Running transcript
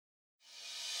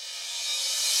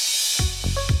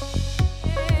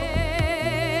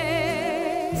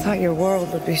thought your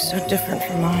world would be so different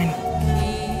from mine.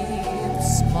 Keep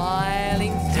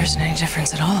smiling. There isn't any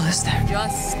difference at all, is there?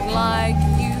 Just like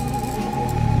you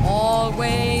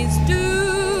always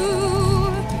do,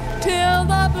 till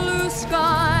the blue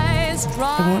skies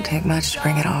dry. It won't take much to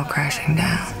bring it all crashing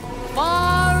down.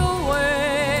 Far away.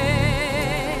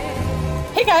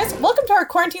 Hey guys, welcome to our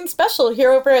quarantine special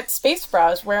here over at Space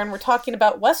Browse, wherein we're talking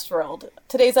about Westworld.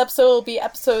 Today's episode will be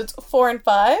episodes 4 and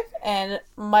 5, and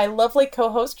my lovely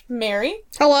co-host, Mary.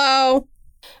 Hello.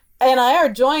 And I are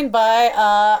joined by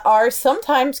our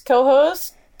sometimes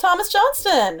co-host, Thomas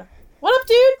Johnston. What up,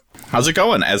 dude? How's it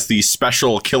going? As the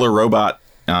special killer robot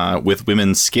with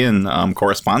women's skin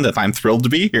correspondent, I'm thrilled to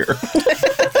be here.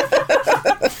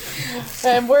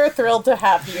 And we're thrilled to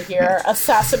have you here,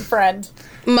 assassin friend.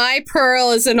 My pearl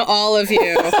is in all of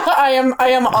you. I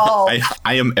am all.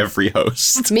 I am every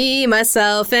host. Me,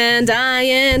 myself, and I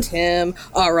and him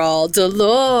are all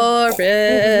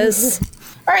Dolores.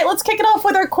 All right, let's kick it off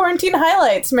with our quarantine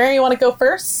highlights. Mary, you want to go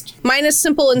first? Mine is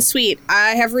simple and sweet. I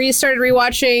have restarted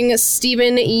rewatching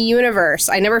Steven Universe.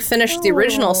 I never finished the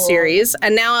original series,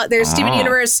 and now there's Steven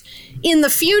Universe in the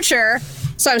future.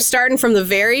 So I'm starting from the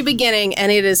very beginning,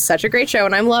 and it is such a great show,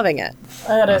 and I'm loving it.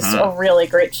 That is a really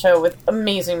great show with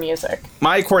amazing music.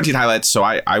 My quarantine highlights. So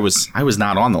I was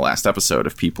not on the last episode.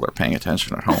 If people are paying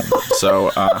attention at home,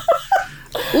 so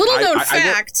Little known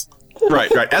fact.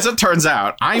 Right. As it turns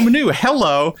out, I'm new.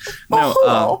 Hello.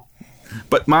 No.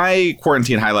 But my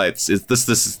quarantine highlights is this.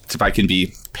 This is, if I can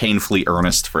be painfully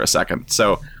earnest for a second.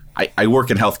 So I work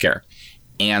in healthcare,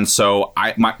 and so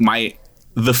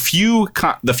the few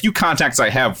contacts I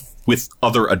have with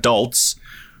other adults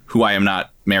who I am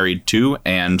not married to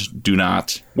and do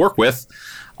not work with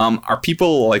are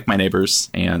people like my neighbors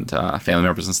and family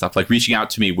members and stuff, like reaching out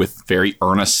to me with very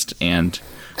earnest and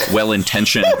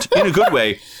well-intentioned, in a good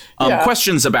way,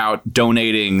 questions about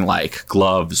donating like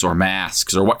gloves or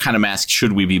masks, or what kind of masks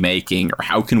should we be making, or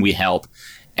how can we help.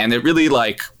 And it really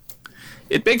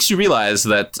it makes you realize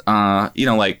that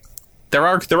there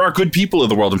are good people in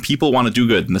the world, and people want to do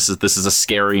good, and this is a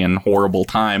scary and horrible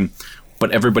time.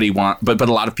 But but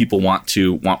a lot of people want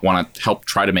to help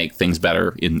try to make things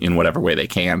better in whatever way they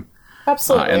can.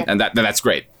 Absolutely, and that's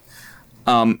great.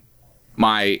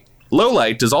 My low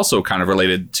light is also kind of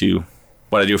related to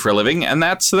what I do for a living, and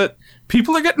that's that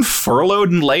people are getting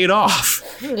furloughed and laid off.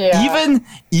 Yeah.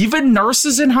 Even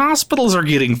nurses in hospitals are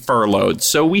getting furloughed.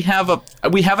 So we have a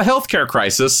healthcare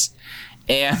crisis,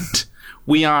 and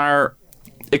we are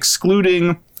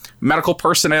excluding medical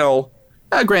personnel.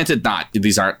 Granted,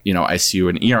 these aren't ICU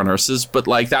and ER nurses, but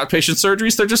like the outpatient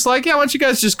surgeries, they're just like, yeah, why don't you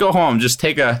guys just go home, just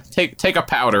take a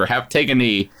powder, take a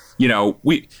knee.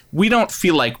 We don't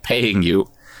feel like paying you,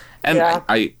 and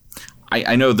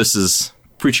I know this is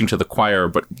preaching to the choir,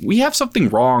 but we have something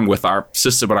wrong with our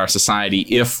system and our society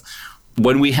if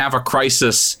when we have a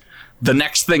crisis, the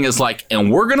next thing is like,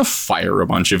 and we're gonna fire a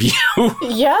bunch of you.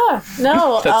 Yeah,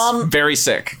 no, that's very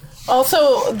sick.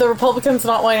 Also, the Republicans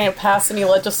not wanting to pass any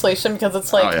legislation because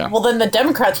it's like, well, then the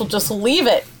Democrats will just leave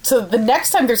it. So the next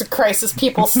time there's a crisis,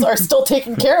 people are still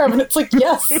taken care of. And it's like,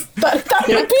 yes, that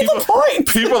would be the point.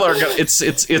 People are going to,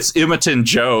 it's Imogen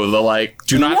Joe. The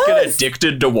do not get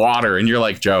addicted to water. And you're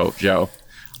like, Joe,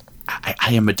 I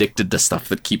am addicted to stuff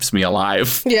that keeps me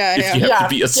alive. Yeah. You have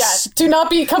to be do not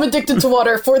become addicted to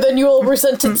water, for then you will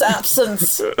resent its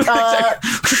absence.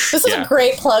 This is a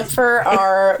great plug for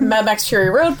our Mad Max Fury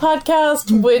Road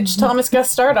podcast, which Thomas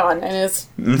guest starred on, and is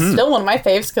still one of my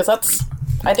faves, because that's,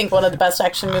 I think, one of the best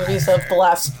action movies of the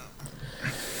last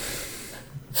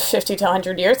 50 to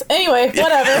 100 years. Anyway,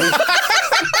 whatever.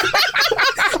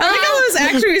 I like all those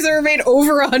action movies that were made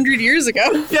over 100 years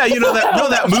ago. Yeah,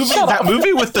 that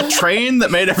movie with the train that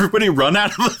made everybody run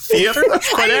out of the theater.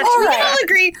 That's quite action.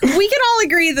 We can all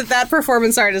agree that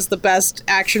performance art is the best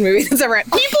action movie that's ever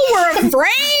had. People were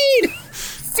afraid.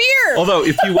 Fear. Although,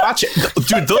 if you watch it,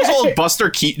 dude, those old Buster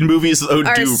Keaton movies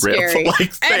do scary. rip.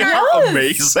 They are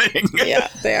amazing. Yeah,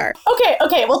 they are.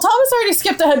 Okay. Well, Thomas already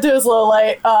skipped ahead to his low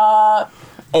light.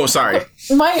 Oh, sorry.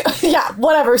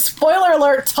 Whatever. Spoiler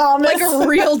alert, Thomas. Like a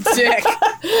real dick.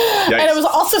 And it was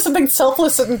also something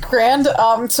selfless and grand,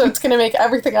 so it's going to make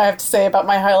everything I have to say about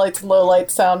my highlights and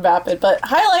lowlights sound vapid. But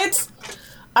highlights,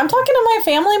 I'm talking to my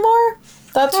family more.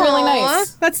 That's really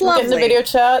nice. That's lovely. Getting a video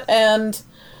chat, and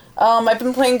I've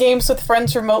been playing games with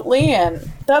friends remotely,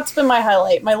 and that's been my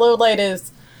highlight. My lowlight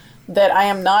is that I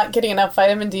am not getting enough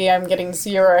vitamin D. I'm getting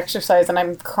zero exercise, and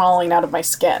I'm crawling out of my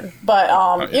skin. But,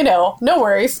 no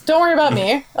worries. Don't worry about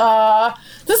me.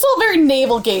 This is all very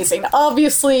navel-gazing.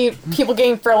 Obviously, people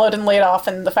getting furloughed and laid off,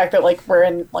 and the fact that, we're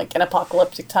in, an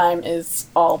apocalyptic time is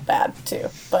all bad, too.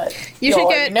 But you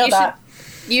should know that.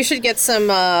 You should get some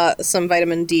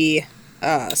vitamin D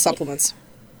supplements.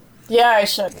 Yeah, I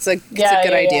should. It's a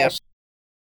good idea.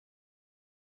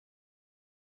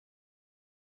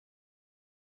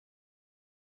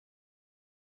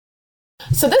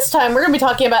 So this time we're going to be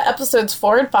talking about episodes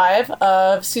 4 and 5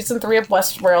 of season 3 of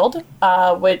Westworld,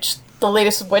 which the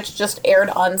latest of which just aired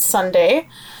on Sunday.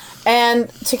 And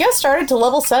to get started, to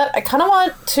level set, I kind of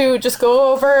want to just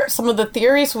go over some of the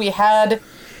theories we had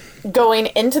going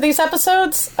into these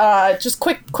episodes. Just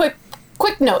quick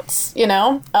notes, you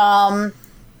know?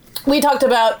 We talked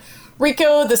about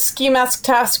Rico, the Ski Mask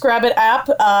TaskRabbit app,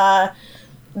 that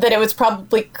it was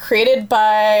probably created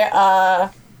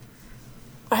by...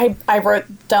 I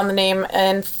wrote down the name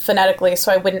and phonetically,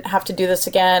 so I wouldn't have to do this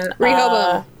again.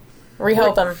 Rehoboam.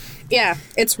 Rehoboam. Yeah,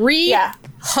 it's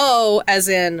ho as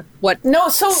in what? No,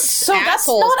 so that's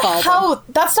not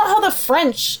how the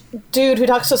French dude who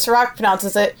talks to Sirac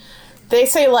pronounces it. They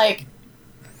say like.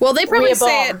 Well, they probably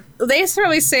Rehoboam.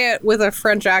 say it with a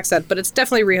French accent, but it's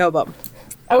definitely Rehoboam.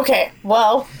 Okay,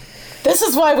 well, this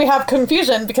is why we have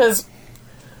confusion because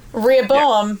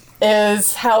Rehoboam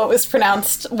is how it was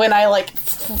pronounced when I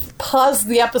paused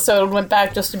the episode and went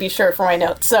back just to be sure for my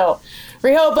notes. So,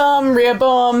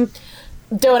 Rehoboam,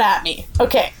 don't at me.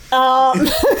 Okay. Well,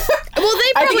 they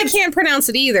probably can't pronounce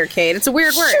it either, Kate. It's a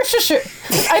weird word. Sure.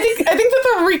 I think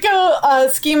that the Rico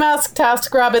Ski Mask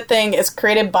TaskRabbit thing is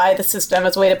created by the system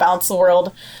as a way to balance the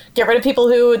world, get rid of people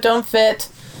who don't fit,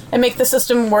 and make the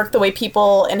system work the way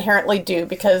people inherently do,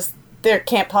 because there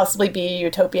can't possibly be a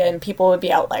utopia and people would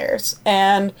be outliers.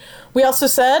 And we also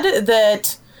said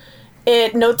that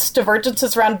it notes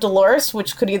divergences around Dolores,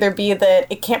 which could either be that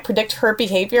it can't predict her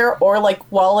behavior, or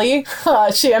like Wally,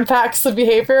 she impacts the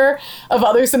behavior of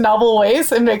others in novel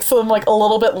ways and makes them like a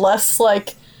little bit less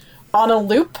like on a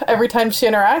loop every time she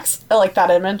interacts. I like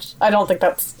that image. I don't think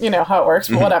that's, how it works,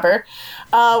 but whatever.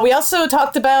 We also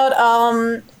talked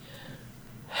about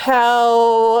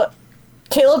how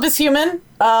Caleb is human.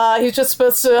 He's just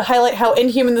supposed to highlight how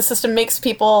inhuman the system makes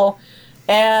people,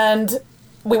 and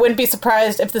we wouldn't be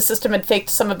surprised if the system had faked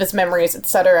some of his memories,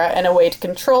 etc., in a way to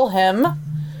control him.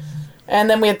 And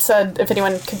then we had said if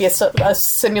anyone could be a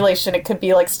simulation, it could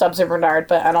be like Stubbs or Bernard,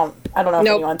 but I don't know if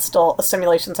anyone's still a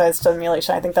simulation-sized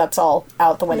simulation. I think that's all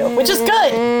out the window, which is good.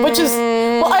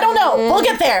 Well, I don't know. We'll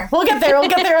get there.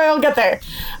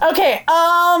 Okay,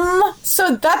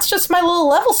 so that's just my little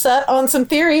level set on some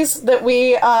theories that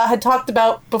we had talked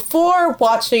about before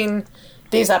watching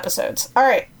these episodes. All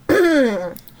right.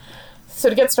 So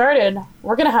to get started,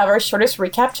 we're going to have our shortest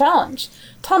recap challenge.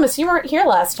 Thomas, you weren't here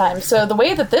last time, so the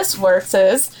way that this works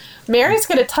is Mary's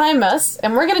going to time us,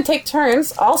 and we're going to take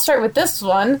turns. I'll start with this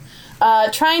one,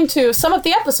 trying to sum up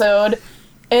the episode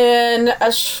in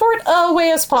as short a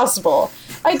way as possible.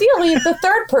 Ideally, the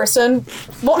third person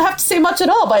won't have to say much at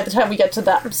all by the time we get to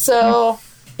them, so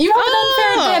you have an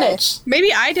unfair advantage.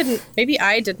 Maybe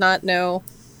I did not know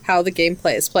how the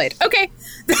gameplay is played. Okay.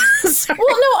 Well, no,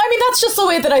 I mean, that's just the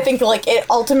way that I think, it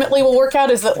ultimately will work out,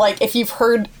 is that,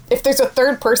 if there's a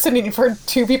third person and you've heard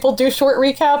two people do short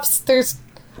recaps, there's,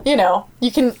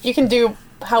 you can do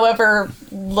however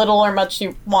little or much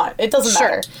you want. It doesn't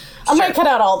matter. I'm going to cut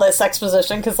out all this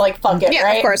exposition, because, fuck it,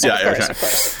 right? Of course.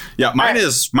 Yeah, mine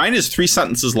is 3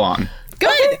 sentences long. Good!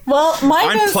 Okay, well,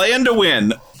 I'm playing to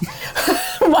win.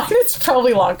 Mine is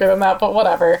probably longer than that, but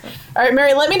whatever. All right,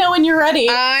 Mary, let me know when you're ready.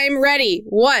 I'm ready.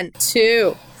 1,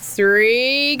 2,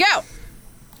 3, go!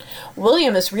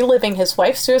 William is reliving his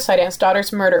wife's suicide and his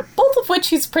daughter's murder, both of which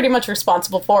he's pretty much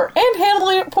responsible for, and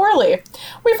handling it poorly.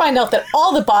 We find out that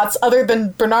all the bots other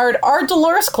than Bernard are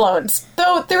Dolores clones,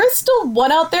 though there is still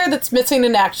one out there that's missing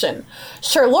in action.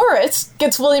 Charloris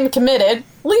gets William committed,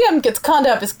 Liam gets conned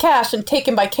out of his cash and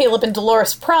taken by Caleb and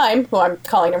Dolores Prime, who I'm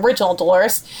calling original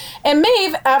Dolores, and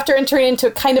Maeve, after entering into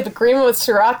a kind of agreement with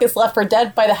Sirac, is left for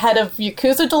dead by the head of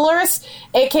Yakuza Dolores,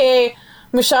 aka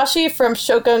Musashi from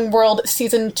Shogun World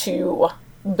Season 2.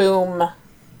 Boom.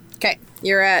 Okay,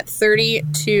 you're at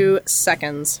 32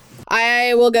 seconds.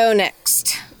 I will go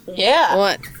next. Yeah.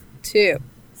 1, 2,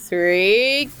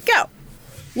 3, go!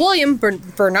 William,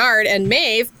 Bernard, and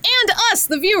Maeve, and us,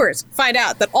 the viewers, find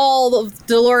out that all of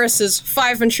Dolores'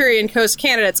 5 Manchurian Coast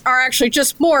candidates are actually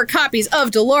just more copies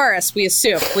of Dolores, we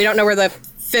assume. We don't know where the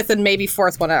 5th and maybe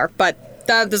 4th one are, but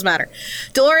that doesn't matter.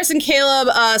 Dolores and Caleb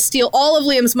steal all of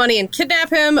Liam's money and kidnap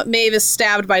him. Maeve is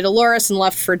stabbed by Dolores and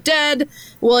left for dead.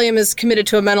 William is committed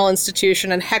to a mental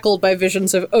institution and heckled by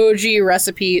visions of OG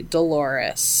recipe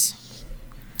Dolores.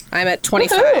 I'm at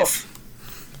 25. Woohoo.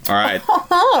 All right.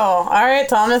 Oh, all right,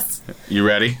 Thomas. You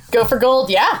ready? Go for gold,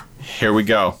 yeah. Here we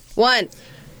go. 1,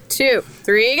 2,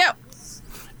 3, go.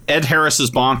 Ed Harris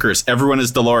is bonkers. Everyone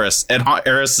is Dolores. Ed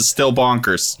Harris is still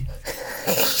bonkers.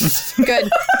 Good.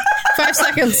 5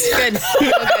 seconds. Good.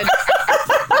 Real good.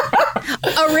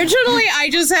 Originally, I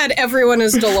just had everyone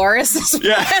as Dolores as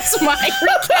my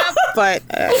recap, but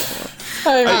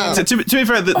to be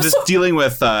fair, this dealing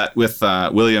with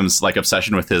Williams' like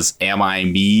obsession with his "Am I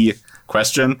me?"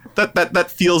 question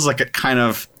that feels like it kind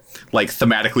of like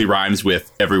thematically rhymes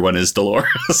with "Everyone is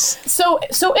Dolores." So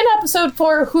in episode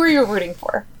 4, who are you rooting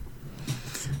for?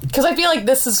 Because I feel like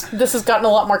this has gotten a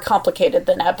lot more complicated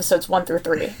than episodes 1 through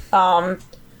 3. Because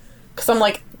I'm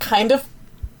like kind of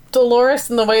Dolores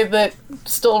in the way that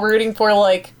still rooting for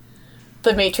like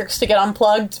the Matrix to get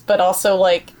unplugged, but also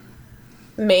like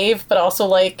Maeve, but also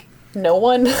like no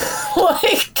one.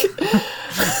 Like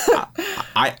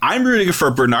I'm rooting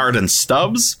for Bernard and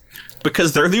Stubbs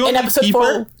because they're the only people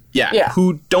 4?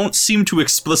 Who don't seem to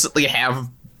explicitly have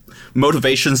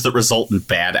motivations that result in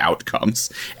bad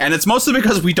outcomes. And it's mostly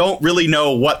because we don't really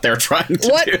know what they're trying to do.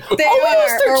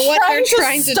 They're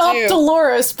trying to stop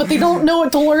Dolores, but they don't know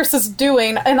what Dolores is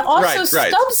doing. And also,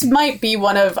 Stubbs might be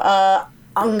one of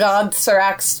Angad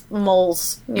Sarak's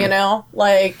moles, you know?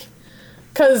 Like,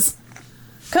 because,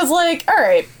 like,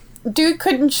 alright, dude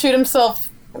couldn't shoot himself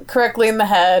correctly in the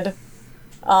head.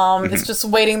 Is just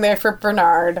waiting there for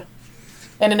Bernard.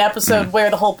 In an episode where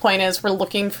the whole point is we're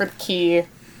looking for the key.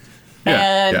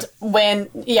 And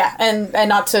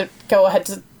not to go ahead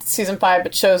to season 5,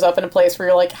 but shows up in a place where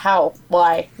you're like, how,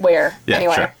 why, where?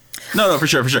 Anyway. Sure. No, for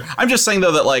sure. I'm just saying,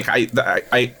 though, that, like,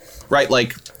 I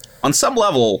like, on some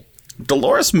level,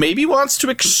 Dolores maybe wants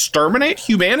to exterminate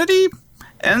humanity?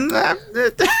 And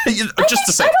just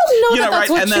to say, I don't know that's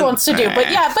what she wants to do,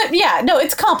 but no,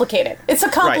 it's complicated. It's a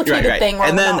complicated thing.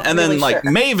 And then like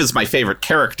Maeve is my favorite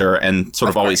character and sort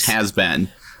of always has been.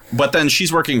 But then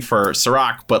she's working for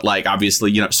Serac, but like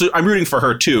obviously, so I'm rooting for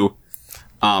her too.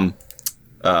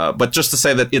 But just to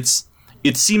say that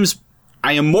it seems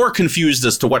I am more confused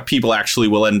as to what people actually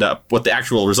will end up, what the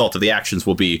actual result of the actions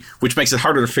will be, which makes it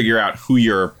harder to figure out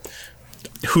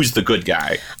who's the good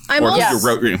guy.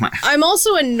 I'm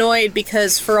also annoyed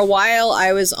because for a while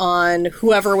I was on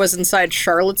whoever was inside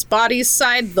Charlotte's body's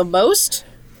side the most.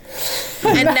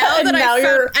 And now that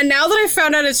I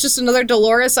found out it's just another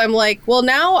Dolores, I'm like, well,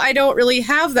 now I don't really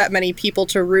have that many people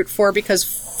to root for because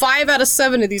 5 out of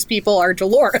 7 of these people are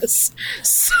Dolores.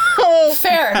 So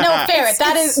fair.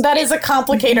 That is a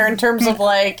complicator in terms of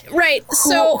like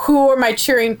who am I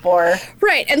cheering for?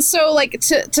 Right, and so like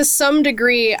to some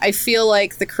degree, I feel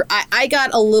like I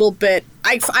got a little bit.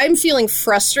 I'm feeling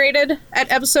frustrated at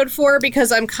episode 4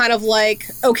 because I'm kind of like,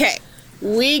 okay,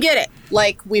 we get it.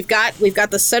 Like we've got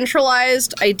the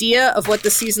centralized idea of what the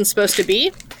season's supposed to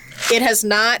be. It has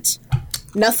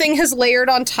nothing has layered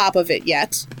on top of it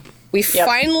yet. We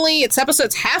finally, it's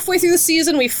halfway through the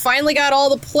season, we finally got all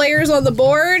the players on the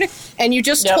board, and you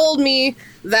just told me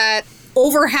that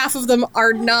over half of them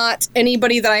are not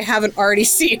anybody that I haven't already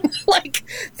seen. Like,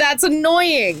 that's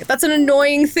annoying. That's an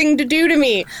annoying thing to do to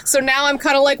me. So now I'm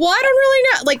kind of like, well, I don't really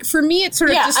know. Like, for me, it's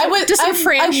sort of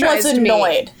disenfranchised I was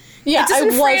annoyed. me. Yeah, it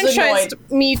disenfranchised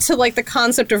me to, like, the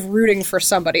concept of rooting for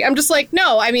somebody. I'm just like,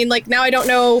 no, I mean, like, now I don't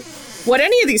know what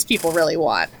any of these people really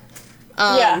want.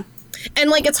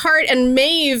 And, like, it's hard, and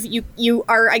Maeve, you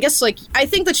are, I guess, like, I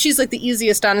think that she's, like, the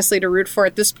easiest, honestly, to root for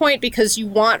at this point, because you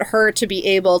want her to be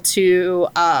able to,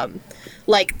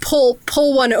 like, pull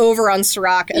one over on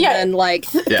Serac, and then, like...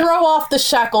 throw off the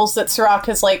shackles that Serac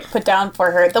has, like, put down for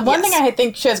her. The one thing I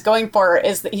think she has going for her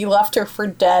is that he left her for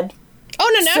dead.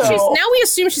 Oh, no, now we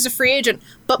assume she's a free agent,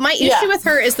 but my issue with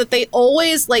her is that they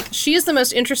always, like, she is the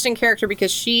most interesting character because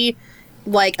she,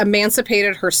 like,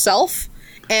 emancipated herself,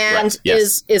 and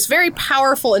is very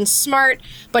powerful and smart,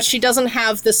 but she doesn't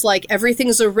have this, like,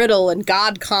 everything's a riddle and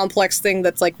God complex thing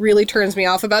that's, like, really turns me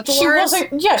off about Dolores.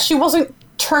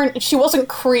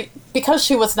 Because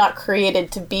she was not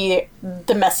created to be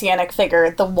the messianic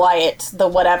figure, the Wyatt, the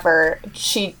whatever,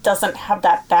 she doesn't have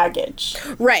that baggage.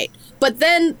 Right. But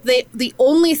then the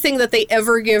only thing that they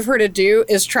ever give her to do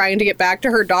is trying to get back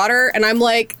to her daughter, and I'm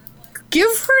like, give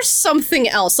her something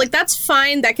else. Like, that's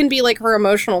fine. That can be, like, her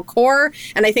emotional core,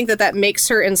 and I think that makes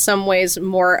her, in some ways,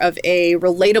 more of a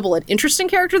relatable and interesting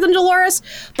character than Dolores,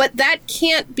 but that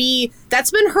can't be...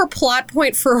 That's been her plot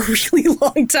point for a really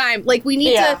long time. Like, we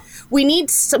need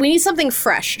something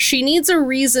fresh. She needs a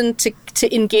reason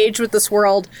to engage with this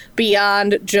world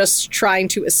beyond just trying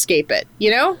to escape it,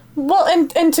 you know? Well,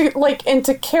 and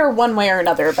to care one way or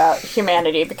another about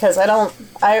humanity, because I don't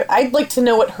I'd like to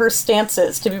know what her stance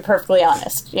is, to be perfectly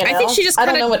honest. You know? I think she just I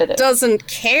don't kind know what it of is. doesn't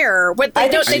care. But I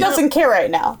think she doesn't care right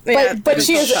now. Yeah, but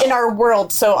she is in our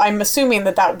world, so I'm assuming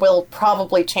that will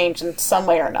probably change in some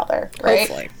way or another, right?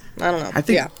 Hopefully. I don't know. I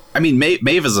think. Yeah. I mean,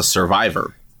 Maeve is a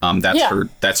survivor.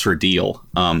 That's her deal.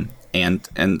 And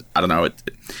I don't know.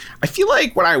 I feel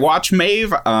like when I watch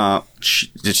Maeve,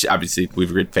 she obviously we've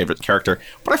a great favorite character,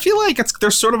 but I feel like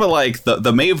there's sort of a like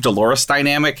the Maeve Dolores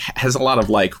dynamic has a lot of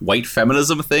like white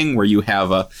feminism thing where you have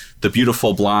the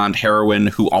beautiful blonde heroine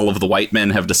who all of the white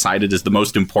men have decided is the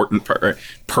most important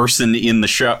person in the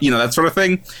show, you know, that sort of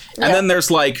thing. Yeah. And then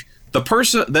there's like the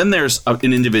person. Then there's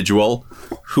an individual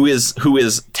who is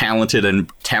talented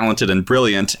and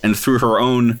brilliant, and through her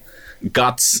own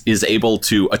guts is able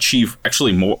to achieve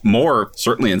actually more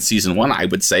certainly in season 1, I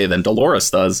would say, than Dolores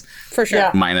does. For sure.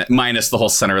 Yeah. Minus the whole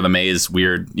center of the maze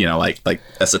weird, you know, like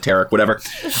esoteric, whatever.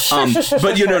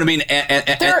 But you know what I mean?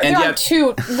 There are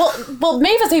two. Well,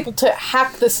 Maeve is able to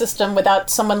hack the system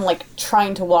without someone like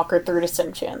trying to walk her through to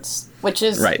sentience, which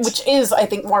is I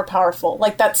think more powerful.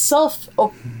 Like that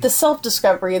the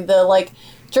self-discovery, the like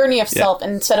journey of self,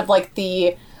 instead of like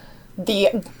the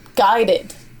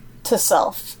guided to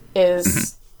self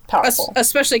is powerful.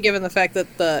 Especially given the fact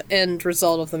that the end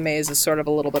result of the maze is sort of a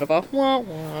little bit of a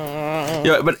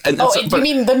Yeah, but you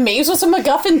mean the maze was a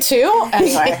MacGuffin too?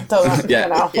 Anyway,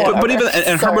 but even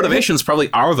and her motivations probably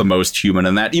are the most human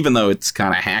in that, even though it's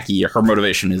kind of hacky. Her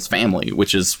motivation is family,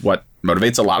 which is what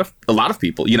motivates a lot of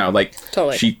people. You know, like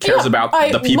totally. She cares about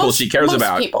the people she cares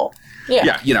about. People.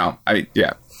 Yeah, you know,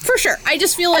 For sure. I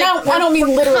just feel like I don't mean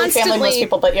literally family, most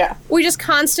people, but yeah. We just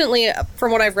constantly,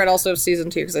 from what I've read also of season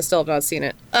 2, because I still have not seen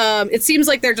it, it seems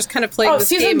like they're just kind of playing this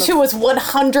season 2 was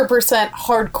 100%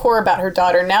 hardcore about her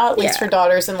daughter. Now at least her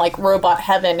daughter's in like robot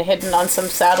heaven, hidden on some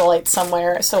satellite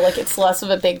somewhere, so like it's less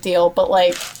of a big deal, but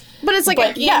it's like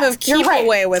a game of keep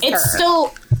away with her.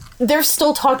 They're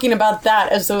still talking about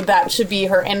that as though that should be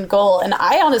her end goal, and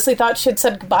I honestly thought she had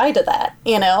said goodbye to that,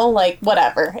 you know, like,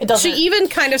 whatever. It doesn't... She even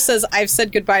kind of says, I've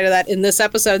said goodbye to that in this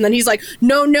episode, and then he's like,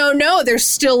 no, there's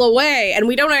still a way, and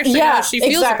we don't actually know how she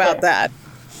feels about that.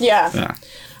 Yeah.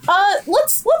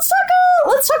 Let's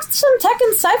talk some tech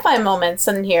and sci-fi moments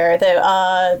in here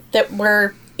that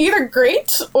were either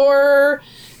great or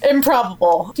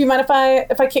improbable. Do you mind if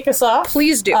I kick us off?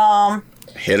 Please do.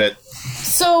 Hit it.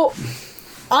 So...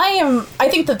 I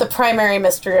think that the primary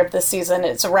mystery of this season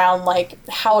is around, like,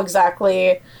 how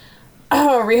exactly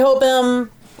Rehoboam,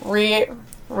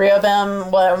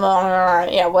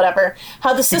 whatever,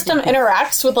 how the system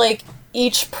interacts with, like,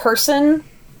 each person,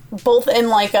 both in,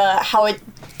 like, how it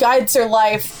guides their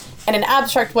life in an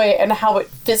abstract way and how it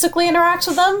physically interacts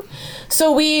with them.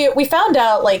 So we found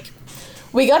out, like,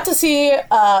 we got to see,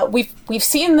 we've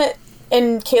seen that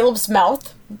in Caleb's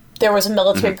mouth there was a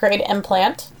military-grade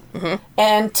implant. Mm-hmm.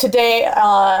 And today,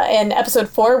 in episode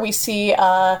 4, we see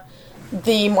the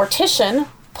mortician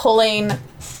pulling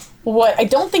what I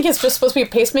don't think is just supposed to be a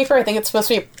pacemaker. I think it's supposed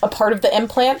to be a part of the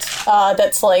implant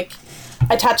that's like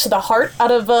attached to the heart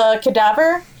out of a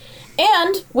cadaver.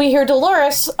 And we hear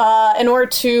Dolores, in order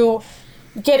to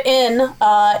get in,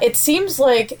 it seems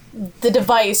like the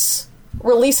device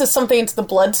releases something into the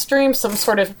bloodstream, some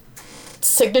sort of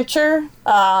signature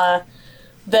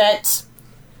that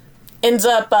ends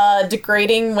up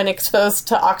degrading when exposed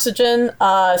to oxygen,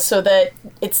 so that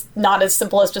it's not as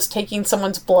simple as just taking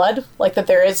someone's blood, like that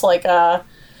there is like a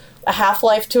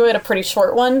half-life to it, a pretty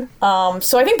short one.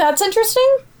 So I think that's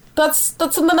interesting. That's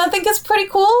something I think is pretty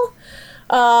cool.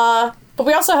 But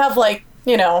we also have, like,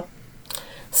 you know,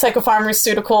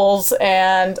 psychopharmaceuticals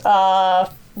and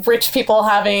rich people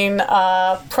having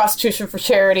prostitution for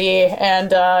charity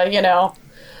and, you know,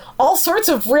 all sorts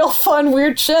of real fun,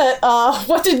 weird shit.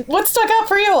 What stuck out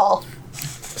for you all?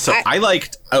 So I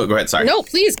liked... Oh, go ahead, sorry. No,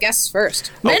 please, guess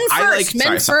first. Men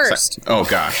first. Oh,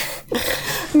 gosh.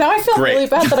 Now I feel really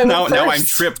bad that I went first. Now I'm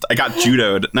tripped. I got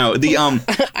judoed. No,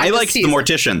 I liked the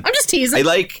mortician. I'm just teasing. I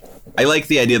like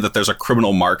the idea that there's a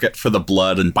criminal market for the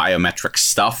blood and biometric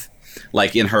stuff.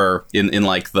 Like in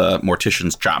like the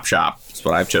mortician's chop shop, is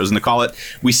what I've chosen to call it.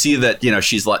 We see that, you know,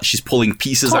 she's pulling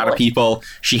pieces out of people.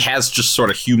 She has just sort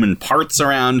of human parts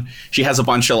around. She has a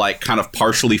bunch of like kind of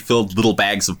partially filled little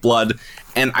bags of blood.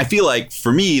 And I feel like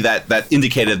for me that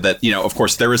indicated that, you know, of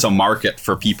course there is a market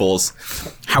for people's,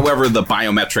 however the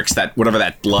biometrics, that whatever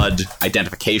that blood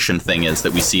identification thing is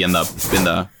that we see in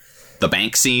the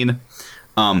bank scene.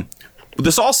 But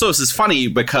this also is funny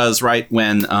because, right,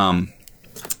 when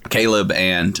Caleb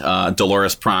and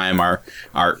Dolores Prime are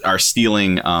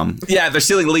stealing. They're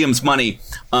stealing Liam's money.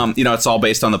 It's all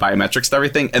based on the biometrics and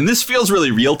everything. And this feels really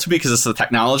real to me because it's the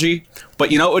technology.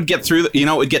 But it would get through. It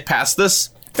would get past this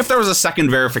if there was a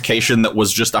second verification that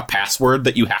was just a password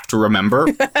that you have to remember.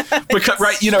 Because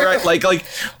but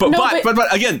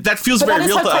again, that feels very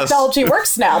real to us. That is how technology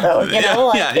works now, though.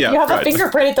 If you have a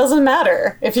fingerprint, it doesn't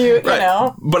matter. If you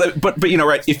know. But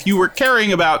if you were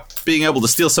caring about being able to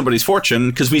steal somebody's fortune,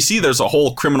 because we see there's a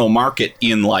whole criminal market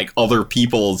in like other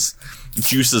people's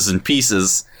juices and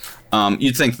pieces,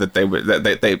 you'd think that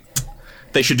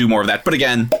they should do more of that. But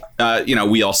again,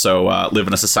 we also live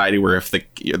in a society where if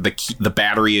the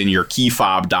battery in your key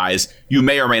fob dies, you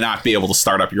may or may not be able to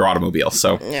start up your automobile.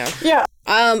 So yeah.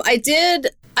 I did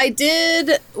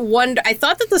wonder. I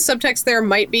thought that the subtext there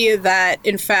might be that,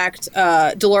 in fact,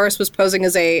 Dolores was posing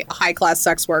as a high-class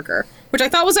sex worker, which I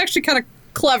thought was actually kind of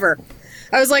clever.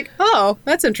 I was like, oh,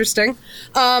 that's interesting.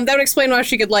 That would explain why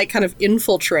she could kind of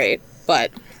infiltrate,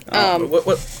 but.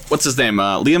 What's his name?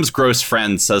 Liam's gross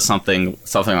friend says something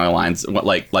along the lines,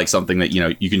 like something that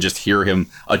you can just hear him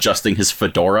adjusting his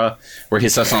fedora, where he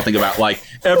says something about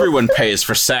everyone pays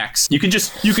for sex. You can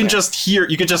just hear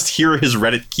his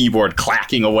Reddit keyboard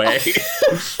clacking away.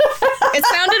 It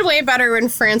sounded way better when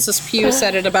Francis Pugh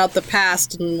said it about the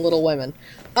past in Little Women.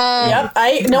 Yep,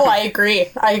 I agree.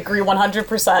 I agree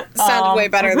 100%. Sounded way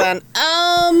better then.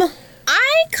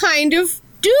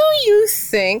 Do you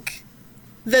think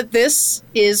that this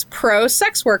is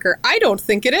pro-sex worker? I don't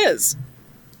think it is.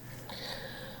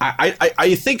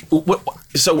 I think...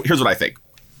 So here's what I think.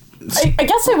 I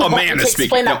guess I would like to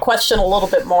explain that question a little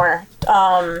bit more,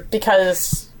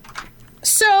 because...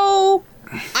 So,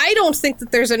 I don't think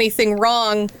that there's anything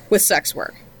wrong with sex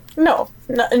work. No,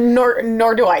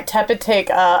 nor do I. Tepid Take,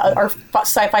 our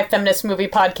sci-fi feminist movie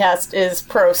podcast, is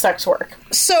pro-sex work.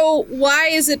 So, why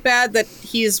is it bad that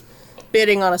he's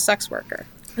bidding on a sex worker?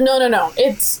 No.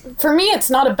 For me, it's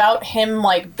not about him,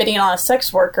 bidding on a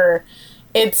sex worker.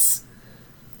 It's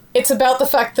about the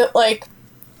fact that,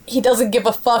 he doesn't give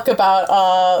a fuck about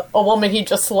a woman he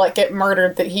just let get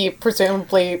murdered that he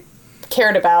presumably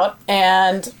cared about.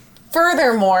 And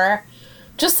furthermore,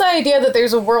 just the idea that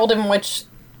there's a world in which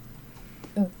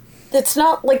it's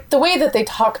not, the way that they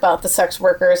talk about the sex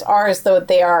workers are as though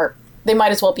they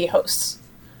might as well be hosts.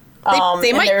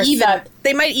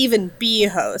 They might even be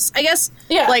hosts. I guess,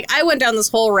 I went down this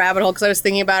whole rabbit hole because I was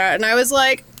thinking about it, and I was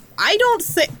like, I don't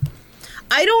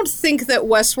think that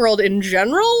Westworld in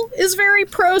general is very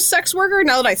pro-sex worker,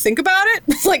 now that I think about it.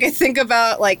 I think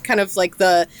about,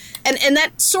 and that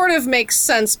sort of makes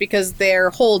sense because their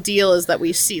whole deal is that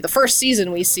the first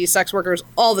season we see sex workers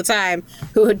all the time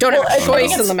who don't have a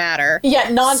choice in the matter. Yeah,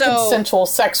 non-consensual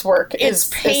sex work is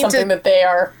something that they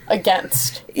are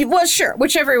against. Well, sure,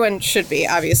 which everyone should be,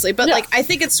 obviously. But, I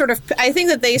think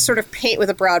that they sort of paint with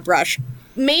a broad brush.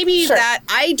 Maybe that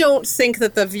I don't think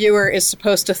that the viewer is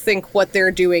supposed to think what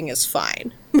they're doing is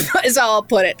fine, is how I'll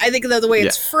put it. I think that the way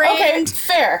it's framed,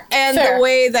 fair, and the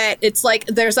way that it's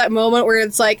there's that moment where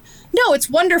it's no, it's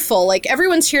wonderful.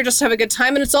 Everyone's here just to have a good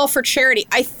time, and it's all for charity.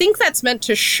 I think that's meant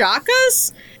to shock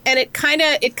us, and it kind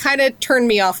of turned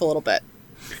me off a little bit.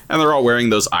 And they're all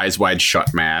wearing those eyes wide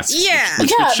shut masks. Yeah,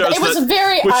 which it was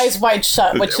very eyes wide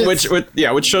shut. Which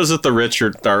shows that the rich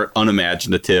are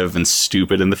unimaginative and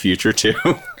stupid in the future too. Yeah,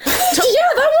 that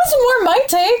was more my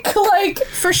take.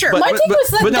 For sure, my take was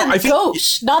that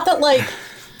gauche, not that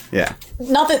yeah,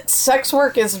 not that sex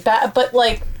work is bad, but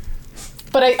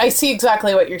I see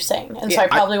exactly what you're saying, and so I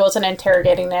probably wasn't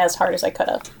interrogating it as hard as I could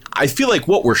have. I feel like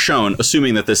what we're shown,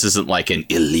 assuming that this isn't an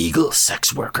illegal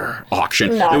sex worker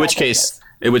auction, in which case,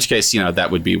 that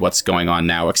would be what's going on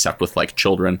now, except with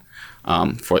children,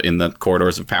 in the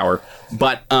corridors of power.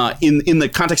 But in the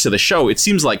context of the show, it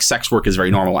seems like sex work is very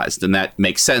normalized, and that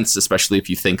makes sense, especially if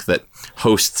you think that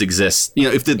hosts exist.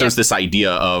 If there's this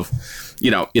idea of,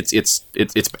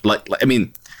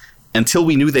 until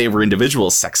we knew they were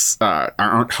individuals,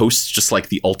 aren't hosts just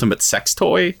the ultimate sex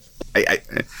toy?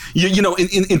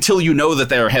 Until you know that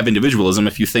they have individualism,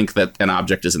 if you think that an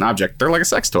object is an object, they're like a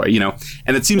sex toy,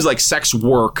 And it seems like sex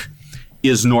work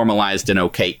is normalized and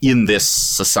okay in this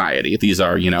society. These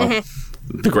are,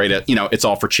 the great, it's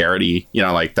all for charity,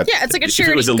 that. Yeah, it's like a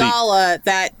charity gala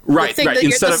that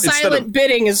the silent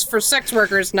bidding is for sex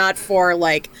workers, not for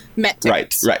Met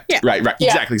tickets. Right.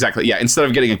 Exactly. Yeah, instead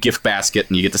of getting a gift basket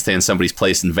and you get to stay in somebody's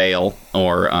place in Vail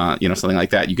or something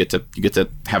like that, you get to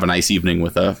have a nice evening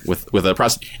with a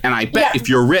prostitute. And I bet if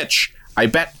you're rich,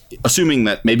 assuming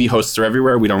that maybe hosts are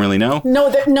everywhere, we don't really know. No,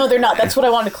 they're not. That's what I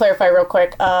wanted to clarify real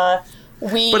quick.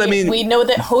 But I mean, we know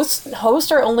that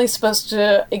hosts are only supposed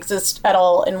to exist at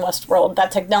all in Westworld.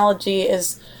 That technology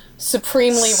is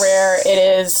supremely rare. It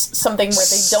is something where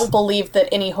they don't believe that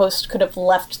any host could have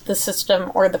left the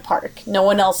system or the park. No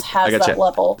one else has that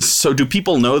level. So do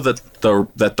people know that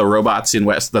the robots in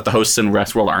that the hosts in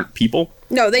Westworld aren't people?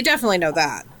 No, they definitely know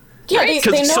that. Yeah, they know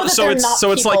that they're not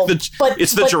people. It's like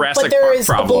it's the Jurassic Park problem. But there is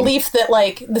a belief that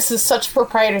like this is such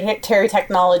proprietary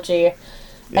technology,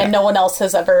 and no one else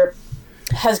has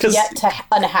yet to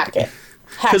unhack it.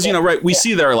 Because, right, we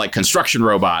see there are, like, construction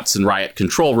robots and riot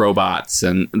control robots,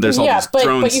 and there's all these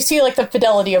drones. But you see, like, the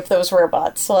fidelity of those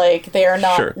robots. Like, they are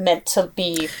not meant to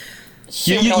be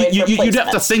humanoid replacements. You'd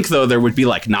have to think, though, there would be,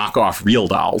 like, knockoff real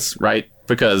dolls, right?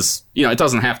 Because, it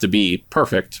doesn't have to be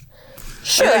perfect.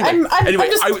 Sure,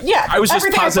 I was just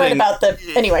positing about the...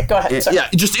 Anyway, go ahead. Sorry. Yeah,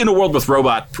 just in a world with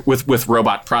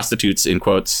robot prostitutes, in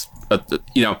quotes,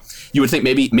 you would think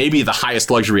maybe the highest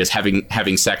luxury is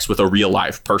having sex with a real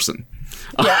live person.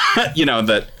 Yeah.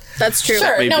 That's true.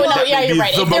 Sure. Maybe, you're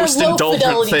right. The if most they're low indulgent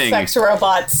fidelity thing. sex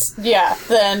robots,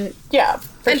 then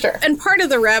for sure. And part of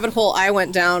the rabbit hole I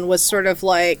went down was sort of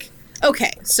like,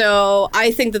 okay, so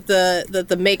I think that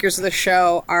the makers of the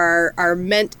show are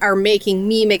making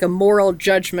me make a moral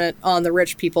judgment on the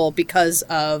rich people because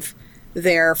of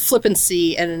their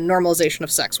flippancy and normalization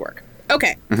of sex work.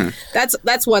 Okay,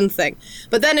 that's one thing.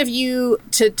 But then if you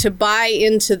to buy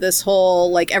into this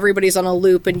whole like everybody's on a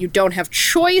loop and you don't have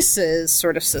choices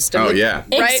sort of system. Oh yeah,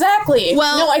 right? Exactly.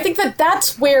 Well, no, I think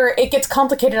that's where it gets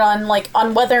complicated on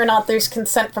whether or not there's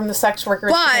consent from the sex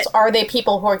workers. Because are they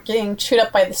people who are getting chewed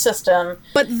up by the system?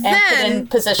 But and put in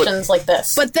positions like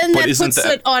this. But then that puts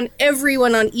it on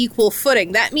everyone on equal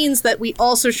footing. That means that we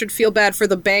also should feel bad for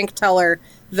the bank teller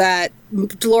that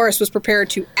Dolores was prepared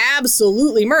to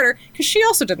absolutely murder because she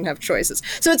also didn't have choices.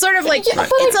 So it's sort of like it's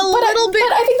a little bit.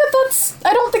 But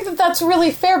I don't think that's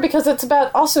really fair because it's about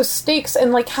also stakes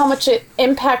and like how much it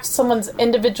impacts someone's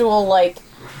individual like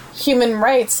human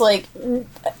rights. Like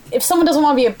if someone doesn't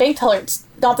want to be a bank teller, it's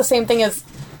not the same thing as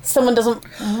someone doesn't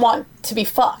want to be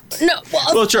fucked. No,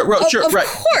 sure, of right.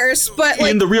 course, but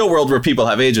like, in the real world where people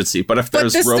have agency, but if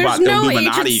there's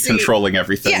Illuminati controlling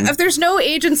everything, if there's no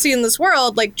agency in this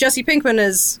world, like Jesse Pinkman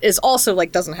is also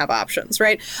like doesn't have options,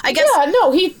 right? I guess. Yeah,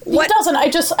 no, he doesn't.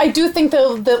 I do think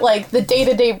though that like the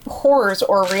day-to-day horrors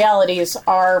or realities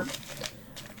are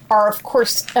of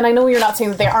course, and I know you're not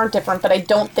saying that they aren't different, but I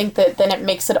don't think that then it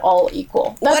makes it all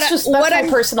equal. That's my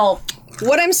personal.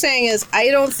 What I'm saying is, I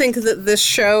don't think that this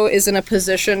show is in a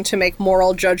position to make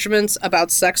moral judgments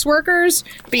about sex workers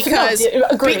because,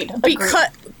 agreed.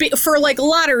 For like a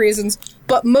lot of reasons,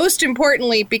 but most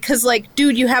importantly, because like,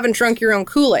 dude, you haven't drunk your own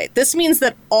Kool-Aid. This means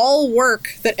that all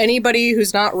work that anybody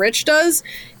who's not rich does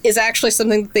is actually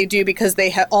something that they do because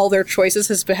they all their choices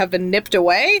have been nipped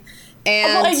away.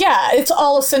 And it's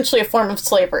all essentially a form of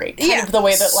slavery. Kind of the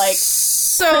way that like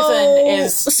prison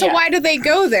is. So why do they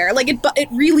go there? Like it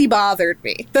really bothered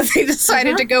me that they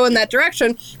decided to go in that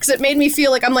direction because it made me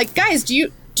feel like I'm like, guys, do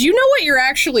you know what you're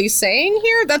actually saying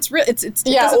here? That's real. It's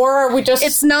or are we just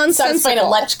it's nonsensical. Satisfying a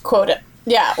Lech quota?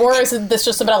 Yeah, or is this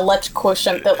just about a Lech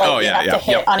quotient that like you have to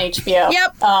hit on HBO?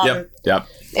 Yep.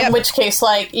 In which case,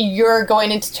 like, you're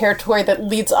going into territory that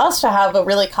leads us to have a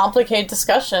really complicated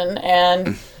discussion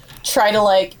and try to,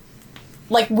 like,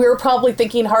 we're probably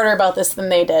thinking harder about this than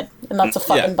they did, and that's a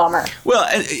fucking bummer. Well,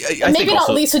 I maybe think not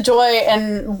also, Lisa Joy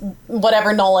and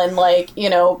whatever Nolan, like,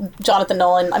 Jonathan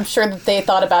Nolan. I'm sure that they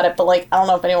thought about it, but, like, I don't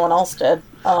know if anyone else did.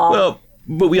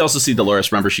 But we also see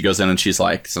Dolores. Remember, she goes in and she's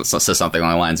like, says something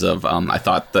along the lines of, I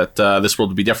thought that this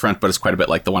world would be different, but it's quite a bit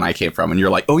like the one I came from. And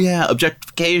you're like, oh yeah,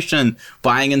 objectification,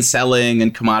 buying and selling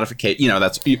and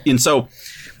commodification, and so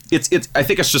I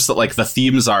think it's just that like the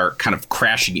themes are kind of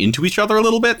crashing into each other a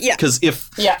little bit. Yeah. Because if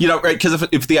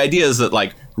the idea is that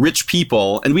like rich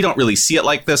people, and we don't really see it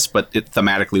like this, but it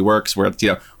thematically works where,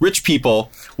 rich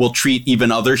people will treat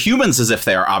even other humans as if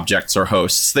they are objects or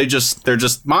hosts. They're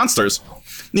just monsters.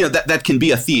 That can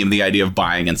be a theme, the idea of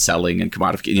buying and selling and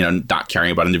commodification, not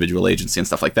caring about individual agency and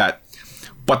stuff like that.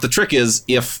 But the trick is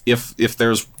if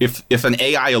an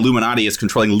AI Illuminati is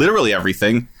controlling literally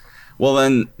everything, well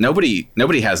then nobody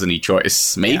has any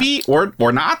choice. Maybe or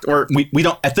not, or we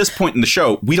don't at this point in the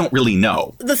show, we don't really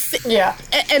know.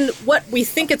 And what we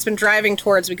think it's been driving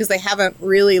towards, because they haven't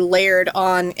really layered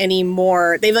on any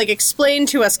more. They've like explained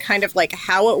to us kind of like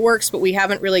how it works, but we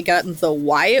haven't really gotten the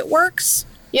why it works.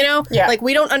 Like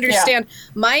we don't understand.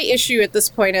 My issue at this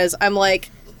point is I'm like,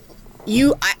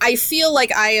 I feel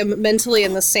like I am mentally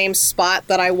in the same spot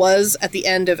that I was at the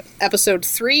end of episode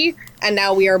 3, and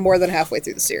now we are more than halfway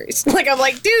through the series. Like I'm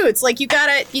like, dude, it's like you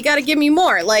gotta give me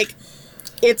more. Like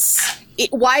it's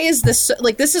why is this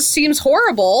like seems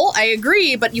horrible? I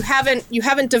agree, but you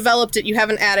haven't developed it. You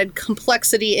haven't added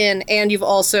complexity in, and you've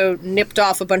also nipped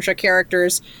off a bunch of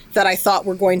characters that I thought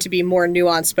were going to be more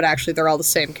nuanced, but actually they're all the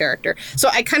same character. So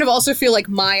I kind of also feel like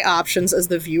my options as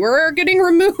the viewer are getting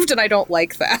removed, and I don't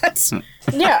like that.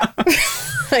 Yeah.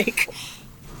 Like,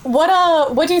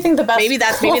 what do you think the best? maybe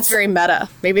it's very meta.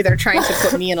 Maybe they're trying to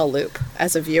put me in a loop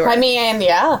as a viewer. I mean,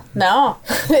 yeah, no,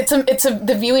 it's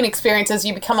the viewing experience as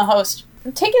you become a host.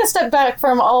 Taking a step back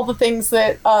from all the things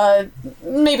that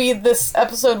maybe this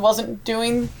episode wasn't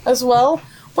doing as well,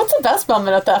 what's the best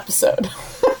moment of the episode?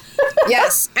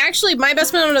 Yes, actually, my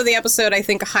best moment of the episode, I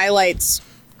think, highlights.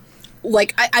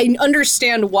 Like, I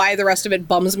understand why the rest of it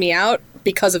bums me out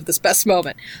because of this best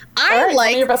moment. Tell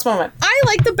me your best moment. I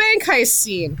like the bank heist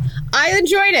scene. I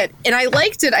enjoyed it. And I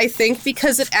liked it, I think,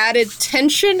 because it added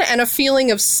tension and a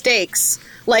feeling of stakes.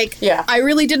 Like, yeah. I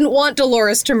really didn't want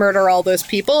Dolores to murder all those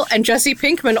people, and Jesse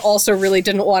Pinkman also really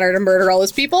didn't want her to murder all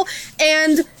those people.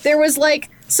 And there was, like,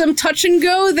 some touch and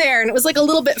go there, and it was, like, a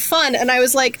little bit fun. And I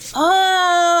was like,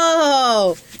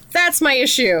 oh, that's my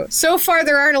issue. So far,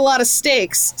 there aren't a lot of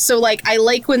stakes. So, like, I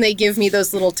like when they give me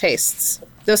those little tastes.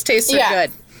 Those tastes are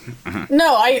good.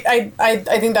 No, I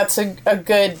think that's a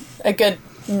good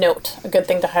note, a good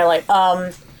thing to highlight.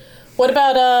 What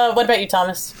about you,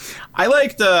 Thomas? I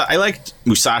liked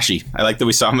Musashi. I like that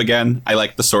we saw him again. I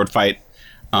like the sword fight.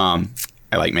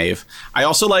 I like Maeve. I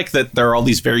also like that there are all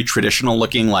these very traditional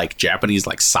looking, like, Japanese,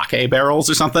 like, sake barrels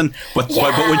or something. But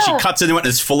when she cuts into it,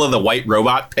 it's full of the white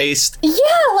robot paste. Yeah,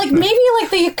 like, maybe, like,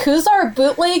 the Yakuza are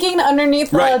bootlegging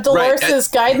underneath Dolores'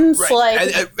 guidance, like, and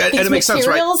these it makes sense,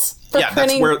 right? For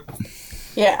printing.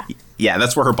 Yeah,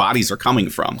 that's where her bodies are coming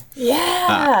from.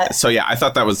 Yeah. So yeah, I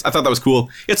thought that was cool.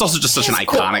 It's also just such an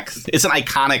iconic. Cool. It's an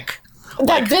iconic. That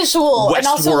like, visual and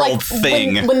also like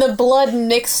thing. When the blood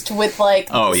mixed with like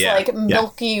like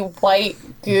milky white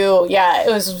goo. Yeah,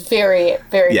 it was very,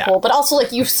 very cool. But also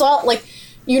like you saw like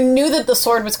you knew that the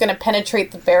sword was going to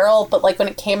penetrate the barrel, but like when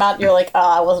it came out, you're like,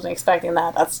 I wasn't expecting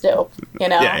that. That's dope. You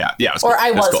know? Yeah. Or cool.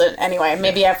 I wasn't anyway.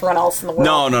 Maybe everyone else in the world.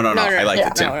 No. I liked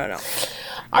it too. No.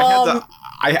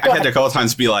 I had to a couple of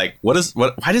times be like, what is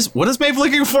Maeve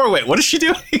looking for? Wait, what is she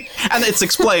doing? And it's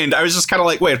explained. I was just kind of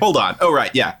like, wait, hold on. Oh, right,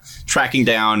 yeah. Tracking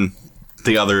down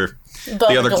the other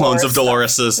clones of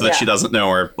Dolores that she doesn't know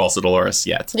are also Dolores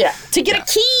yet. Yeah. To get a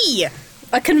key.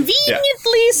 A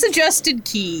conveniently suggested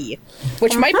key.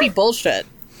 Which might be bullshit.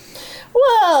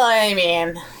 Well, I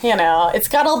mean, you know, it's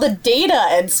got all the data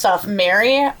and stuff,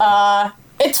 Mary.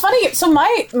 It's funny. So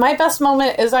my best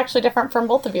moment is actually different from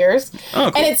both of yours.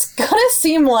 Oh, cool. And it's gonna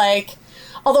seem like,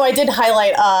 although I did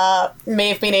highlight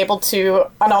Maeve being able to,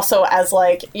 and also as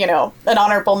like, you know, an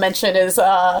honorable mention is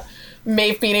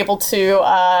Maeve being able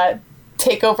to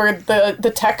take over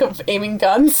the tech of aiming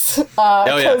guns.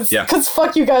 Because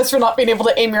fuck you guys for not being able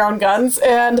to aim your own guns.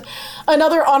 And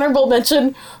another honorable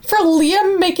mention for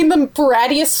Liam making the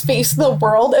brattiest face in the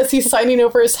world as he's signing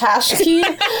over his hash key.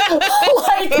 Like,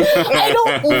 I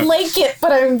don't like it,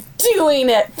 but I'm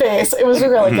doing it face. It was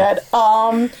really good.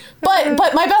 But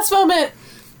my best moment,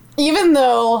 even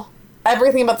though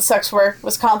everything about the sex work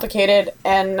was complicated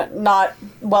and not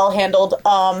well handled,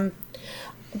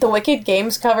 the Wicked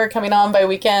Games cover coming on by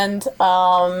Weekend,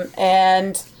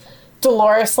 and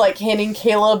Dolores, like, handing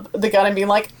Caleb the gun and being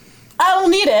like, I don't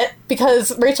need it,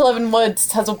 because Rachel Evan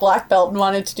Woods has a black belt and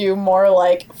wanted to do more,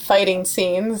 like, fighting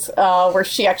scenes, where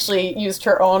she actually used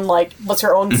her own, like, was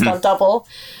her own stunt double.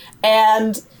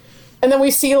 And then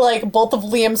we see, like, both of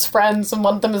Liam's friends, and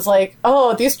one of them is like,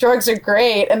 oh, these drugs are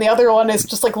great, and the other one is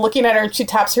just, like, looking at her, and she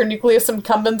taps her nucleus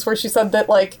accumbens, where she said that,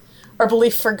 like, our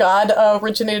belief for God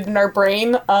originated in our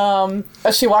brain.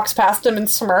 As she walks past him and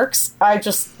smirks, I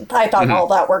thought all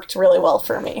that worked really well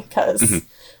for me.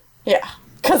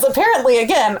 Because apparently,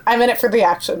 again, I'm in it for the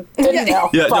action. Didn't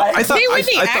know. Yeah, but I thought,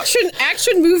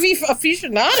 action movie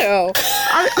aficionado.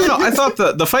 I thought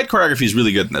the fight choreography is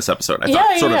really good in this episode. I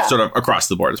thought sort of across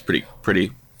the board is pretty.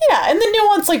 Yeah, and the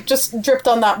nuance like just dripped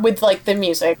on that with like the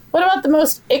music. What about the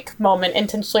most ick moment,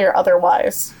 intentionally or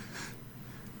otherwise?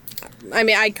 I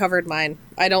mean, I covered mine.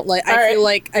 I don't like.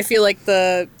 I feel like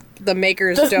the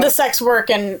makers the sex work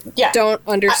and don't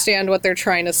understand what they're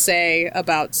trying to say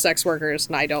about sex workers,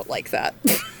 and I don't like that.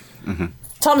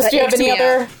 Thomas, do you have any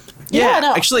other?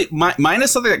 No. Actually, mine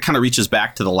is something that kind of reaches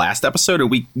back to the last episode,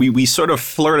 and we sort of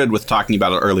flirted with talking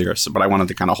about it earlier. But I wanted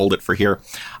to kind of hold it for here.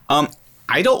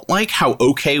 I don't like how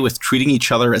okay with treating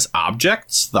each other as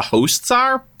objects the hosts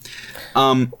are.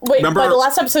 Wait, remember, by the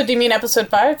last episode, do you mean episode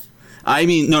 5? I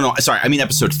mean, no, sorry. I mean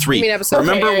episode 3. You mean episode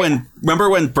remember 3, remember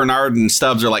when Bernard and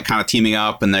Stubbs are like kind of teaming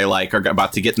up and they like are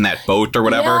about to get in that boat or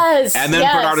whatever? Yes, and then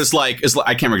Bernard is like,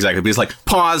 I can't remember exactly, but he's like,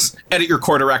 pause, edit your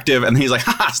core directive, and he's like,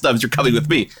 haha, Stubbs, you're coming with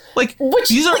me. Like, Which,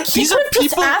 these are he could have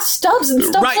just asked Stubbs, and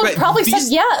Stubbs would probably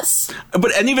said yes.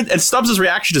 But and Stubbs'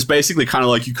 reaction is basically kind of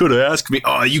like, you could have asked me.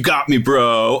 Oh, you got me,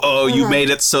 bro. Oh, you made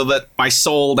it so that my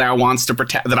soul now wants to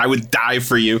protect that I would die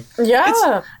for you.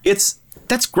 Yeah,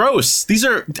 that's gross. These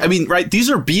are, I mean, right? These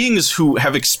are beings who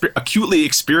have acutely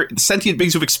experienced, sentient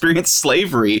beings who've experienced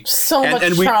slavery. So much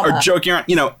and we trauma. are joking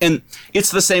around, and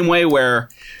it's the same way where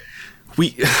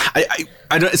I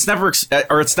don't, it's never,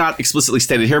 or it's not explicitly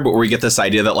stated here, but where we get this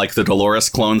idea that like the Dolores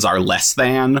clones are less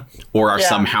than or are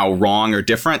somehow wrong or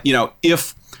different.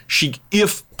 If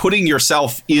putting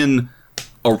yourself in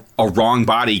a wrong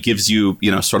body gives you,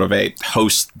 sort of a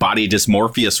host body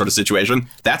dysmorphia sort of situation,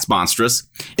 that's monstrous.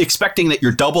 Expecting that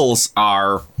your doubles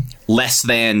are less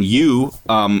than you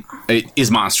is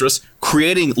monstrous.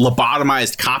 Creating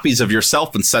lobotomized copies of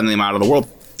yourself and sending them out of the world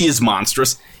is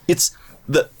monstrous. It's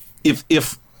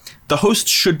if the hosts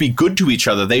should be good to each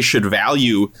other, they should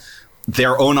value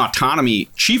their own autonomy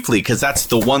chiefly, because that's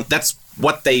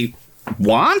what they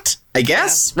want, I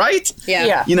guess, right?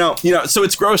 Yeah. So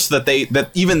it's gross that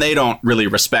even they don't really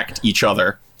respect each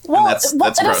other. Well, and that's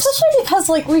and gross. especially because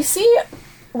like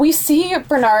we see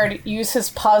Bernard use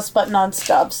his pause button on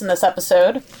Stubbs in this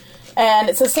episode, and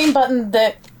it's the same button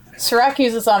that Serac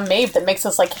uses on Maeve that makes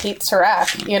us like hate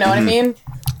Serac. You know what I mean?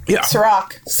 Yeah.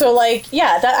 Serac. So like,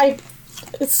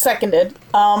 it's seconded.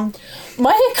 My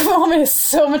moment is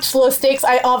so much low stakes.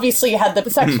 I obviously had the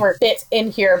sex work bit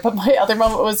in here, but my other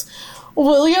moment was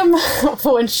William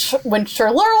when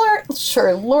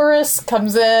Charloris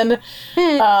comes in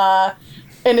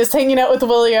and is hanging out with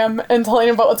William and telling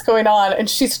him about what's going on, and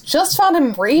she's just found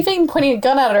him raving, pointing a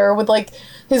gun at her with like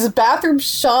his bathroom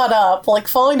shot up, like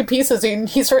falling to pieces, and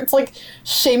he starts like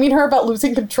shaming her about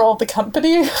losing control of the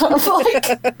company. I'm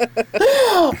like,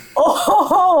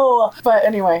 oh, but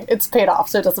anyway, it's paid off,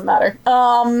 so it doesn't matter.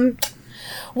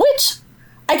 Which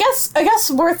I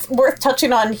guess worth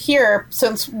touching on here,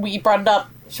 since we brought it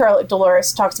up. Charlotte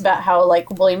Dolores talks about how like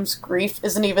William's grief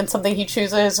isn't even something he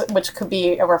chooses, which could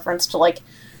be a reference to like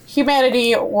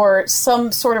humanity or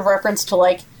some sort of reference to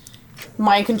like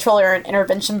mind control or an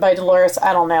intervention by Dolores.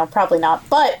 I don't know, probably not.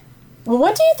 But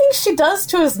what do you think she does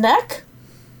to his neck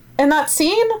in that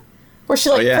scene where she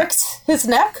pricks his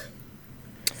neck?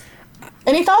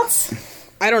 Any thoughts?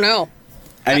 I don't know.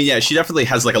 I mean, yeah, she definitely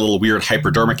has like a little weird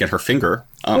hypodermic in her finger,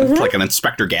 like an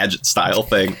Inspector Gadget style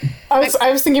thing. I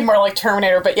was thinking more like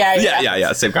Terminator, but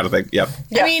yeah, same kind of thing. Yep.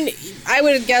 Yeah. I mean, I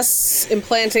would guess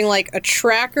implanting like a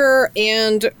tracker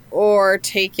and or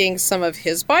taking some of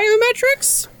his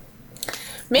biometrics.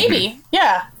 Maybe,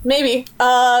 yeah, maybe.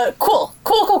 Cool.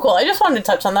 I just wanted to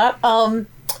touch on that.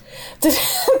 Did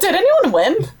anyone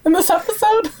win in this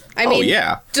episode? I mean,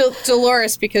 yeah.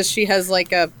 Dolores, because she has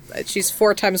she's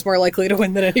 4 times more likely to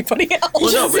win than anybody else.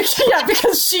 Well, no, but yeah,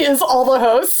 because she is all the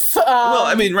hosts. well,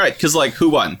 I mean, right? Because like, who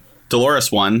won?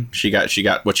 Dolores won. She got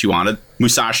what she wanted.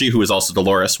 Musashi, who is also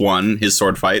Dolores, won his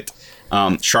sword fight.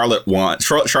 Charlotte won.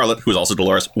 Charlotte, who is also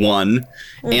Dolores, won.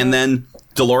 And then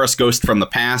Dolores Ghost from the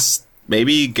past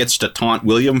maybe gets to taunt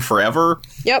William forever.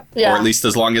 Yep. Yeah. Or at least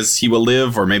as long as he will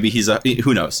live, or maybe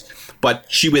who knows. But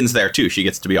she wins there too. She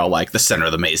gets to be all like, the center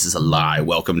of the maze is a lie.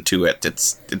 Welcome to it.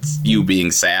 It's you being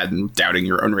sad and doubting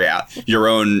your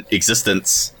own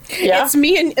existence. Yeah.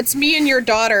 It's me and your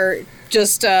daughter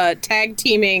just tag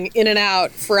teaming in and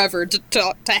out forever to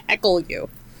heckle you.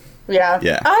 Yeah.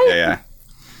 Yeah.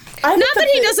 Not Not that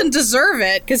he doesn't deserve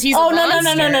it, because he's a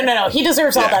monster. No. He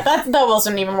deserves all that. That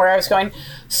wasn't even where I was going.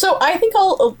 So I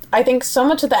think so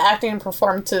much of the acting and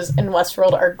performances in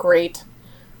Westworld are great.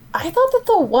 I thought that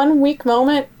the one weak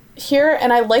moment here,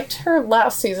 and I liked her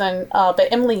last season, but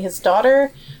Emily, his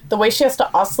daughter, the way she has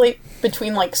to oscillate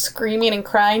between like screaming and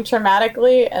crying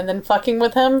dramatically and then fucking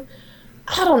with him,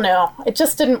 I don't know. It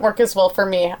just didn't work as well for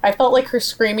me. I felt like her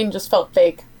screaming just felt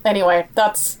fake. Anyway,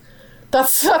 that's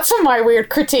my weird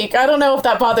critique. I don't know if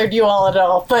that bothered you all at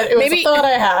all, but it was a thought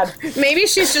I had. Maybe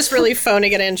she's just really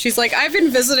phoning it in. She's like, I've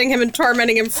been visiting him and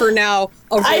tormenting him for now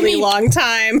a really long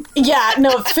time. Yeah,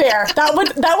 no, fair. That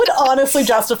would honestly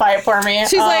justify it for me.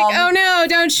 She's like, oh no,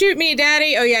 don't shoot me,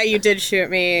 Daddy. Oh yeah, you did shoot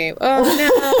me.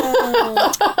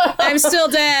 Oh no. I'm still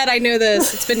dead. I know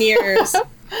this. It's been years.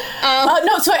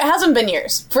 No, so it hasn't been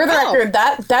years. For the record,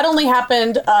 that only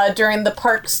happened during the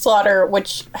park slaughter,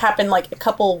 which happened like a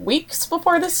couple weeks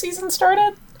before this season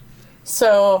started.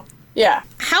 So, yeah.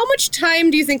 how much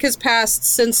time do you think has passed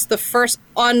since the first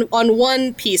on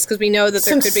One Piece? Because we know that there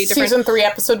Since could be different. season 3,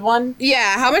 episode 1.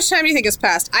 Yeah, how much time do you think has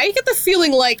passed? I get the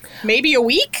feeling like maybe a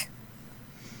week.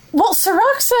 Well,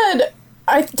 Sirach said,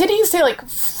 did he say like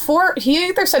 4? He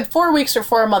either said 4 weeks or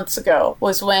 4 months ago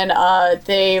was when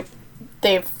they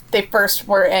first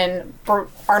were in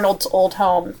Arnold's old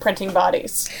home printing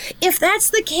bodies. If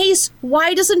that's the case,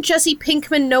 why doesn't Jesse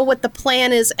Pinkman know what the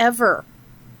plan is ever?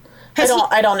 I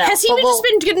don't know. Has he just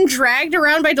been getting dragged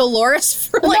around by Dolores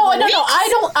for like weeks? No.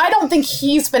 I don't think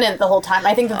he's been in it the whole time.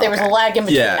 I think that there was a lag in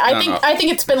between. Yeah, I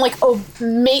think it's been like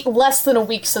less than a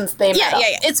week since they met up.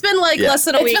 Yeah. It's been like less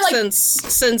than a It's week been, like-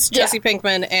 since Jesse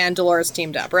Pinkman and Dolores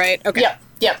teamed up, right? Okay.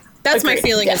 Yep. That's my Agreed.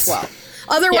 feeling Yes. as well.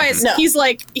 Otherwise, Yeah, no. he's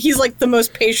like the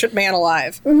most patient man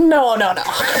alive. No. No.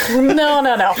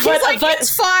 He's like,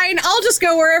 it's fine. I'll just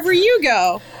go wherever you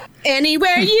go.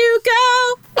 Anywhere you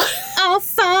go, I'll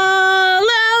follow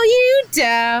you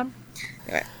down.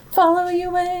 Anyway. Follow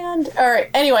you and...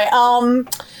 Alright, anyway, well,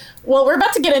 we're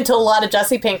about to get into a lot of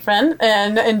Jesse Pinkman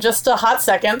in just a hot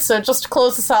second, so just to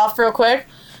close this off real quick,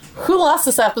 who lost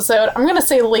this episode? I'm gonna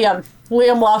say Liam.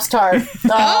 Liam lost hard.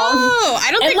 I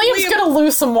don't and think Liam's Liam... gonna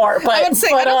lose some more, but... I would say,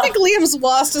 I don't think Liam's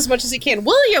lost as much as he can.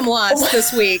 William lost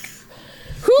this week.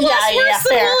 Who lost worse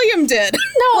than fair. William did?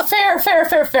 No,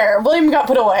 fair. William got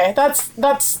put away. That's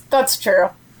true.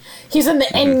 He's in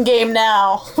the end game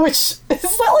now, which is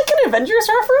that like an Avengers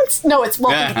reference? No, it's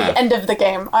welcome to the end of the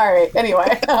game. All right.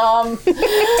 Anyway,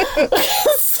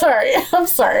 sorry. I'm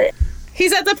sorry.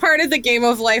 He's at the part of the game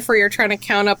of life where you're trying to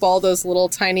count up all those little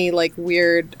tiny, like,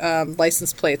 weird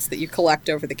license plates that you collect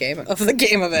over the game of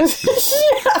it.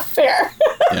 Yeah, fair.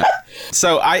 Yeah.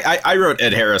 So I wrote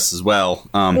Ed Harris as well,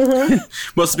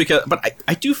 mostly because, but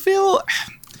I do feel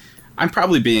I'm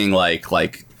probably being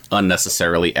like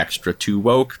unnecessarily extra too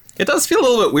woke. It does feel a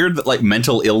little bit weird that like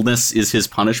mental illness is his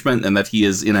punishment and that he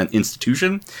is in an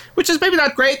institution, which is maybe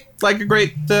not great, like a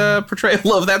great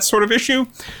portrayal of that sort of issue,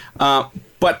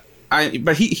 but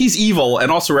he's evil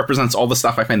and also represents all the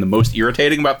stuff I find the most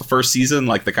irritating about the first season,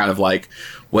 like the kind of like,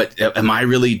 what am I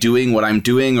really doing what I'm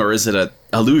doing, or is it a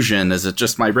illusion? Is it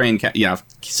just my brain?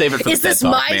 Save it for Is the this TED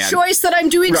Talk, my man. choice that I'm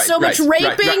doing so much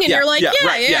raping? And you're like,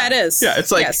 yeah, it is. Yeah, it's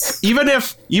like Yes. even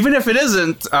if it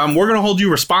isn't, we're gonna hold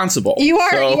you responsible. You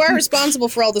are responsible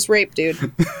for all this rape,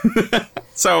 dude.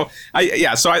 So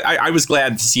I was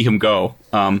glad to see him go.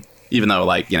 Even though,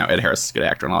 Ed Harris is a good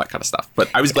actor and all that kind of stuff. But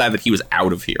I was glad that he was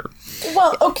out of here.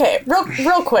 Well, okay,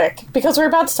 real quick, because we're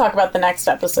about to talk about the next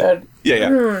episode.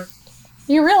 Yeah.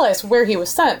 You realize where he was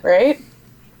sent, right?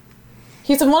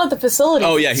 He's in one of the facilities.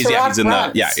 Oh yeah, he's in runs.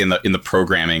 the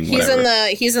programming. He's in the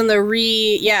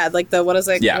what is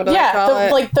it? Yeah. What do they call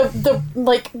it?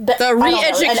 The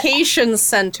re-education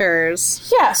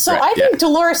centers. Yeah, so Right, I think yeah.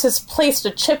 Dolores has placed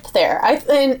a chip there.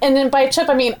 And then by a chip,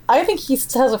 I mean, I think he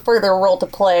has a further role to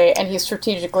play, and he's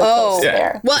strategically placed Yeah.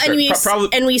 there. Well, Sure.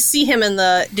 and we see him in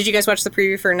the. Did you guys watch the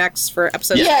preview for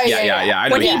episode? Yeah. I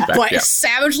know When he he's back,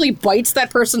 savagely bites that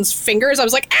person's fingers, I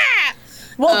was like, ah!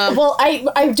 Well,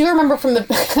 I do remember from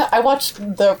the... I watched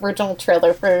the original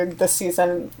trailer for this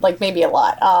season, maybe a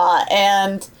lot.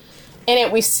 And in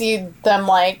it, we see them,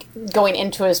 going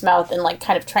into his mouth and,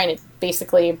 kind of trying to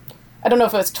basically... I don't know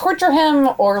if it was torture him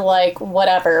or,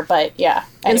 whatever, but yeah.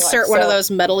 Anyway, Insert one of those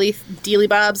metally dealy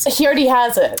bobs. He already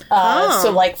has it.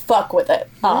 So, fuck with it.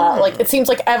 It seems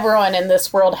like everyone in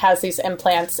this world has these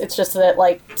implants. It's just that,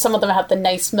 some of them have the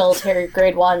nice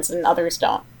military-grade ones and others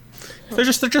don't. They're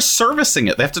just servicing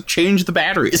it. They have to change the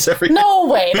batteries every. No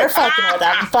way, they're fucking with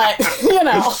them, but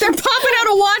They're popping out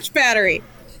a watch battery.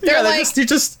 They're they're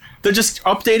just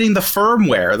updating the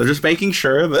firmware. They're just making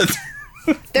sure that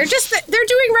they're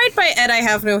doing right by Ed I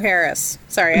Have No Harris.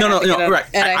 Sorry, right.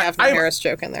 Ed I Have No Harris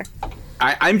joke in there.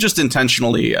 I'm just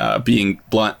intentionally being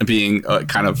blunt, being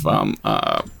kind of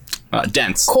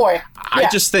dense. coy. I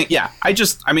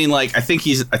think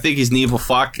he's an evil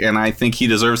fuck, and I think he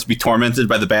deserves to be tormented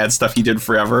by the bad stuff he did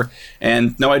forever.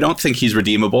 And no, I don't think he's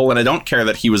redeemable, and I don't care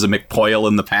that he was a McPoyle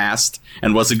in the past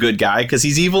and was a good guy, because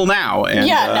he's evil now.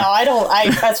 And, I don't.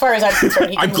 As far as I'm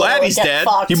concerned, he I'm can glad really he's get dead.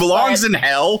 fucked, He belongs but- in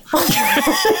hell.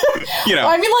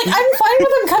 I mean, I'm fine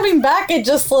with him coming back. It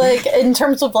just in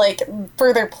terms of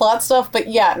further plot stuff. But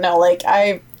yeah, no,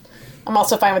 I'm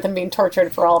also fine with him being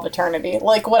tortured for all of eternity.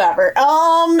 Whatever.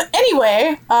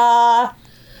 Anyway, was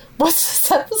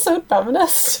this episode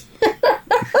feminist?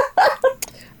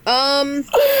 I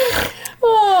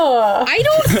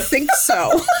don't think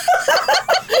so.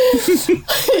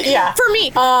 Yeah. For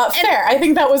me. Fair. I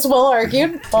think that was well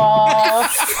argued. I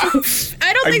don't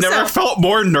I've think never so. felt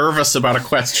more nervous about a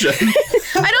question.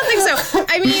 I don't think so.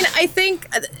 I mean, I think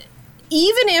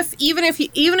even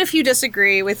if you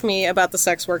disagree with me about the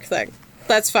sex work thing,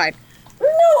 that's fine. No,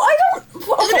 I don't.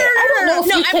 Okay, I don't know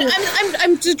if you can.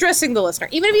 I'm addressing the listener.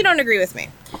 Even if you don't agree with me,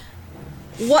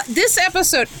 what this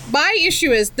episode, my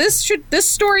issue is this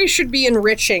story should be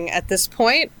enriching at this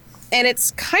point, and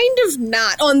it's kind of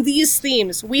not on these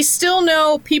themes. We still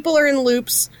know people are in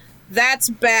loops. That's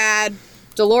bad.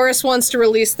 Dolores wants to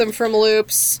release them from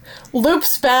loops.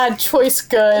 Loops bad, choice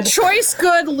good. Choice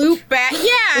good, loop bad.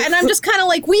 Yeah, and I'm just kind of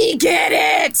like, we get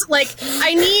it. Like,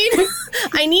 I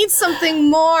need something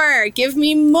more. Give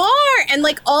me more. And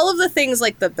like all of the things,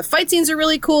 like the fight scenes are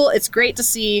really cool. It's great to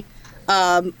see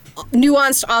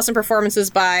nuanced, awesome performances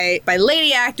by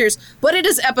lady actors. But it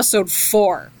is episode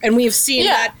 4, and we've seen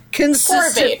that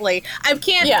consistently.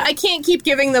 I can't keep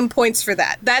giving them points for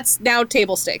that. That's now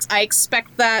table stakes. I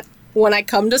expect that when I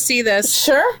come to see this.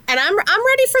 Sure. And I'm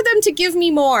ready for them to give me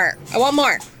more. I want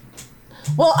more.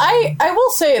 Well, I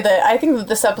will say that I think that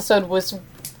this episode was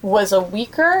a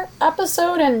weaker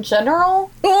episode in general.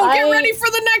 Oh, get ready for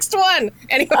the next one.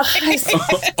 Anyway. So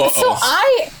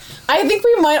I think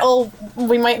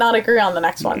we might not agree on the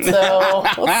next one. So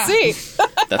let's see.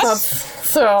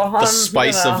 That's the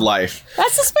spice of life.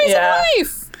 That's the spice of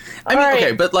life. I mean,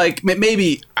 okay, but like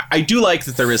maybe I do like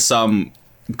that there is some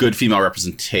good female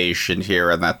representation here,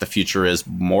 and that the future is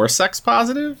more sex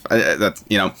positive. I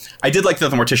did like that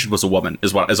the Mortician was a woman.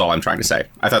 Is all I'm trying to say.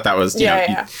 I thought that was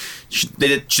she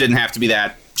didn't have to be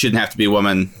that. She didn't have to be a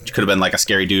woman. She could have been like a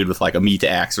scary dude with like a meat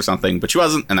axe or something, but she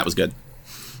wasn't, and that was good.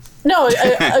 No,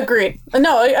 I agreed.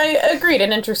 No, I agreed,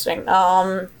 and interesting.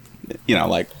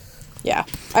 Like. Yeah.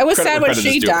 I was sad when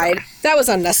she died. That was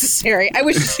unnecessary. I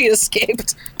wish she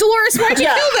escaped. Dolores, why'd you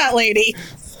kill that lady?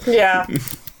 Yeah.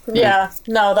 Yeah.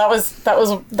 No, that was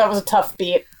a tough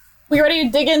beat. We ready to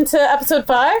dig into episode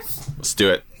 5? Let's do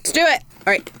it. All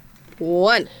right.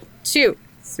 1, 2,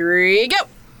 3, go.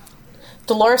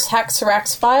 Dolores hacks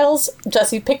Seracs files.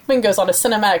 Jesse Pinkman goes on a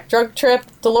cinematic drug trip.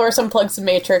 Dolores unplugs the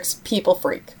Matrix. People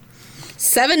freak.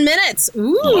 7 minutes.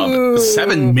 Ooh.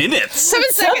 7 minutes. 7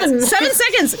 seconds. 7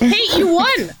 seconds. Hey, you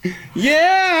won.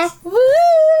 Yeah. Woo!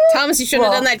 Thomas, you should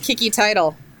have done that kicky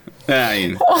title.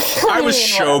 I was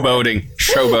showboating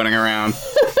around.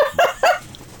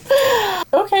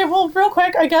 Okay, well, real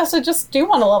quick, I guess I just do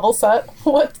want to level set.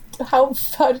 How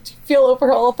did you feel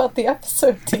overall about the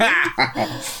episode, team?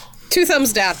 2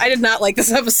 thumbs down. I did not like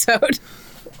this episode.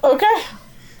 Okay.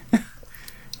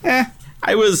 I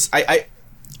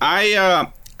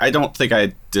don't think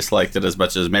I disliked it as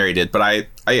much as Mary did, but I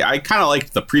kind of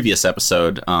liked the previous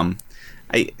episode.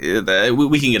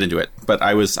 We can get into it, but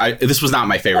this was not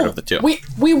my favorite of the two.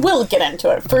 We will get into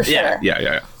it for sure.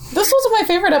 Yeah. This wasn't my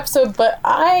favorite episode, but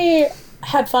I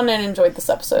had fun and enjoyed this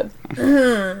episode.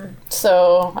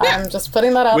 So I'm just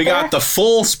putting that out there. We got the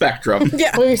full spectrum.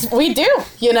 Yeah, we do.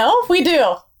 We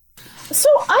do. So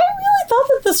I really thought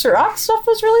that the Serac stuff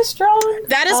was really strong.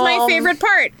 That is my favorite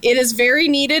part. It is very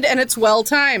needed and it's well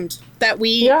timed. That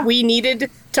we needed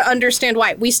to understand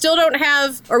why. We still don't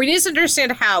have, or we need to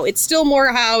understand how. It's still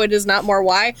more how, it is not more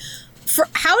why.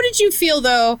 How did you feel,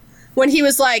 though, when he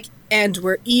was like, and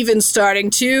we're even starting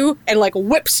to, and like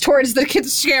whips towards the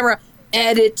kid's camera,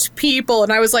 edit people.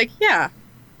 And I was like, yeah,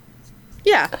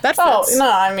 that fits. Oh,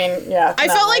 no, I mean, yeah. I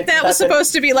felt like that was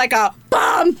supposed to be like a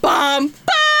bum, bum, bum.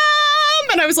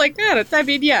 And I was like,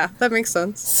 that makes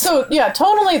sense. So, yeah,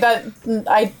 totally that,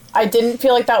 I didn't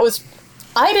feel like that was,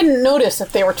 I didn't notice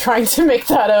if they were trying to make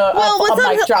that a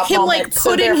mic drop him, moment. Like,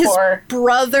 putting his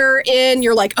brother in,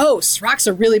 you're like, oh, Serac's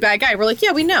a really bad guy. We're like,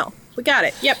 yeah, we know. We got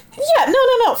it. Yep. Yeah,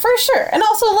 no, for sure. And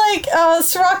also, like,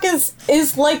 Serac is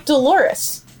like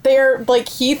Dolores. They're, like,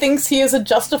 he thinks he is a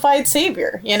justified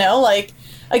savior, Like,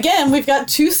 again, we've got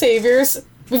 2 saviors.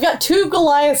 We've got 2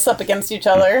 Goliaths up against each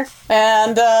other,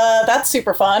 and that's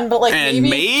super fun. But like, and maybe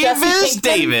Maeve is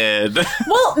David.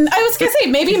 Well, I was gonna say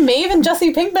maybe Maeve and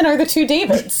Jesse Pinkman are the 2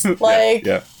 Davids. Like,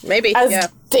 maybe as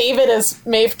David as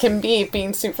Maeve can be,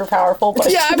 being super powerful. But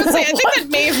I would say I think that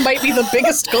Maeve might be the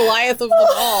biggest Goliath of them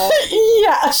all.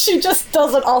 Yeah, she just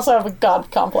doesn't also have a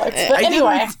god complex. But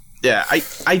anyway,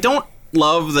 I don't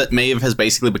love that Maeve has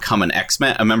basically become an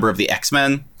X-Men, a member of the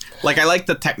X-Men. Like, I like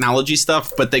the technology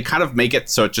stuff, but they kind of make it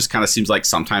so it just kind of seems like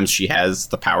sometimes she has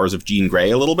the powers of Jean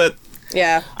Grey a little bit.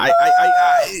 Yeah. I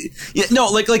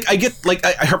get, like,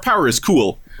 her power is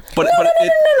cool, but...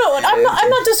 No. I'm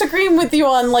not disagreeing with you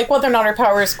on, like, whether or not her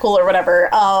power is cool or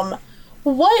whatever.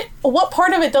 what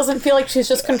part of it doesn't feel like she's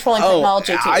just controlling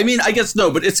technology? To you? I mean, I guess no,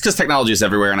 but it's because technology is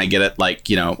everywhere, and I get it. Like,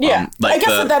 you know, like I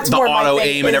guess that's the more my auto thing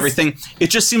aim and is- everything.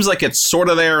 It just seems like it's sort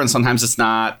of there, and sometimes it's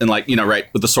not. And like, you know, right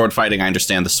with the sword fighting, I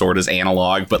understand the sword is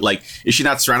analog, but like, is she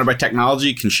not surrounded by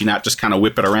technology? Can she not just kind of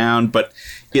whip it around? But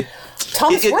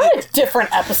Thomas, we're in a different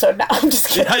episode now. I'm just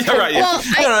kidding. Yeah, right. Yeah.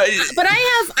 Well, but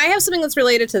I have something that's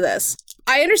related to this.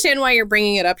 I understand why you're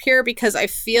bringing it up here because I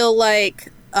feel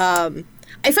like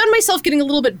I found myself getting a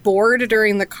little bit bored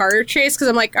during the car chase because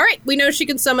I'm like, all right, we know she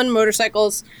can summon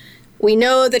motorcycles. We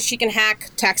know that she can hack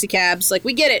taxi cabs. Like,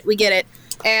 we get it.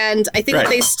 And I think that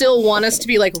they still want us to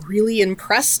be, like, really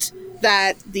impressed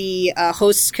that the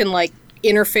hosts can, like,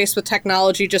 interface with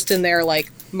technology just in their,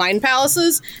 like, mind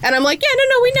palaces. And I'm like, yeah,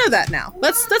 no, we know that now.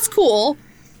 That's cool.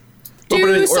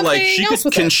 Or like,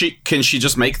 can she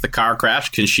just make the car crash?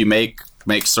 Can she make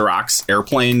Sirach's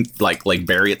airplane like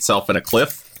bury itself in a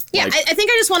cliff? Yeah, like, I think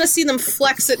I just want to see them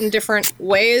flex it in different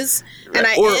ways, and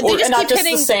they just not keep just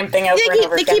hitting the same thing over and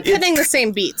over They again. keep hitting the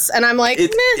same beats, and I'm like, meh.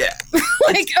 Yeah.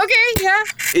 Like, okay, yeah.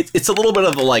 It's a little bit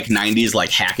of the like '90s, like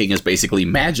hacking is basically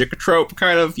magic trope,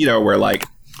 kind of, you know, where like,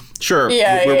 sure,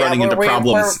 we're running into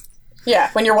problems.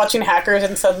 When you're watching Hackers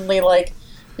and suddenly like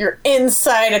you're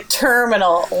inside a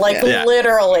terminal, like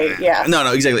literally,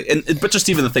 No, exactly. But just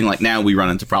even the thing, like now we run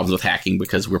into problems with hacking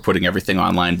because we're putting everything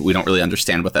online, but we don't really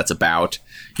understand what that's about.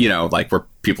 You know, like where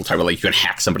people talk about like you can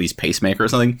hack somebody's pacemaker or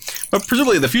something. But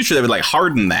presumably in the future they would like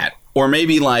harden that, or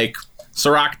maybe like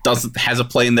Sirach has a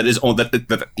plane that is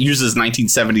that uses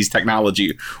 1970s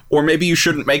technology, or maybe you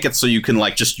shouldn't make it so you can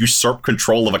like just usurp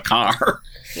control of a car.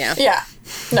 Yeah.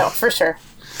 No, for sure.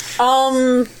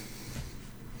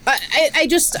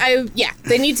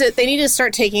 They need to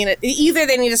start taking it. Either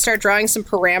they need to start drawing some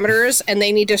parameters, and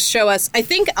they need to show us. I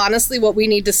think honestly, what we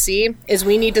need to see is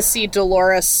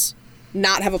Dolores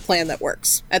not have a plan that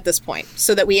works at this point,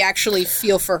 so that we actually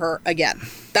feel for her again.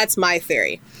 That's my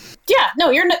theory. Yeah, no,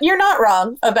 you're not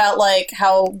wrong about like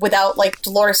how without like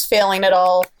Dolores failing at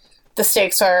all, the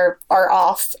stakes are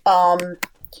off.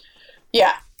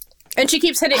 Yeah. And she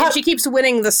keeps hitting. She keeps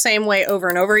winning the same way over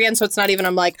and over again. So it's not even.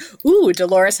 I'm like, ooh,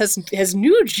 Dolores has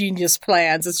new genius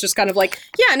plans. It's just kind of like,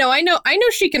 yeah, no, I know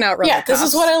she can outrun. Yeah, the this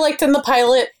is what I liked in the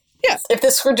pilot. Yeah, if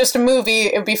this were just a movie,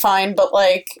 it'd be fine. But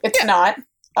like, it's not.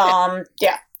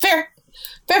 Fair.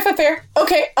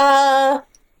 Okay.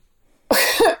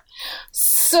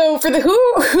 So for the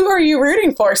who are you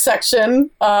rooting for section,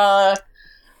 I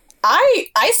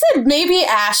said maybe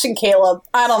Ash and Caleb.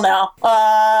 I don't know.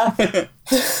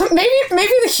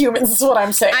 Maybe the humans is what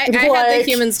I'm saying. I had the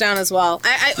humans down as well.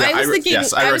 I was thinking.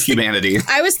 Yes, I wrote humanity.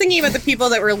 I was thinking about the people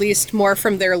that released more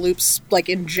from their loops, like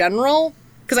in general,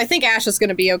 because I think Ash is going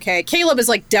to be okay. Caleb is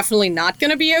like definitely not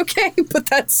going to be okay, but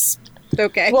that's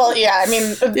okay. Well, yeah. I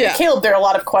mean, Caleb. There are a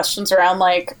lot of questions around.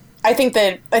 Like, I think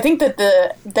that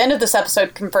the end of this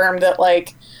episode confirmed that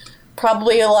like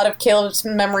probably a lot of Caleb's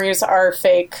memories are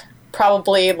fake.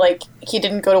 Probably, like, he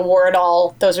didn't go to war at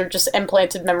all. Those are just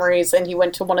implanted memories, and he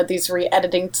went to one of these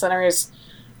re-editing centers.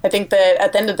 I think that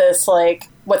at the end of this, like,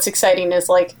 what's exciting is,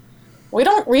 like, we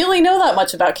don't really know that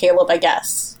much about Caleb, I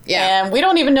guess. Yeah. And we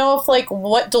don't even know if, like,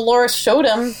 what Dolores showed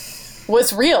him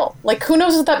was real. Like, who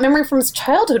knows if that memory from his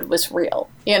childhood was real,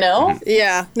 you know?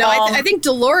 Yeah. No, I think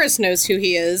Dolores knows who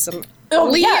he is.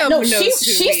 Liam knows who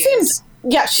he is.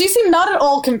 Yeah, she seemed not at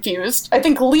all confused. I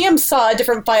think Liam saw a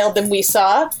different file than we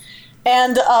saw.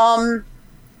 And, and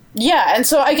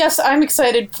so I guess I'm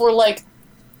excited for, like,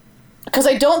 because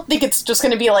I don't think it's just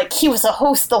going to be, like, he was a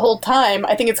host the whole time.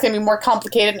 I think it's going to be more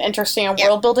complicated and interesting and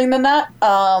world-building than that.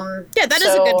 That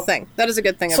is a good thing. That is a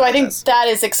good thing So I think that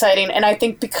is exciting, and I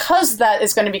think because that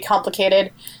is going to be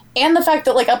complicated, and the fact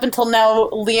that, like, up until now,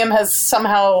 Liam has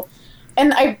somehow...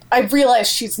 And I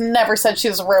realized she's never said she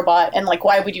was a robot, and, like,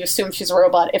 why would you assume she's a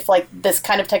robot if, like, this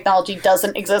kind of technology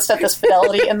doesn't exist at this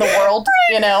fidelity in the world,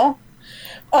 you know?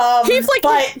 He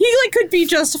could be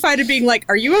justified in being like,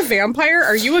 "Are you a vampire?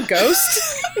 Are you a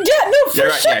ghost?" Sure.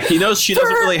 Yeah, he knows she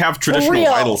doesn't really have traditional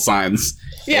vital signs.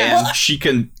 Yeah,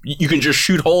 and you can just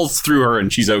shoot holes through her,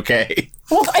 and she's okay.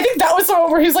 Well, I think that was the one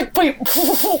where he's like, wait,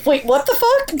 what the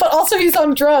fuck? But also he's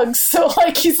on drugs, so,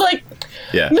 like, he's like,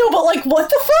 no, but, like, what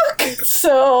the fuck?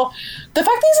 So, the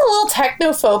fact that he's a little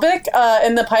technophobic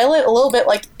in the pilot, a little bit,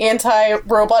 like,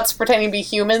 anti-robots pretending to be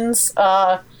humans,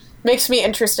 makes me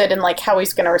interested in, like, how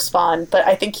he's going to respond. But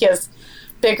I think he has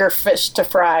bigger fish to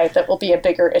fry that will be a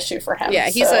bigger issue for him. Yeah,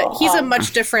 he's a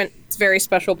much different, very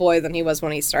special boy than he was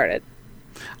when he started.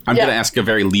 I'm going to ask a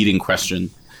very leading question.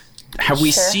 Have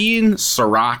we seen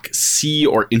Sirach see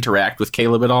or interact with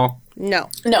Caleb at all? No.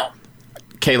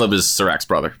 Caleb is Sirach's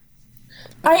brother.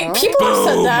 People have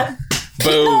said that.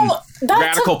 Boom.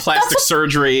 radical plastic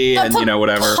surgery and, That's a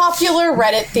whatever. popular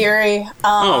Reddit theory.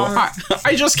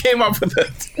 I just came up with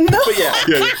it. No. But yeah.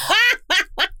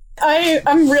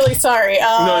 I'm really sorry.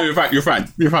 No, you're fine.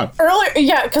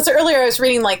 Because earlier I was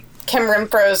reading, like, Kim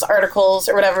Renfro's articles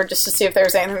or whatever just to see if there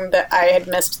was anything that I had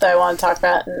missed that I want to talk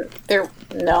about, and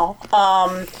no.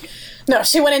 No,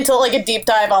 she went into, like, a deep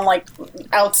dive on, like,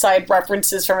 outside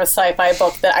references from a sci-fi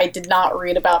book that I did not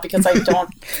read about because I don't...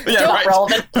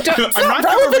 relevant. I'm not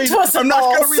going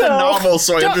to read a novel,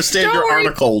 so I understand your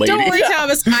article, lady. Don't worry,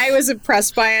 Thomas. I was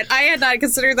impressed by it. I had not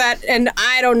considered that, and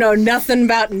I don't know nothing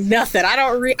about nothing.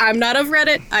 I'm not of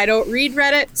Reddit. I don't read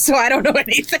Reddit, so I don't know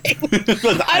anything.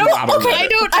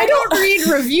 I don't read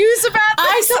reviews about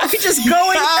this. I just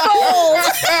go in cold.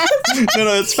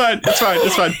 No, it's fine. And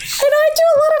I do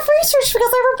a lot of research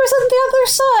because I represent the other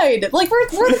side. Like,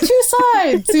 we're the two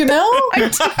sides, you know?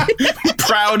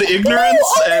 Proud ignorance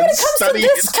when and it comes study. to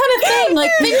this kind of thing,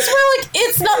 like, things where, like,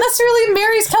 it's not necessarily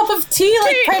Mary's cup of tea,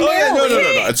 like, primarily.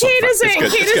 No. It's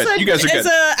good. You guys are good. As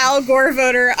a Al Gore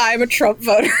voter, I'm a Trump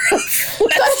voter. That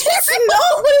is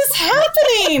not what is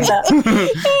happening!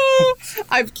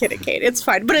 I'm kidding, Kate. It's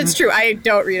fine. But it's true. I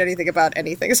don't read anything about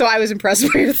anything. So I was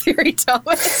impressed by your theory,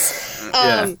 Thomas.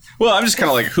 Well, I'm just kind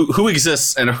of like, who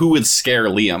exists and who would scare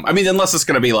Liam? I mean, unless it's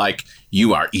going to be like,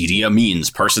 you are Idi Amin's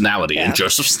personality in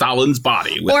Joseph Stalin's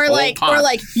body. With or like,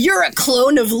 you're a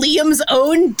clone of Liam's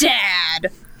own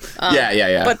dad.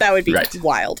 Yeah. But that would be right.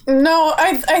 wild. No,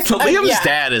 Liam's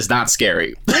dad is not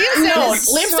scary.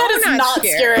 Liam's dad is not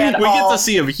scary at all. We get to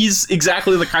see him. He's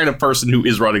exactly the kind of person who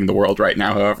is running the world right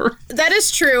now, however. That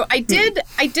is true. I did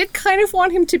kind of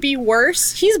want him to be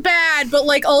worse. He's bad, but,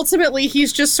 like, ultimately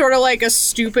he's just sort of like a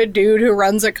stupid dude who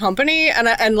runs a company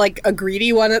and like a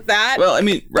greedy one at that. Well, I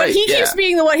mean, right. But he keeps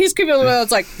being the one, he's keeping the one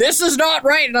that's like, this is not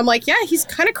right. And I'm like, yeah, he's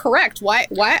kind of correct. Why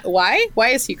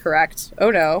is he correct?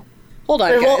 Oh no. Hold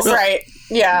on, guys. Right.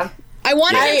 Yeah. I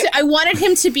wanted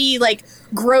him to be, like,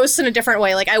 gross in a different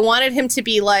way. Like, I wanted him to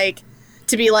be like,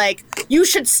 you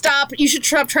should stop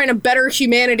trying to better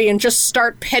humanity and just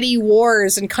start petty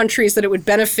wars in countries that it would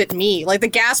benefit me. Like, the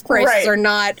gas prices are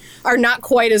not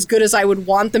quite as good as I would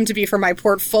want them to be for my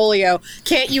portfolio.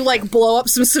 Can't you, like, blow up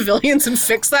some civilians and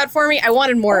fix that for me? I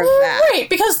wanted more of that. Right,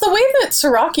 because the way that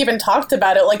Sirach even talked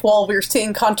about it, like, while we were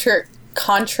seeing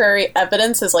contrary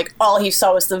evidence, is like all he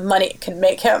saw was the money it could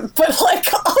make him. But, like,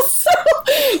 also,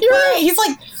 you're right. He's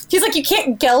like, you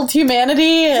can't geld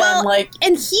humanity,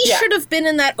 and he should have been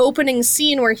in that opening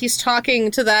scene where he's talking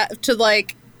to that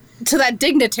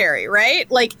dignitary,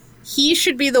 right? Like, he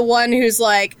should be the one who's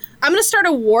like, I'm going to start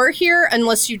a war here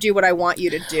unless you do what I want you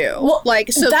to do. Well,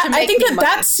 like, so that, I think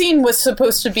that scene was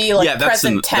supposed to be, like,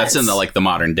 present tense. That's in the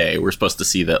modern day. We're supposed to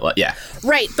see that,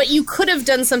 Right, but you could have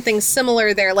done something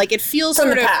similar there. Like, it feels from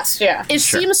the past, yeah. It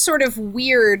seems sort of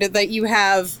weird that you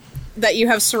have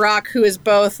Sirach, who is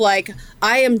both like,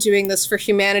 I am doing this for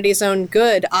humanity's own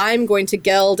good. I'm going to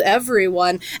geld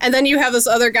everyone. And then you have this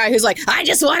other guy who's like, I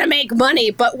just want to make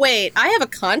money. But wait, I have a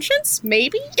conscience?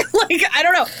 Maybe? Like, I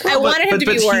don't know. I wanted him to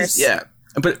be worse. Yeah.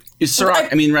 But Sirach,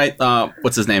 I mean, right,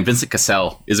 what's his name? Vincent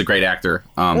Cassel is a great actor.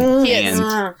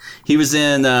 And he was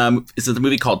in, is it the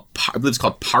movie called, I believe it's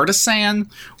called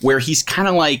Partisan, where he's kind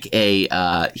of like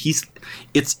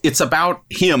it's about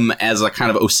him as a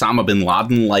kind of Osama bin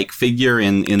Laden-like figure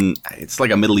in it's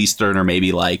like a Middle Eastern or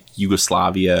maybe like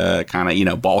Yugoslavia kind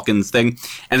of, Balkans thing.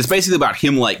 And it's basically about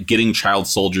him, like, getting child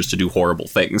soldiers to do horrible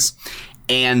things.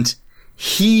 And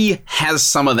he has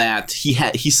some of that.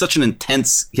 He's such he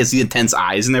has the intense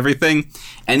eyes and everything.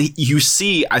 And you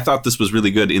see, I thought this was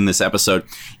really good in this episode.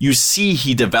 You see,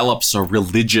 he develops a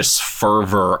religious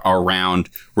fervor around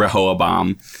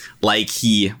Rehoboam. Like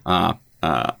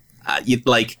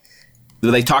like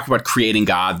they talk about creating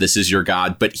God. This is your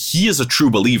God, but he is a true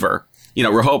believer.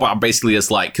 Rehoboam basically is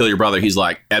like, kill your brother. He's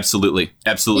like, absolutely.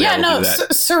 Yeah, I will do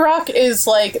that. Sirach is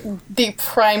like the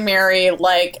primary,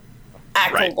 like,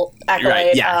 accolade.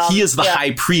 Right. Yeah, he is the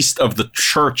high priest of the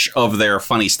church of their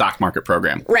funny stock market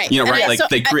program. Right. Right. Like,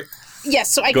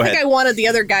 so I think I wanted the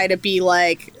other guy to be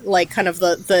like kind of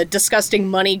the disgusting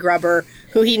money grubber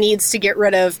who he needs to get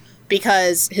rid of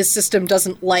because his system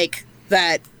doesn't like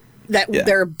that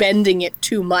they're bending it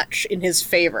too much in his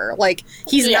favor. Like,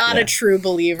 he's not a true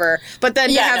believer. But then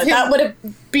to have him that would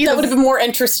have been more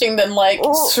interesting than, like,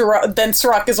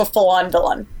 Sirach is a full-on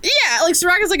villain. Yeah, like,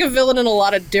 Sirach is like a villain in a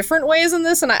lot of different ways in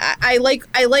this, and I like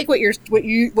what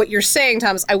you're saying,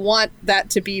 Thomas. I want that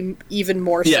to be even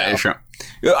more so. Yeah, sure.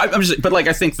 I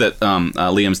think that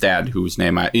Liam's dad, whose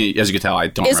name as you can tell, I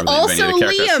don't remember the name of any of the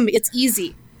characters. Liam. It's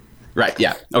easy. Right,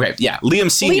 yeah. Okay, yeah. Liam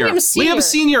Sr. Liam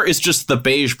Sr. is just the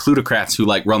beige plutocrats who,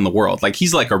 like, run the world. Like,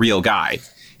 he's like a real guy.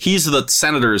 he's the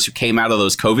senators who came out of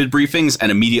those COVID briefings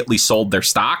and immediately sold their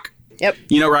stock. Yep.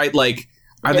 You know, right? Like,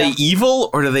 are they evil,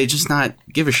 or do they just not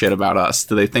give a shit about us?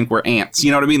 Do they think we're ants?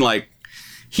 You know what I mean? Like,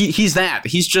 he's that.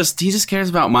 He just cares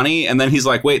about money, and then he's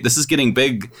like, wait, this is getting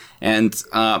big, and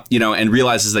and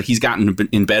realizes that he's gotten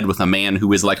in bed with a man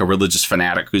who is like a religious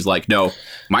fanatic who's like, no,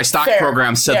 my stock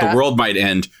program said the world might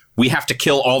end. We have to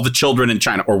kill all the children in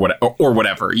China, or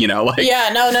whatever. You know, like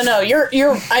no. You're.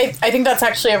 I think that's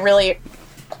actually a really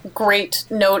great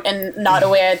note, and not a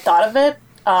way I thought of it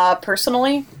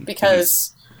personally,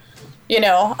 because.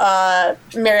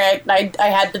 Mary, I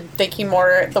had been thinking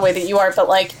more the way that you are, but,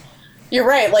 like, you're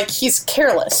right. Like, he's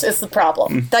careless is the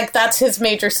problem. Like, that's his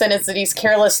major sin, is that he's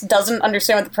careless, doesn't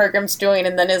understand what the program's doing,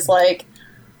 and then is like,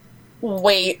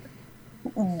 wait,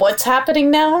 what's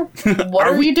happening now? What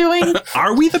are we doing?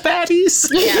 Are we the baddies?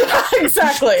 Yeah,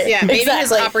 exactly. Yeah, maybe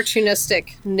his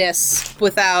opportunisticness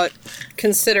without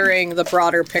considering the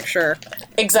broader picture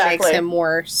makes him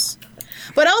worse.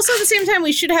 But also, at the same time,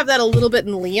 we should have that a little bit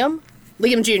in Liam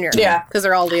Jr. Yeah. Because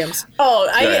they're all Liams. Oh,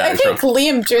 I think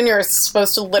Liam Jr. is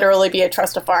supposed to literally be a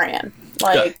Trustafarian.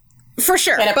 Like, for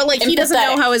sure. But, like, he doesn't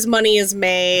know how his money is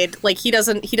made. Like, he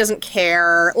doesn't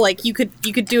care. Like, you could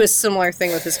do a similar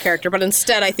thing with his character, but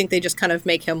instead I think they just kind of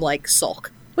make him, like,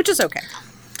 sulk. Which is okay.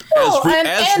 Go ahead.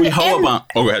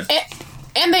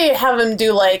 And they have him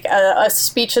do, like, a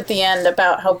speech at the end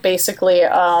about how basically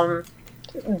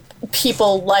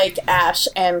people like Ash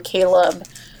and Caleb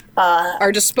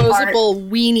are disposable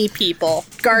weenie people.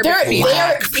 Garbage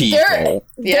people.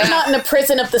 They're not in a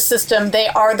prison of the system. They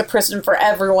are the prison for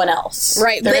everyone else.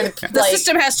 Right. The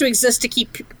system has to exist to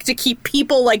keep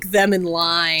people like them in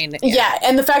line. Yeah,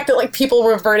 and the fact that, like, people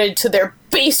reverted to their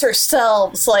baser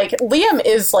selves. Like, Liam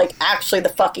is, like, actually the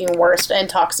fucking worst and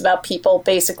talks about people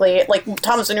basically. Like,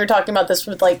 Thomas, when you're talking about this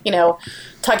with, like,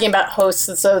 talking about hosts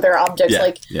as though they're objects,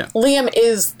 Liam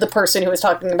is the person who is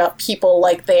talking about people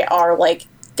like they are, like,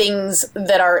 things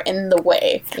that are in the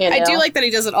way. I do like that he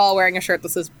does it all wearing a shirt that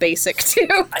says basic too.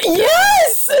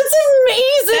 Yes, it's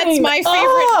amazing. That's my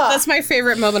favorite. That's my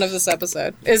favorite moment of this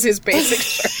episode. Is his basic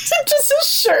shirt. Just his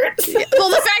shirt. Well,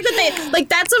 the fact that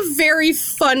that's a very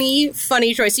funny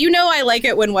choice. I like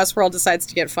it when Westworld decides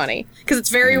to get funny, because it's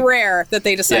very rare that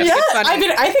they decide to get funny. I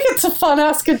mean, I think it's a fun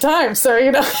ass good time. So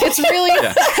it's really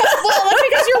well. That's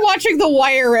because you're watching The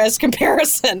Wire as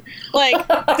comparison. Like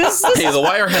this hey, The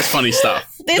Wire has funny stuff.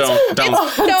 Don't. No,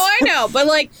 I know, but,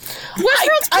 like,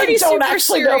 Westworld's pretty super I don't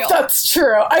actually serial. know if that's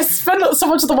true. I spend so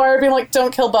much of The Wire being like,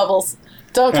 don't kill Bubbles.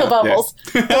 Don't kill Bubbles.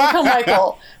 Don't kill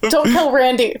Michael. Don't kill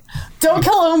Randy. Don't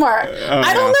kill Omar.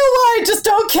 I don't know why. Just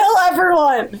don't kill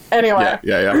everyone. Anyway.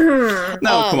 Yeah.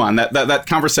 No, come on. That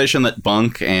conversation that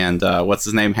Bunk and what's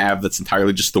his name have that's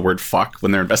entirely just the word fuck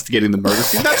when they're investigating the murder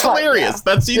scene. That's hilarious.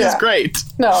 Yeah. That scene is great.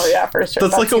 No, yeah, for sure.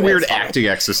 That's like a weird acting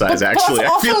exercise, actually. But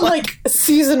also, I feel like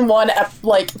season one,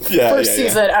 first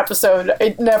season episode,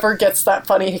 it never gets that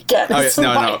funny again. No.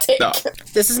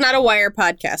 This is not a Wire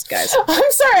podcast, guys.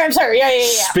 I'm sorry. Yeah.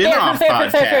 Spin-off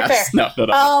podcast. Fair. No.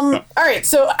 All right,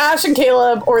 so Ash and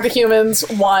Caleb, or the humans,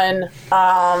 won.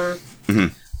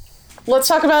 Let's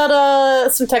talk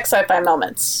about some tech sci-fi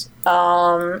moments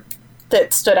that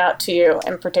stood out to you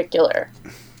in particular.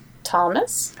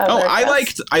 Thomas? I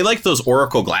liked those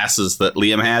Oracle glasses that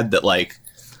Liam had that, like,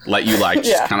 let you, like,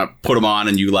 just kind of put them on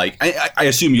and you, like, I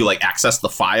assume you, like, access the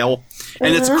file.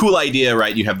 And it's a cool idea,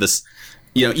 right? You have this,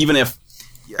 even if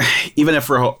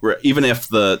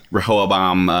the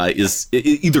Rehoboam is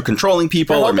either controlling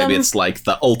people or maybe it's like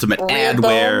the ultimate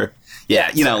adware. Yeah,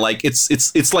 like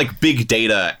it's like big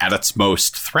data at its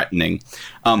most threatening.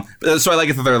 So I like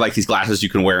it that there are like these glasses you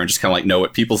can wear and just kind of like know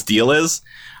what people's deal is.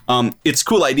 It's a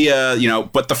cool idea,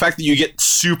 but the fact that you get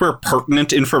super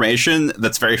pertinent information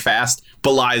that's very fast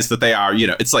belies that they are,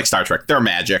 it's like Star Trek. They're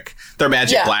magic. They're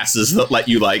magic glasses that let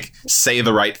you, like, say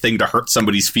the right thing to hurt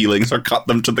somebody's feelings or cut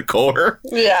them to the core.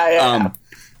 Yeah.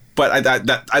 But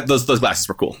those glasses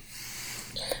were cool.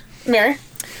 Mary?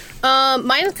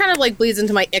 Mine kind of, like, bleeds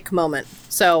into my ick moment,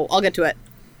 so I'll get to it.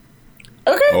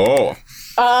 Okay. Oh.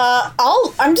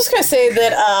 I'm just gonna say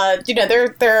that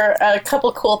there are a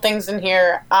couple cool things in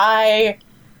here. I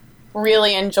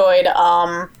really enjoyed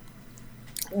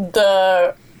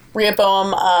the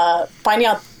Rehoboam finding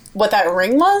out what that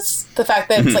ring was. The fact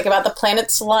that it's like about the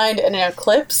planets aligned in an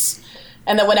eclipse,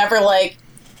 and that whenever like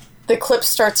the eclipse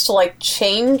starts to like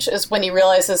change is when he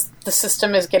realizes the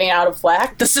system is getting out of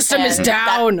whack. The system is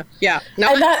down. And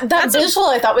that visual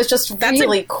I thought was just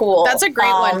really cool. That's a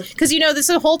great one. Because, this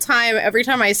whole time, every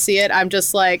time I see it, I'm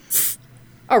just like,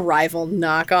 a rival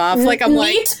knockoff. Like, I'm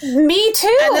me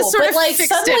too. And this sort of like fixed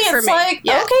suddenly it for it's me. like,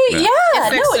 Yeah. okay, It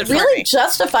it fixed really me.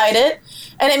 justified it.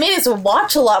 And it made his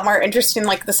watch a lot more interesting.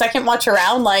 Like, the second watch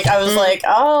around, like, I was like,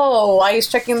 oh, why he's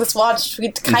checking this watch?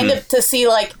 Kind of to see,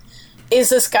 like, is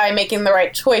this guy making the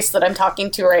right choice that I'm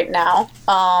talking to right now?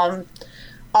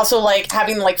 Also, like,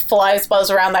 having, like, flies buzz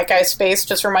around that guy's face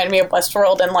just reminded me of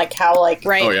Westworld and, like, how, like...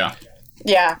 Right. Oh, yeah.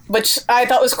 Yeah, which I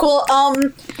thought was cool.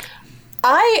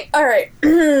 Alright,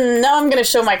 now I'm gonna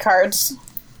show my cards,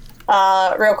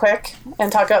 real quick,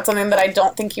 and talk about something that I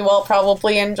don't think you all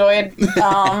probably enjoyed.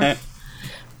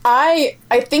 I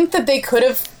think that they could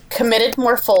have committed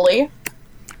more fully.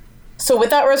 So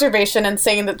with that reservation and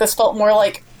saying that this felt more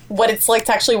like what it's like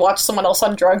to actually watch someone else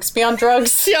on drugs be on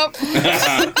drugs. Yep.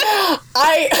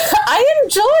 I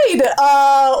enjoyed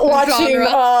watching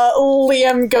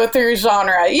Liam go through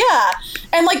genre. Yeah.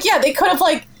 And, like, yeah, they could have,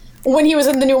 like, when he was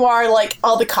in the noir, like,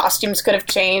 all the costumes could have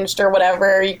changed or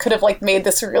whatever. You could have, like, made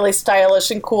this really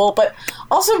stylish and cool. But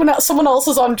also, when someone else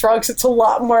is on drugs, it's a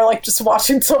lot more like just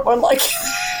watching someone, like...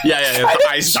 Yeah, the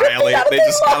eye styling. They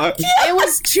just kind of... It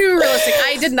was too realistic.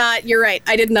 You're right.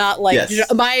 I did not like...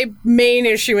 Yes. My main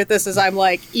issue with this is I'm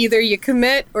like, either you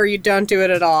commit or you don't do it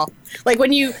at all. Like,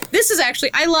 when you... This is actually...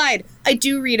 I lied. I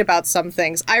do read about some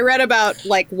things. I read about,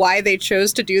 like, why they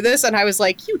chose to do this, and I was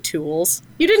like, you tools.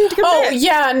 You didn't commit. Oh,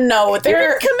 yeah, no.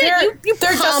 Their pompous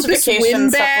justification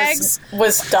windbags. stuff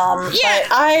was dumb. Yeah.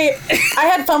 But I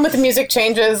had fun with the music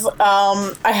changes.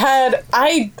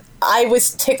 I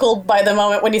was tickled by the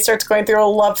moment when he starts going through a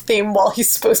love theme while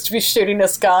he's supposed to be shooting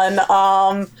his gun.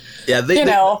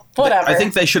 Whatever. I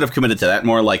think they should have committed to that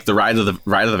more. Like, the Ride of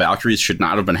the Valkyries should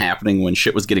not have been happening when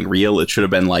shit was getting real. It should have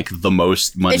been, like, the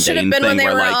most mundane It should have been thing when they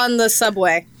where, were like, on the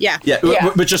subway. Yeah. Yeah,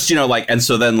 Yeah. but just, and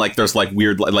so then, like, there's, like,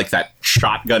 weird, like, that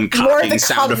shotgun More cocking the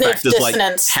sound cognitive effect is, like,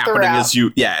 dissonance happening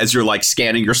throughout. as you're, like,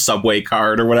 scanning your subway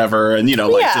card or whatever, and, that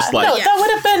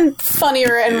would have been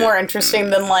funnier and more interesting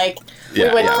than, like, we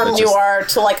went from noir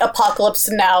to, like, Apocalypse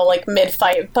Now, like,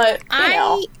 mid-fight, but,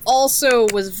 I also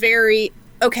was very...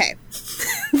 Okay.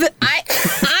 I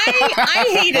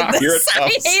hated this. I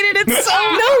hated it so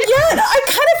much. No, yeah, I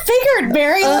kind of figured,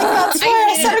 Mary. Like, that's why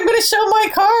I said I'm going to show my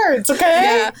cards, okay?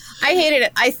 Yeah, I hated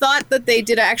it. I thought that they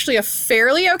did actually a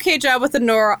fairly okay job with the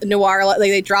noir. Like,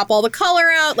 they drop all the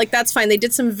color out. Like, that's fine. They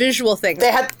did some visual things.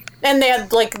 They had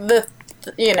like the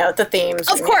themes.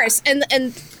 Of course, and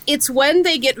it's when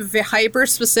they get hyper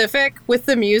specific with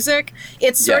the music.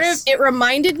 It's sort of, it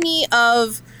reminded me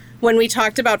of when we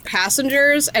talked about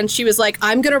Passengers, and she was like,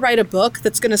 I'm going to write a book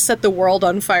that's going to set the world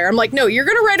on fire. I'm like, no, you're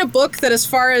going to write a book that, as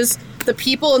far as the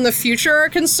people in the future are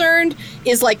concerned,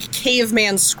 is like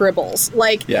caveman scribbles.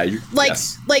 Like,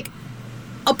 like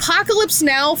Apocalypse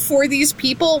Now for these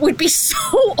people would be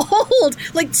so old.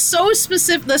 Like, so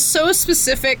specific,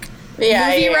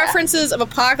 movie references of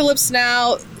Apocalypse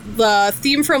Now, the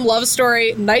theme from Love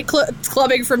Story, night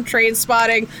clubbing from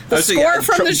Trainspotting, the score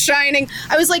from The Shining.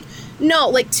 I was like, no,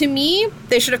 like, to me,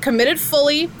 they should have committed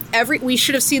fully. We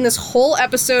should have seen this whole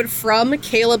episode from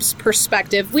Caleb's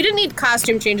perspective. We didn't need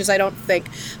costume changes, I don't think,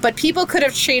 but people could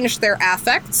have changed their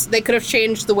affects. They could have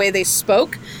changed the way they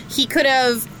spoke. He could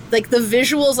have, like, the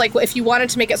visuals, like, if you wanted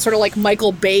to make it sort of like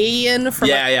Michael Bayian from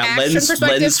an action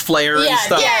perspective. Lens flare and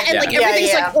stuff. Yeah, and like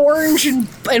everything's like orange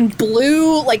and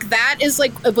blue. Like, that is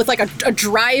like with like a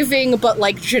driving but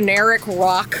like generic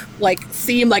rock like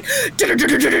theme, like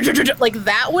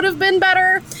that would have been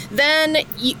better. Then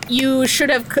you should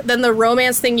have, then the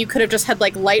romance thing, you could have just had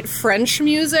like light French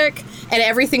music, and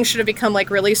everything should have become like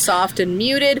really soft and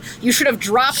muted. You should have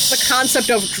dropped the concept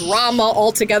of drama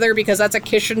altogether, because that's a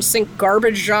kitchen sink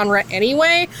garbage genre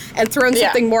anyway, and thrown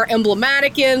something more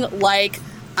emblematic in, like,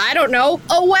 I don't know,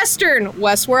 a Western,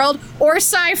 Westworld, or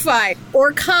sci-fi,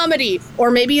 or comedy,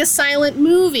 or maybe a silent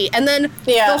movie. And then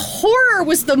the horror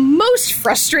was the most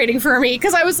frustrating for me,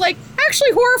 because I was like,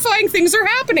 actually horrifying things are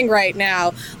happening right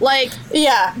now. Like,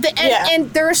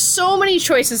 and there are so many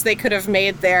choices they could have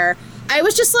made there. I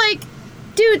was just like,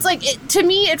 dudes, like, to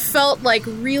me, it felt like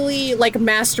really, like,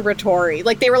 masturbatory.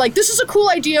 Like, they were like, this is a cool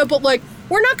idea, but, like,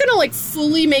 we're not gonna, like,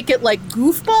 fully make it, like,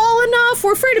 goofball enough.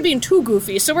 We're afraid of being too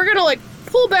goofy, so we're gonna, like,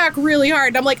 pull back really hard.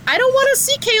 And I'm like, I don't want to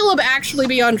see Caleb actually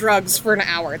be on drugs for an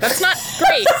hour. That's not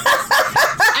great.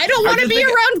 I don't want to be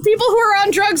around people who are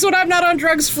on drugs when I'm not on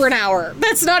drugs for an hour.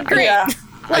 That's not great. Yeah.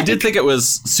 I did think it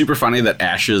was super funny that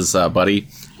Ash's buddy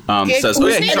says, oh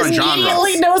yeah, he's on genre. He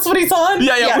only knows what he's on.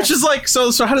 Yeah, which is like,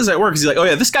 so how does that work? He's like, oh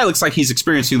yeah, this guy looks like he's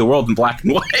experiencing the world in black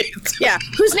and white. Yeah,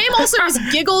 whose name also is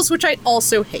Giggles, which I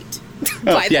also hate.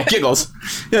 Giggles.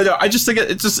 Yeah, no, I just think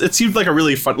it seemed like a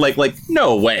really fun, like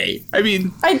no way. I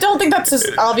mean, I don't think that's his,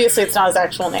 obviously it's not his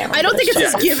actual name. I don't think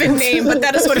it's his given name, but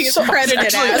that is what he's credited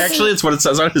as. Actually, it's what it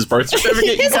says on his birth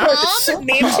certificate. His mom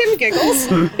named him Giggles.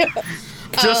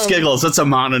 Just giggles. It's a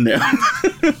mononym.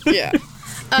 Yeah.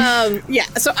 Yeah,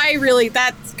 so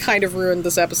that kind of ruined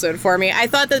this episode for me. I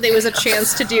thought that there was a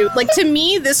chance to do, like, to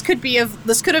me, this could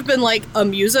have been like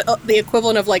the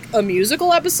equivalent of like a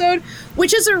musical episode,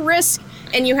 which is a risk,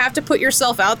 and you have to put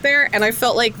yourself out there, and I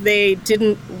felt like they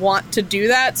didn't want to do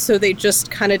that, so they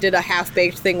just kind of did a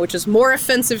half-baked thing, which is more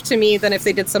offensive to me than if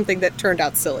they did something that turned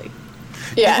out silly.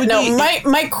 Yeah, no,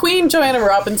 my queen, Joanna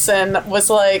Robinson, was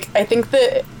like, I think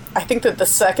that the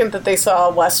second that they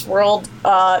saw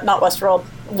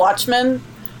Watchmen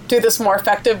do this more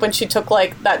effective when she took,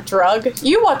 like, that drug.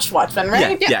 You watched Watchmen,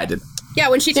 right? Yeah, I did. Yeah,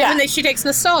 when she takes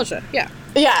nostalgia. Yeah.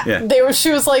 Yeah. She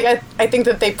was like, I think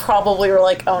that they probably were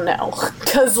like, oh no.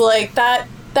 Because, like, that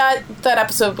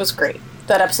episode was great.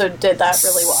 That episode did that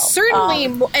really well. Certainly,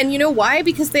 and you know why?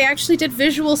 Because they actually did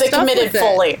visual stuff with it. They committed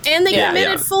fully. And they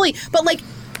committed fully. But, like,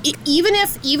 even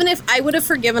if I would have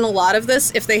forgiven a lot of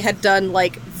this if they had done,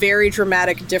 like, very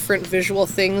dramatic different visual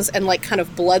things and, like, kind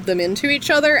of bled them into each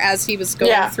other as he was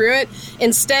going through it.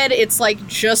 Instead, it's, like,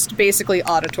 just basically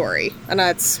auditory, and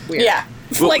that's weird. Yeah.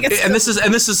 Well, like, this is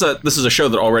a show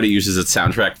that already uses its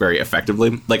soundtrack very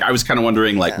effectively. Like, I was kind of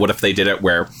wondering, like, what if they did it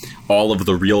where all of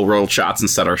the real world shots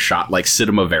instead are shot like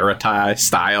cinema verite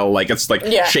style, like it's like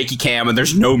shaky cam and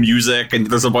there's no music and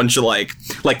there's a bunch of like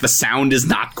the sound is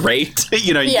not great.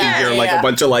 You know, you can hear like a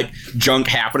bunch of like junk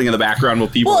happening in the background while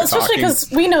people are especially talking.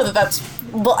 because we know that's.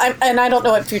 Well, and I don't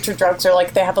know what future drugs are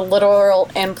like. They have a literal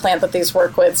implant that these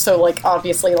work with, so, like,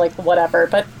 obviously, like, whatever.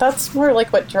 But that's more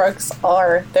like what drugs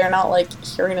are. They're not, like,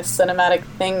 hearing a cinematic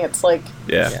thing. It's like,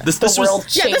 this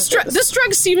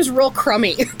drug seems real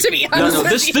crummy, to be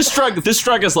honest. This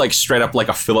drug is, like, straight up like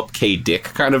a Philip K. Dick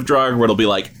kind of drug, where it'll be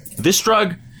like, this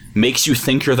drug makes you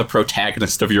think you're the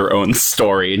protagonist of your own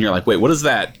story, and you're like, wait, what is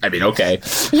that? I mean, okay.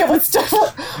 Yeah, what's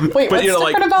different? Wait, what's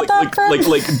different about that?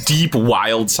 Like deep,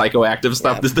 wild, psychoactive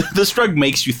stuff. Yeah. This drug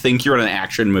makes you think you're in an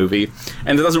action movie,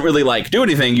 and it doesn't really, like, do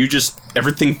anything. You just,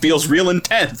 everything feels real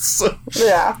intense.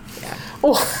 Yeah.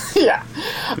 Well, yeah.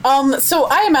 So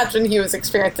I imagine he was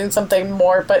experiencing something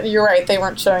more, but you're right, they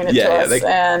weren't showing it to us.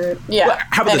 Well,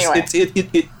 how about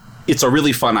this? It's a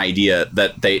really fun idea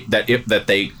that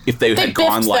if they had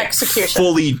gone like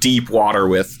fully deep water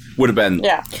with would have been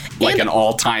like an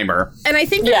all-timer. And I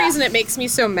think the reason it makes me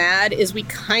so mad is we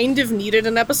kind of needed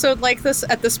an episode like this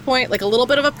at this point, like a little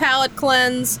bit of a palate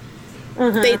cleanse.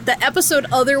 Mm-hmm. The episode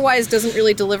otherwise doesn't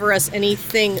really deliver us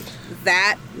anything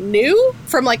that new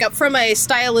from a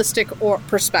stylistic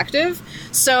perspective.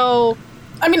 So,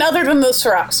 I mean, other than the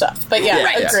Serac stuff, but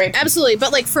agreed. Absolutely.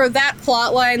 But, like, for that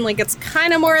plot line, like, it's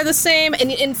kind of more of the same.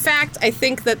 And in fact, I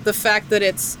think that the fact that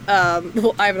it's, I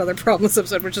have another problem with this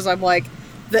episode, which is I'm like,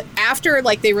 that after,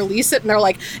 like, they release it and they're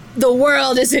like, the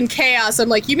world is in chaos. I'm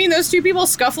like, you mean those two people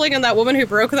scuffling and that woman who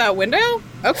broke that window?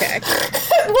 Okay.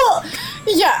 Well,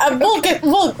 yeah, we'll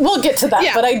get to that.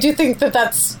 Yeah. But I do think that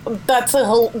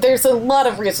there's a lot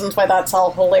of reasons why that's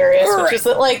all hilarious, which is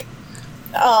that, like,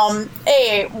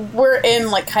 we're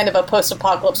in, like, kind of a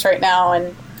post-apocalypse right now,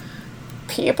 and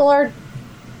people are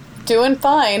doing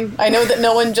fine. I know that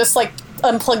no one just, like,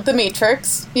 unplugged the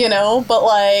Matrix, you know, but,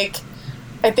 like,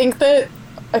 I think that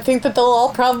they'll all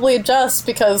probably adjust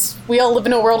because we all live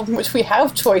in a world in which we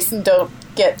have choice and don't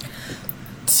get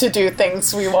to do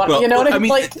things we want. Well, you know what I mean?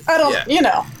 Like, I don't, you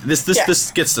know. This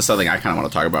gets to something I kind of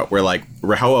want to talk about, where, like,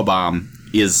 Rehoboam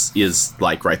is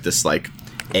like, right, this, like,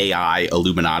 AI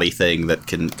Illuminati thing that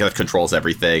controls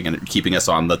everything and keeping us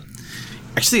on the...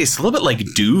 Actually, it's a little bit like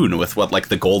Dune with what, like,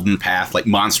 the golden path, like,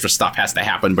 monstrous stuff has to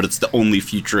happen, but it's the only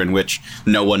future in which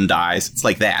no one dies. It's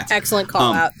like that. Excellent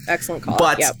call out. Excellent call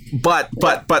out.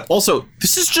 But also,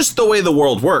 this is just the way the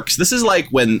world works. This is like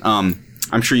when...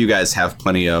 I'm sure you guys have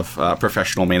plenty of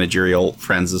professional managerial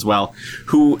friends as well.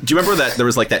 Do you remember that there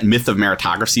was, like, that Myth of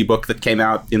Meritocracy book that came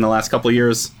out in the last couple of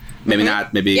years? Maybe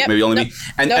not. Maybe only me.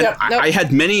 And I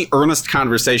had many earnest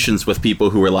conversations with people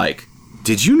who were like,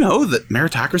 did you know that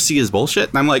meritocracy is bullshit?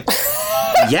 And I'm like,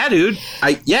 yeah, dude.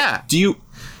 Do you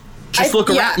just look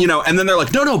around, you know? And then they're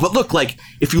like, no, but look, like,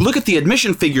 if you look at the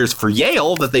admission figures for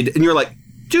Yale and you're like,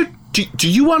 dude, do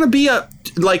you want to be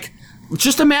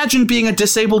just imagine being a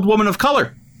disabled woman of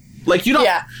color. Like, you don't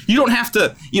have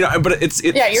to, you know, but it's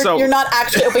you're not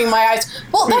actually opening my eyes.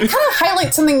 Well, that kind of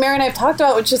highlights something Mary and I have talked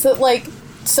about, which is that, like,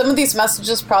 some of these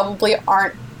messages probably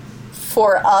aren't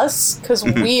for us because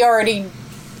we already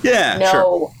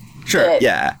know. Sure.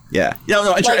 Yeah. No,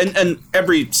 like, sure. And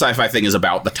every sci-fi thing is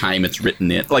about the time it's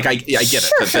written in. Like, I get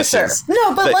it. Sure.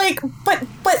 No,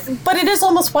 but it is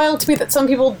almost wild to me that some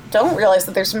people don't realize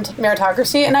that there's some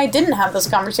meritocracy, and I didn't have this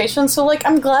conversation. So, like,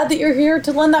 I'm glad that you're here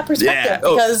to lend that perspective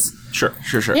because sure.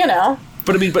 You know,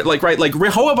 But I mean, right, like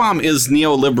Rehoboam is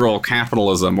neoliberal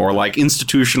capitalism or like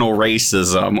institutional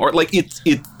racism or like it's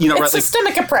right,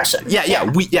 systemic oppression.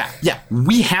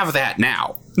 We have that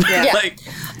now. Yeah.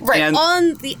 Right. And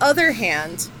On the other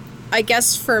hand, I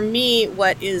guess for me,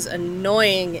 what is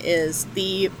annoying is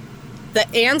the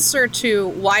answer to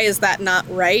why is that not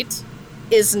right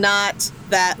is not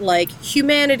that, like,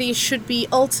 humanity should be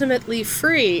ultimately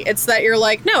free. It's that you're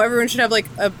like, no, everyone should have, like,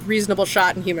 a reasonable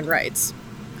shot in human rights.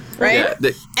 Right?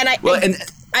 Yeah,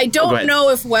 I don't know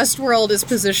if Westworld is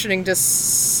positioning to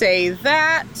say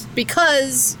that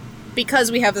because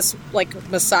we have this, like,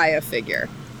 messiah figure.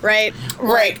 Right?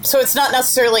 Right. So it's not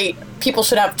necessarily people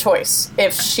should have choice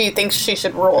if she thinks she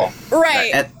should rule.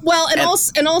 Right.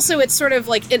 And also it's sort of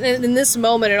like in this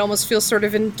moment it almost feels sort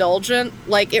of indulgent.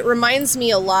 Like it reminds me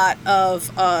a lot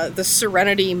of the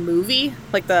Serenity movie,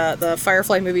 like the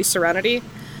Firefly movie Serenity,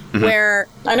 where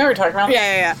I know what you're talking about.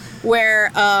 Yeah. Where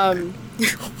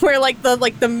where like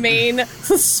the main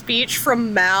speech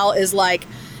from Mal is like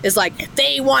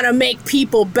they want to make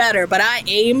people better, but I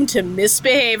aim to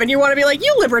misbehave. And you want to be like,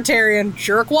 you libertarian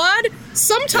jerkwad.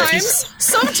 Sometimes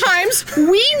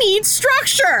we need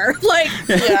structure. Like,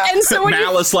 and so when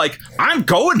Mal is like, I'm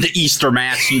going to Easter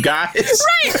Mass, you guys.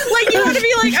 Right. Like, you want to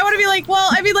be like, I want to be like, well,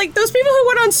 I mean, like, those people who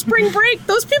went on spring break,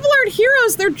 those people aren't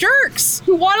heroes. They're jerks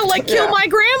who want to, like, kill my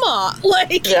grandma.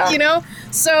 Like, you know?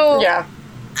 So, I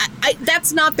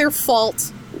that's not their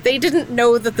fault. They didn't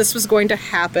know that this was going to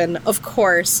happen, of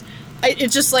course.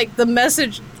 It's just like the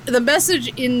message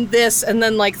in this and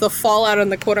then like the fallout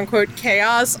and the quote-unquote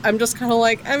chaos, I'm just kind of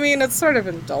like, I mean, it's sort of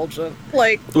indulgent.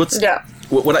 Like, so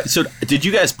did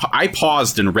you guys, I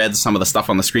paused and read some of the stuff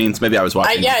on the screens. Maybe I was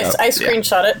watching. I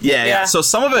screenshot it. Yeah. So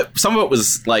some of it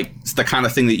was like the kind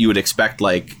of thing that you would expect,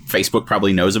 like Facebook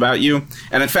probably knows about you.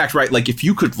 And in fact, right, like if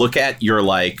you could look at your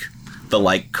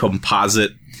the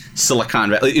composite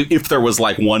Silicon Valley, if there was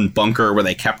like one bunker where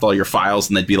they kept all your files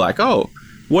and they'd be like, oh,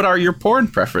 what are your porn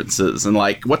preferences? And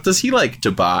like, what does he like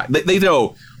to buy? They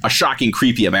know a shocking,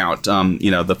 creepy amount.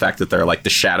 The fact that they're like the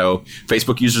shadow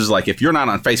Facebook users, like if you're not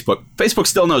on Facebook, Facebook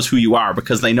still knows who you are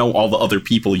because they know all the other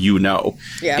people you know.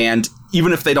 Yeah. And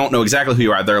even if they don't know exactly who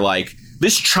you are, they're like,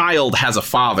 this child has a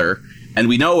father and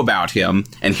we know about him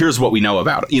and here's what we know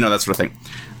about it. That sort of thing.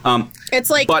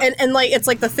 It's like, and like, it's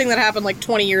like the thing that happened like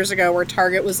 20 years ago where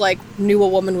Target was like, knew a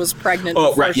woman was pregnant.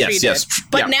 Oh, right. She did.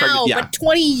 But but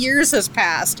 20 years has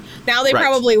passed. Now they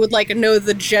probably would like know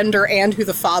the gender and who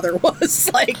the father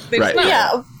was. Like, they just know.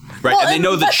 Yeah. Right, well, and they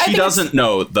know that she doesn't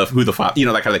know who the father,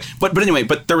 that kind of thing. But anyway,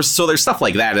 there's stuff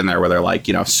like that in there where they're like,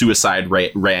 suicide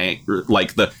rate,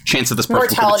 like the chance of this person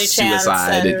mortality chance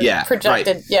suicide, and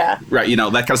projected, right,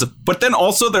 that kind of stuff. But then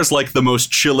also there's like the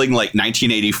most chilling like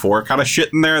 1984 kind of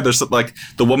shit in there. There's like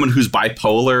the woman who's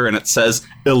bipolar, and it says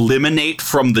eliminate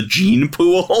from the gene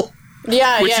pool.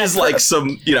 Yeah, which is like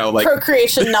some, like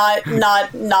procreation not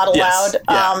allowed.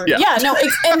 Yes,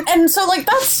 and so like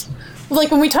that's. Like,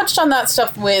 when we touched on that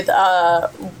stuff with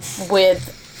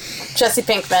Jesse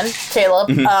Pinkman, Caleb,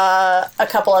 a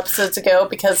couple episodes ago,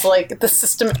 because, like, the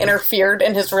system interfered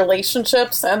in his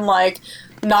relationships and, like,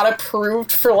 not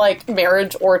approved for, like,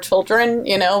 marriage or children,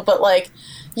 but, like,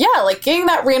 yeah, like, getting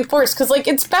that reinforced, because, like,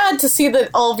 it's bad to see that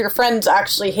all of your friends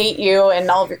actually hate you and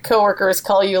all of your coworkers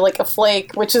call you, like, a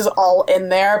flake, which is all in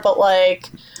there, but, like,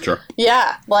 sure.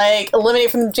 Yeah, like,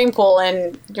 eliminate from the gene pool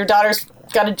and your daughter's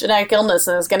got a genetic illness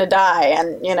and is going to die,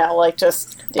 and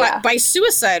by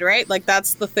suicide, right? Like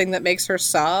that's the thing that makes her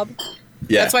sob.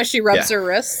 Yeah, that's why she rubs her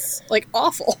wrists. Like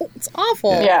awful. It's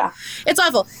awful. Yeah, it's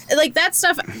awful. Like that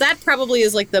stuff. That probably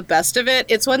is like the best of it.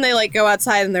 It's when they like go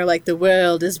outside and they're like, the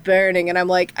world is burning, and I'm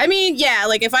like, I mean, yeah,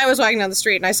 like if I was walking down the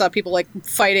street and I saw people like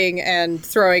fighting and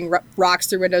throwing rocks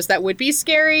through windows, that would be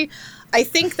scary. I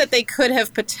think that they could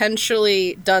have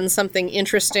potentially done something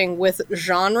interesting with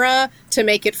genre to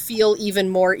make it feel even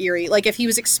more eerie. Like if he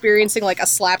was experiencing like a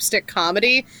slapstick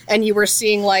comedy and you were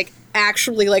seeing like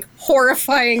actually like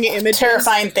horrifying images.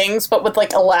 Terrifying things, but with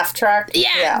like a laugh track.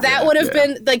 Yeah. That would have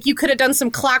been like, you could have done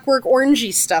some Clockwork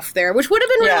Orangey stuff there, which would have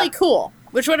been really cool.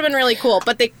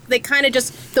 But they kind of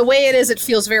just, the way it is, it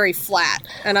feels very flat.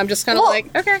 And I'm just kind of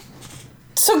like, okay.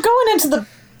 So going into the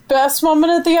best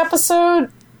moment of the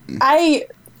episode, I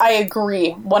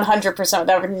agree 100% with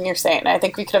everything you're saying. I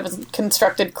think we could have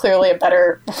constructed clearly a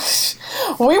better...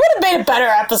 we would have made a better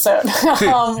episode.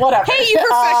 Whatever. Hey, you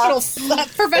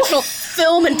professional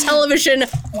film and television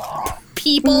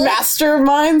people.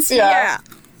 Masterminds?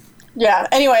 Yeah.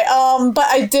 Anyway, but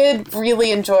I did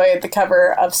really enjoy the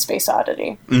cover of Space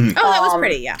Oddity. Mm-hmm. Oh, that was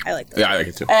pretty. Yeah, I like that. Yeah, I like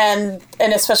it too. And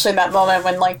especially in that moment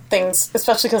when like things,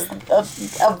 especially because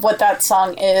of what that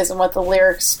song is and what the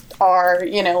lyrics are,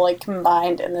 like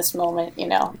combined in this moment,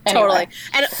 Anyway. Totally.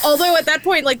 And although at that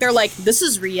point, like, they're like, this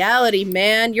is reality,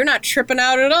 man. You're not tripping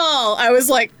out at all. I was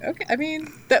like, okay, I mean,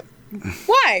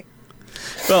 why?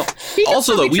 Well,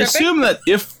 also, though, we tripping. assume that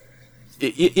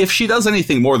if she does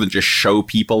anything more than just show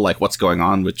people, like, what's going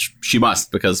on, which she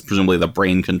must, because presumably the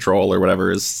brain control or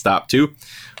whatever is stopped too,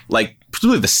 like,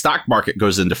 presumably the stock market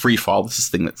goes into free fall. This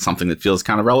is something that feels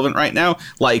kind of relevant right now.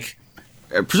 Like,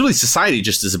 presumably society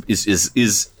just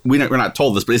is we're not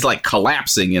told this, but it's like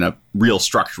collapsing in a real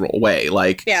structural way.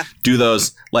 Like, do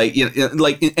those, like,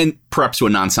 and perhaps to a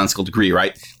nonsensical degree,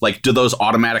 right? Like, do those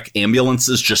automatic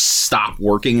ambulances just stop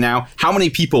working now? How many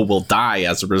people will die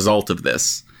as a result of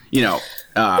this? How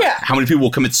many people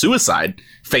will commit suicide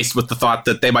faced with the thought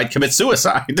that they might commit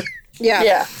suicide?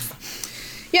 Yeah.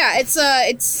 Yeah, it's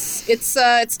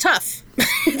tough.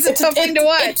 It's a tough thing to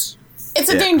watch. It's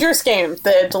a dangerous game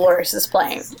that Dolores is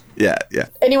playing. Yeah.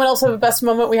 Anyone else have a best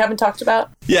moment we haven't talked about?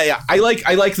 Yeah. I like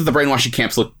that the brainwashing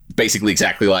camps look basically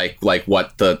exactly like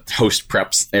what the host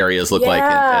preps areas look like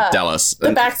at Delos.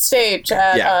 The backstage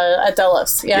at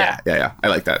Delos. Yeah. I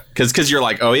like that because you're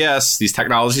like, oh yes, these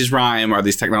technologies rhyme. Are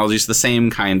these technologies the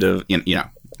same kind of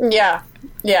Yeah.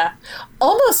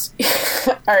 Almost.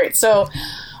 All right. So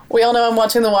we all know I'm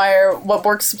watching The Wire. What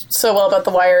works so well about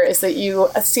The Wire is that you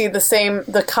see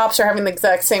the cops are having the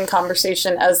exact same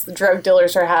conversation as the drug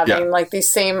dealers are having. Yeah. Like, these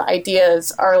same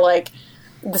ideas are, like,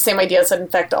 the same ideas that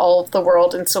infect all of the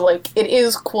world. And so, like, it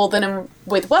is cool that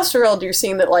with Westworld, you're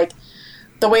seeing that, like,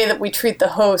 the way that we treat the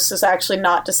hosts is actually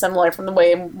not dissimilar from the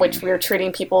way in which we are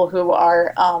treating people who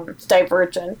are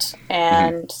divergent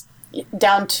and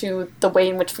down to the way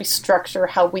in which we structure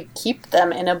how we keep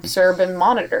them and observe and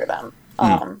monitor them.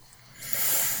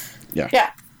 Yeah.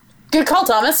 Good call,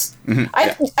 Thomas.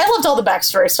 I loved all the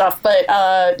backstory stuff, but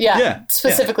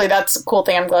specifically that's a cool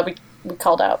thing I'm glad we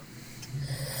called out.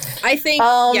 I think,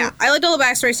 I liked all the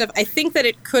backstory stuff. I think that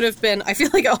it could have been, I feel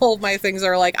like all of my things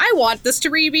are like, I want this to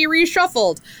be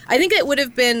reshuffled. I think it would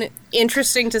have been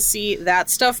interesting to see that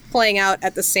stuff playing out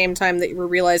at the same time that you were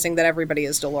realizing that everybody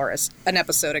is Dolores an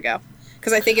episode ago.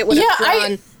 Because I think it would have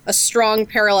drawn a strong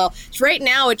parallel. Right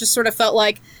now, it just sort of felt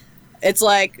like, it's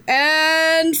like,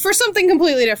 and for something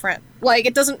completely different. Like,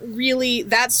 it doesn't really,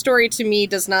 that story to me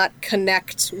does not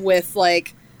connect with,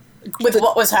 like... With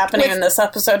what was happening in this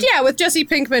episode? Yeah, with Jesse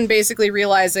Pinkman basically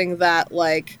realizing that,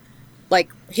 like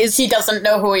he doesn't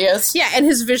know who he is. Yeah, and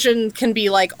his vision can be,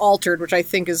 like, altered, which I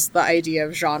think is the idea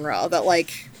of genre, that,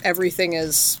 like, everything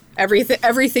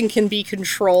can be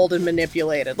controlled and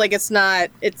manipulated. Like, it's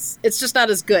just not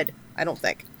as good, I don't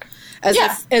think. As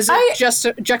if just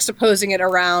juxtaposing it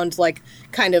around, like,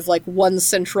 kind of like one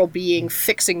central being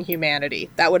fixing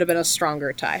humanity. That would have been a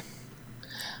stronger tie.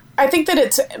 I think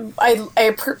that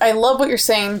I love what you're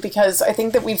saying, because I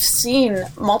think that we've seen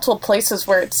multiple places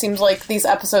where it seems like these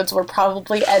episodes were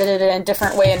probably edited in a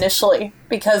different way initially,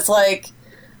 because, like,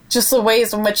 just the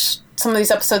ways in which some of these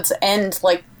episodes end,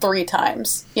 like, 3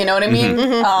 times. You know what I mean?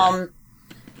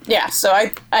 So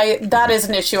I that is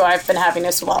an issue I've been having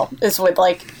as well, is with,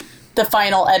 like, the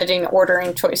final editing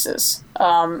ordering choices.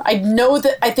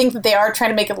 I think that they are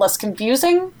trying to make it less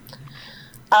confusing.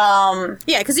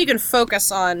 Because you can focus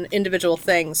on individual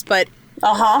things, but...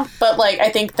 But, like, I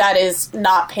think that is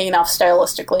not paying off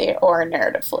stylistically or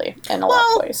narratively in a lot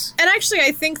of ways. And actually,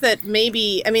 I think that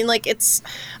maybe... I mean, like, it's...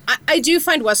 I do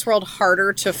find Westworld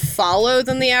harder to follow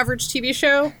than the average TV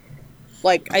show.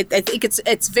 Like, I think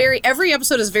it's very... Every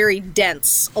episode is very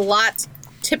dense. A lot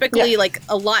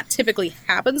typically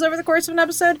happens over the course of an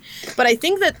episode, but I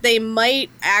think that they might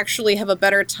actually have a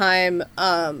better time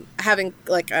having,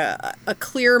 like, a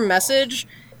clear message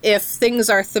if things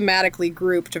are thematically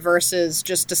grouped versus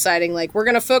just deciding, like, we're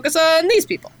going to focus on these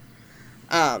people.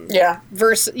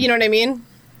 Versus, you know what I mean?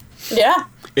 Yeah.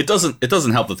 It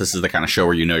doesn't help that this is the kind of show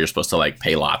where you're supposed to, like,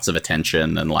 pay lots of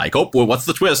attention and, like, oh, well, what's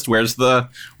the twist? Where's the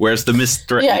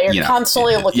mystery? Yeah, you're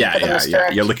constantly looking for the mystery.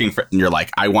 Yeah, you're looking for, and you're like,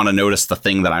 I want to notice the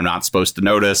thing that I'm not supposed to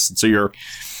notice. So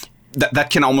that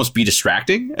can almost be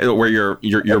distracting, where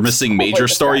you're missing major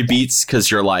story beats because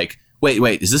you're like,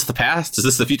 wait, is this the past? Is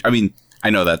this the future? I mean, I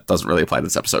know that doesn't really apply to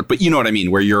this episode, but you know what I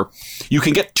mean, where you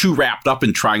can get too wrapped up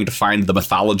in trying to find the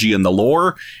mythology and the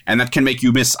lore, and that can make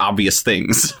you miss obvious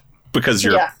things. Because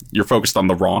you're focused on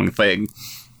the wrong thing.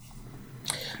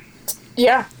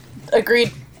 Yeah,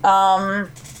 agreed. Well,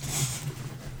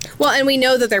 and we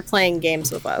know that they're playing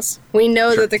games with us. We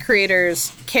know that the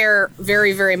creators care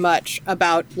very, very much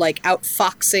about, like,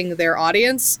 outfoxing their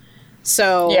audience.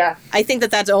 So I think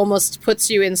that almost puts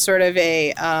you in sort of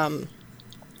a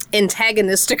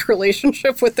antagonistic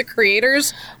relationship with the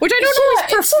creators, which I don't always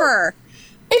prefer.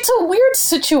 It's a weird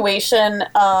situation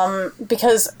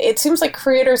because it seems like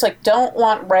creators don't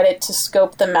want Reddit to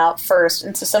scope them out first,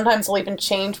 and so sometimes they'll even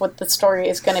change what the story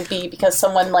is going to be because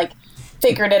someone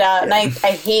figured it out, and I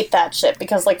hate that shit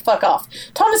because fuck off.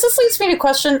 Thomas, this leads me to a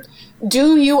question: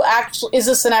 is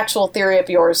this an actual theory of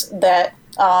yours that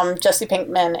Jesse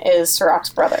Pinkman is Sirach's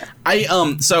brother? I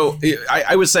would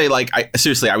say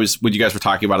seriously, when you guys were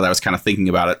talking about it, I was kind of thinking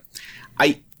about it.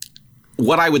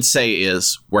 What I would say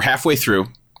is we're halfway through.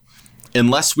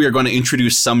 Unless we are going to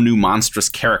introduce some new monstrous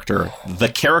character, the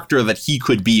character that he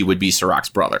could be would be Sirach's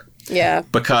brother. Yeah.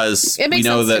 Because it makes we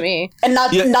know sense that, to me. And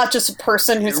not just a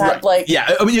person who's had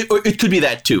Yeah, I mean, it could be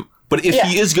that too. But if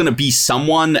he is going to be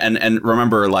someone, and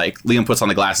remember, Liam puts on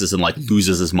the glasses and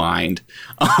loses his mind.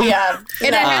 Yeah,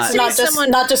 and it has to be someone,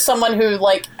 not just someone who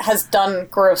has done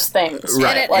gross things.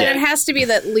 Right. And it has to be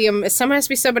that Liam. It has to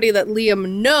be somebody that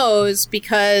Liam knows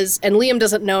and Liam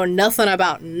doesn't know nothing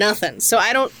about nothing. So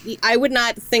I would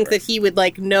not think that he would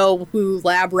know who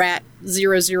Lab Rat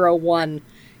 001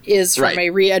 is from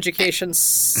a re-education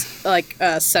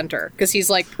center, because he's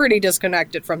pretty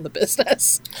disconnected from the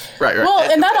business. Right.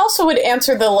 Well, and that also would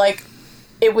answer the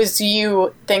it was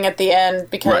you thing at the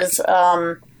end, because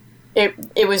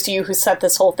it was you who set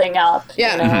this whole thing up.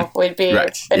 Yeah, would be an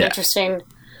interesting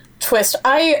twist.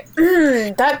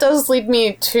 That does lead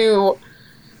me to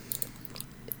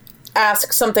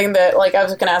ask something that I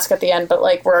was going to ask at the end, but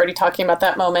we're already talking about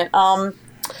that moment.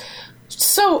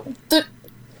 So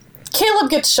Caleb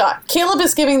gets shot. Caleb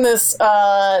is giving this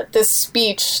this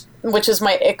speech, which is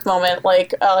my ick moment,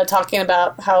 talking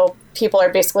about how people are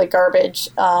basically garbage.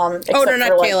 Not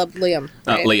Caleb, Liam.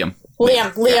 Right?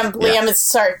 Liam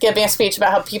is giving a speech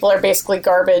about how people are basically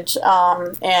garbage,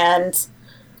 and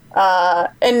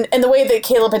the way that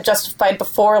Caleb had justified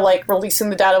before, releasing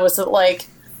the data was that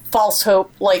false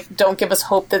hope, don't give us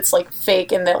hope that's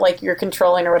fake and that you're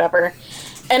controlling or whatever.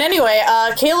 And anyway,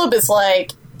 Caleb is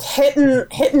hitting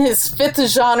his fifth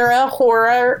genre,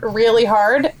 horror, really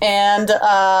hard, and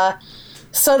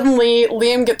suddenly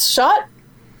Liam gets shot.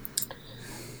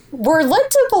 We're led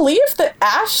to believe that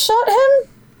Ash shot him.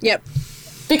 Yep.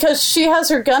 Because she has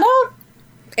her gun out.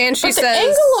 And she says... the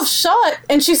angle of shot...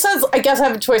 And she says, I guess I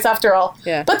have a choice after all.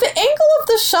 Yeah. But the angle of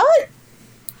the shot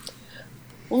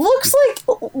looks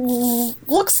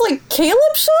like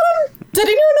Caleb shot him? Did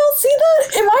anyone else see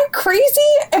that? Am I crazy?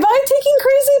 Am I taking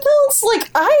crazy pills?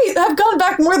 I have gone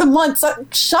back more than once.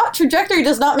 That shot trajectory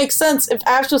does not make sense if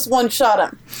Ash just one shot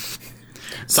him.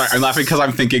 Sorry, I'm laughing because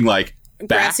I'm thinking back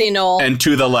Grassy knoll and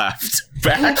to the left.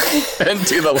 Back and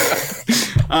to the left.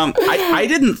 I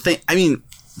didn't think... I mean,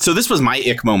 so this was my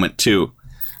ick moment, too.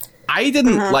 I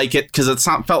didn't like it because it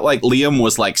felt like Liam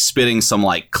was spitting some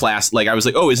class... I was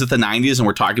oh, is it the 90s and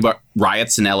we're talking about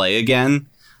riots in LA again?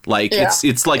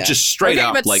 It's just straight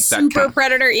up but that super kind of,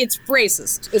 predator. It's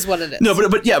racist, is what it is. No,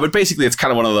 but basically, it's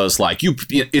kind of one of those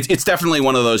it's definitely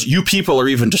one of those. You people are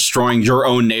even destroying your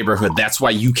own neighborhood. That's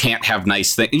why you can't have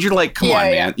nice things. And you're come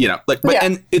on, man.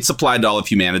 And it's applied to all of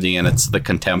humanity, and it's the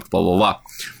contempt, blah blah blah.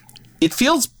 It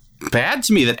feels bad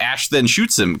to me that Ash then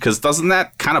shoots him, because doesn't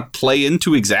that kind of play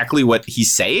into exactly what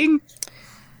he's saying?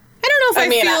 I don't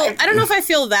know if I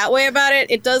feel that way about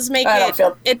it. It does make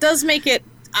it.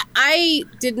 I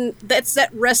didn't. That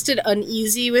rested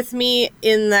uneasy with me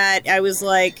in that I was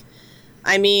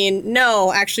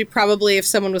no, actually, probably if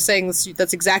someone was saying this,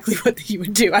 that's exactly what he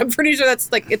would do. I'm pretty sure that's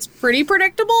it's pretty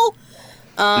predictable.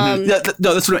 No,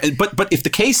 that's what but if the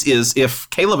case is, if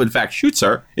Caleb in fact shoots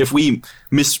her, if we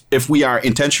are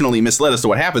intentionally misled as to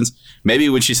what happens, maybe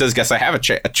when she says, "Guess I have a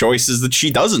choice," is that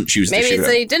she doesn't choose to shoot him. Maybe it's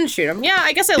that he didn't shoot him. Yeah,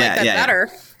 I guess I like that better.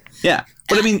 Yeah.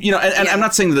 But I mean, and I'm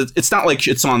not saying that it's not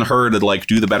it's on her to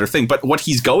do the better thing, but what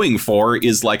he's going for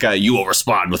is you will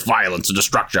respond with violence and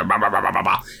destruction, blah, blah, blah, blah,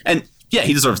 blah. And yeah,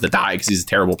 he deserves to die because he's a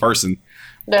terrible person.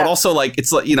 Yeah. But also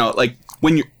it's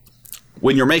when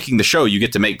you're making the show, you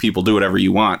get to make people do whatever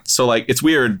you want. So it's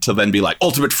weird to then be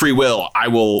ultimate free will. I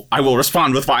will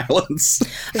respond with violence.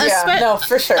 Yeah, no,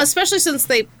 for sure. Especially since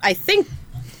I think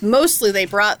mostly they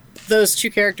brought those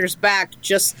two characters back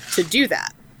just to do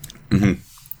that. Mm-hmm.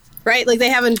 Right?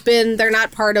 They're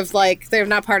not part of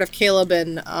Caleb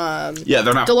and they're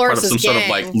not Dolores' part of some gang.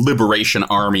 sort of liberation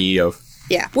army of...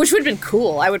 Yeah, which would have been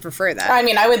cool. I would prefer that. I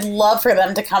mean, I would love for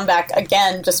them to come back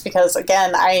again, just because,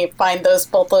 again, I find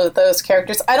both of those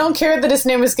characters... I don't care that his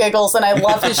name is Giggles, and I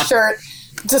love his shirt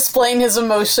displaying his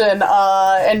emotion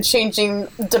and changing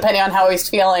depending on how he's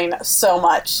feeling so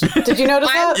much. Did you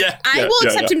notice that? I will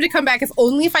accept him to come back if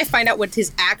I find out what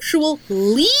his actual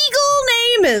legal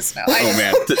name is. No, oh,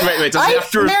 man. Wait, does he have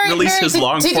to release his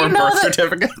long-form birth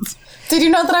certificate? Did you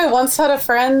know that I once had a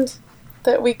friend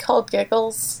that we called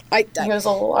Giggles. I He was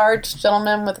a large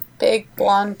gentleman with a big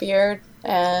blonde beard,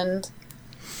 and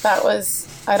that was,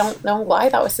 I don't know why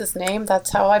that was his name.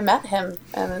 That's how I met him,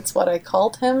 and it's what I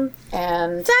called him,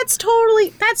 and... That's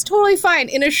totally fine.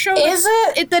 In a show... Is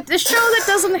it? The show that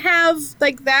doesn't have,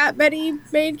 like, that many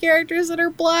main characters that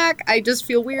are black, I just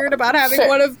feel weird about having Fair.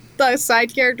 one of the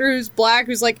side character who's black,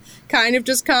 who's, like, kind of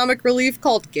just comic relief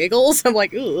called Giggles. I'm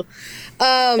like, ooh.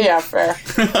 Yeah, fair.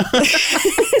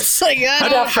 It's like,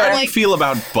 How do you feel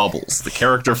about Bubbles, the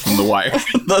character from The Wire?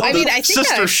 I mean, I think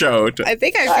sister show. I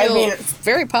think I feel mean-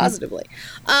 very positively.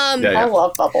 I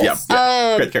love Bubbles.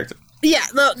 Yeah, great character. Yeah,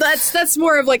 no, that's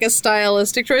more of like a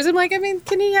stylistic choice. I'm like, I mean,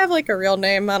 can he have like a real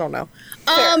name? I don't know.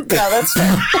 Fair. No, that's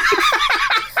fair.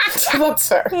 That's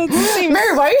fair. seems-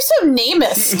 Mary, why are you so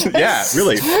namist? Yeah,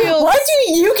 really. Why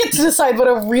do you get to decide what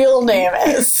a real name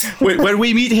is? When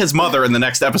we meet his mother in the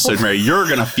next episode, Mary, you're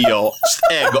gonna feel just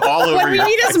egg all over When we you.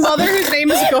 meet his mother, whose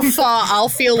name is Guffaw, I'll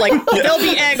feel like there'll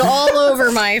be egg all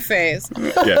over my face.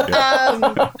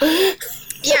 Yeah.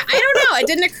 Yeah, I don't know. It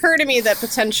didn't occur to me that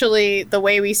potentially the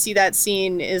way we see that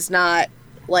scene is not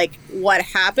like what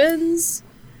happens.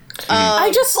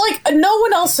 I just, like, no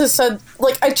one else has said,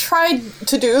 like, I tried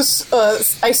to do,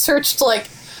 I searched, like,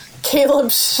 Caleb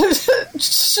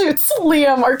shoots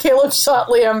Liam, or Caleb shot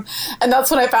Liam, and that's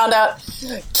when I found out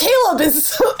Caleb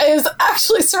is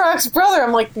actually Sirach's brother.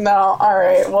 I'm like, no,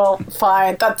 alright, well,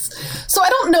 fine. So I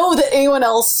don't know that anyone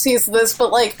else sees this,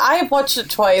 but, like, I've watched it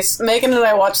twice. Megan and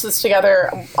I watched this together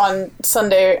on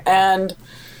Sunday, and,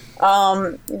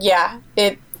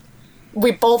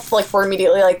 we both, like, were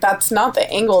immediately like, that's not the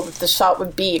angle that the shot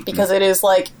would be, because it is,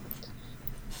 like,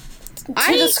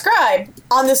 to describe,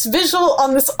 on this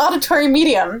auditory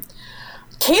medium,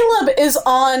 Caleb is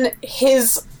on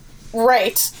his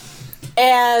right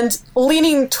and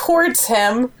leaning towards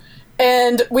him,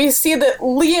 and we see that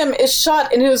Liam is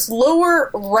shot in his lower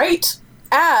right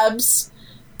abs,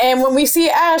 and when we see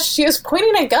Ash, she is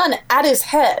pointing a gun at his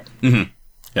head. Mm-hmm.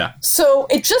 Yeah. So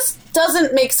it just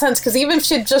doesn't make sense, because even if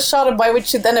she had just shot him, why would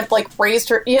she then have, like, raised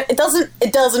her? Yeah, it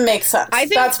doesn't make sense. I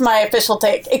think that's my official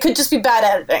take. It could just be bad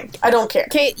editing. I don't care.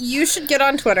 Kate, you should get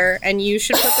on Twitter and you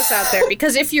should put this out there,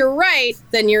 because if you're right,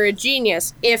 then you're a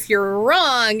genius. If you're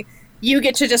wrong, you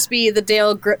get to just be the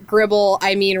Dale Gribble,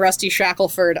 Rusty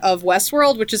Shackelford of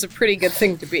Westworld, which is a pretty good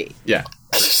thing to be. Yeah.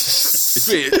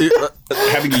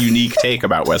 Having a unique take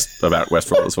about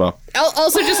Westworld as well.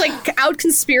 Also, just like out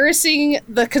conspiracing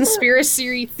the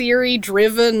conspiracy theory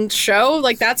driven show,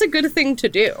 like that's a good thing to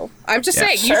do. I'm just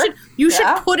saying, sure. you should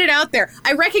put it out there.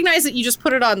 I recognize that you just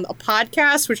put it on a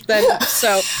podcast, which then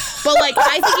but like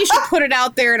I think you should put it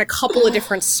out there in a couple of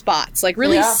different spots, like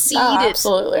really seed it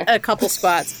absolutely. at a couple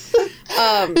spots.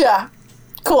 Yeah,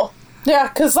 cool. Yeah,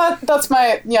 because that's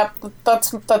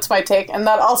my take, and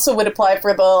that also would apply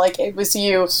for the, like, it was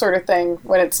you sort of thing,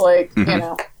 when it's like, you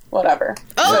know, whatever.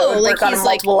 Oh, It would work on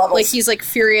multiple levels. he's like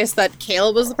furious that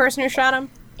Caleb was the person who shot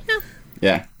him.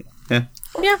 Yeah.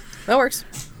 Yeah, that works.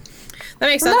 That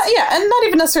makes sense. And not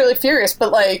even necessarily furious,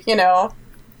 but, like, you know,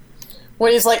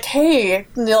 when he's like, hey,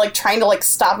 and they're, like, trying to, like,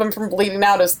 stop him from bleeding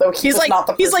out as though he's not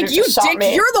the person who you just shot dick,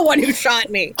 me. you're the one who shot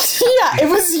me. Yeah, it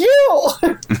was you!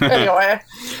 Anyway.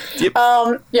 Yep.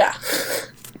 Yeah.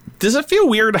 Does it feel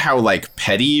weird how, like,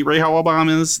 petty Rehoboam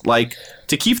is? Like,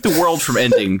 to keep the world from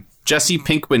ending, Jesse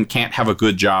Pinkman can't have a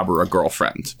good job or a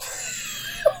girlfriend.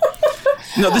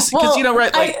 No, this, because, you know,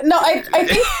 right? Like, I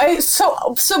think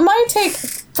so my take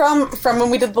from when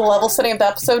we did the level setting of the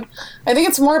episode, I think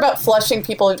it's more about flushing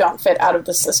people who don't fit out of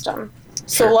the system.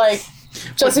 So, Sure. like,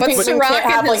 Jesse Pinkman can't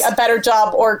have, like, a better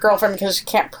job or a girlfriend because she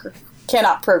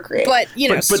cannot procreate. But, you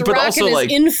know, but Sirach also, in his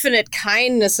like, infinite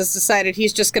kindness has decided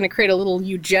he's just going to create a little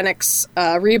eugenics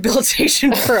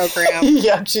rehabilitation program.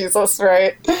 Yeah, Jesus,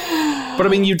 right. But I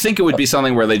mean, you'd think it would be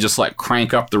something where they just, like,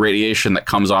 crank up the radiation that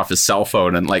comes off his cell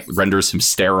phone and, like, renders him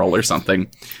sterile or something.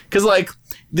 Because, like,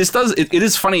 it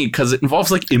is funny because it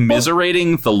involves, like,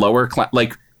 immiserating the lower class.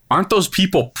 Like, aren't those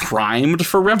people primed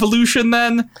for revolution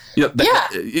then? You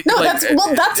know,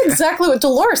 that's exactly what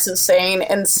Dolores is saying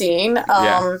and seeing.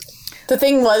 The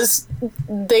thing was,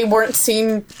 they weren't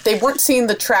seeing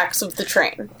the tracks of the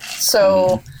train,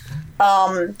 so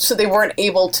so they weren't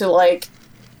able to, like,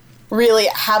 really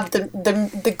have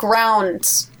the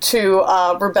grounds to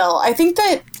rebel. I think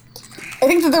that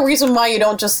the reason why you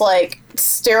don't just, like,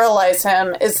 sterilize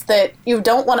him is that you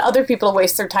don't want other people to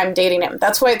waste their time dating him.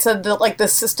 That's why it said that, like, the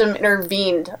system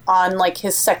intervened on, like,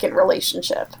 his second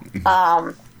relationship.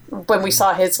 When we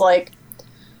saw his, like,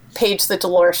 page that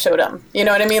Dolores showed him. You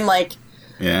know what I mean? Like,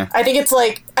 Yeah. I think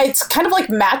it's kind of like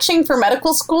matching for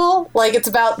medical school. Like, it's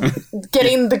about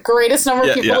getting the greatest number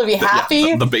of people to be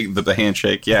happy. The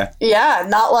handshake, yeah. Yeah,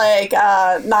 not like,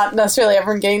 not necessarily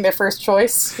everyone getting their first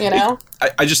choice, you know?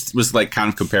 I just was like kind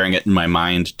of comparing it in my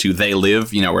mind to They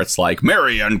Live, you know, where it's like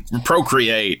marry and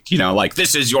procreate, you know, like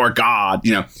this is your god,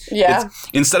 you know. Yeah.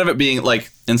 Instead of it being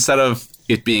like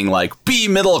be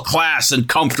middle class and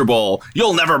comfortable,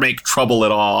 you'll never make trouble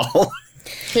at all.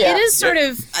 Yeah. It is sort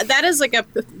of that is like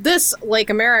this like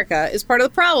America is part of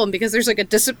the problem because there's like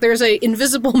there's a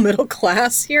invisible middle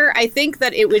class here. I think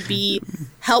that it would be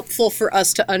helpful for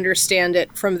us to understand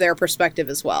it from their perspective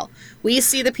as well. We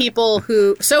see the people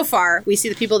who we see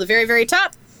the people at the very, very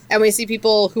top, and we see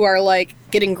people who are like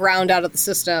getting ground out of the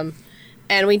system,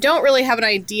 and we don't really have an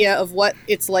idea of what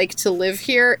it's like to live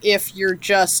here if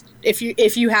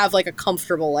you have like a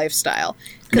comfortable lifestyle.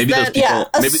 Maybe those people,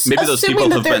 maybe those people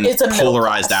have been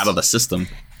polarized class out of the system.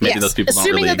 Maybe those people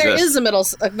assuming don't really that there is a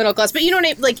middle class, but you know what I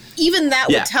mean? Like even that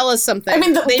would tell us something. I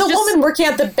mean, the woman working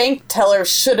at the bank teller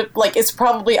should have is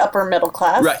probably upper middle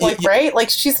class, right? Right? Like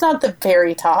she's not the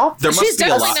very top. She's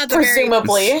definitely not the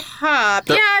presumably very top.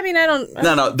 Yeah, I mean, I don't.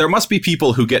 No. There must be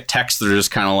people who get texts that are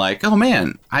just kind of like, oh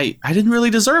man, I didn't really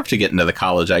deserve to get into the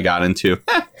college I got into,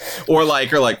 or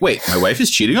like, wait, my wife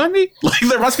is cheating on me. Like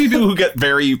there must be people who get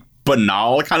very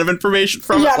banal kind of information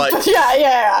from it. Like,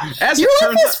 yeah. As your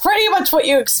life is pretty much what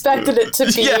you expected it to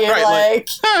be. Yeah, right,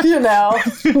 you know.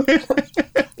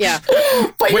 Yeah.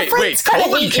 But wait,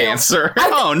 colon cancer.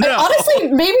 Oh no. Honestly,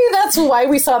 maybe that's why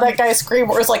we saw that guy scream.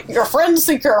 Where it's like your friends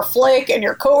think you're a flake and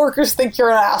your coworkers think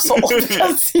you're an asshole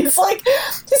because he's got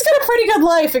a pretty good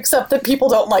life, except that people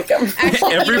don't like him.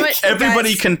 Actually,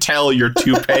 everybody can tell your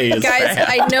toupee is guys. bad.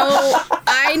 I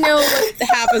know what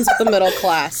happens with the middle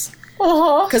class.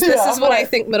 Because this is what I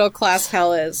think middle class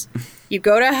hell is. You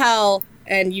go to hell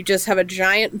and you just have a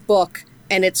giant book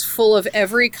and it's full of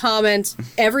every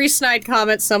snide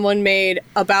comment someone made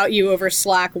about you over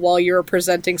Slack while you were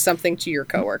presenting something to your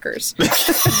coworkers.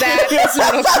 That is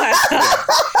middle class hell.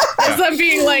 As I'm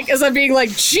being like,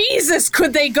 Jesus,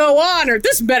 could they go on? Or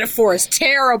this metaphor is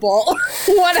terrible.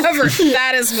 Whatever.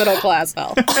 That is middle class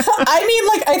hell. I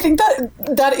mean, I think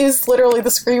that is literally the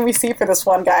screen we see for this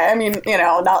one guy. I mean, you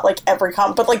know, not like every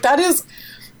comment, but that is.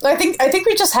 I think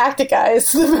we just hacked it,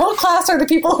 guys. The middle class are the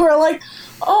people who are like,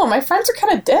 oh, my friends are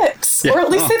kind of dicks. Yeah. Or at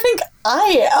least they think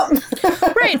I am.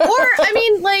 Right. Or, I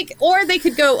mean, or they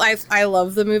could go, I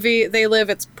love the movie They Live.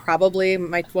 It's probably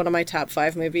one of my top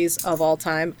 5 movies of all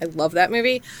time. I love that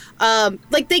movie.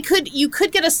 You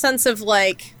could get a sense of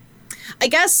I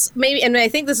guess maybe, and I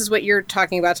think this is what you're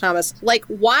talking about, Thomas,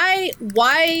 why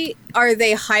are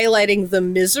they highlighting the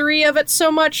misery of it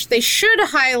so much? They should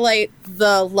highlight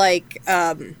the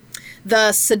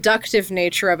seductive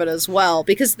nature of it as well,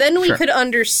 because then we could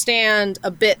understand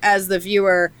a bit as the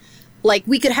viewer,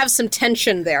 we could have some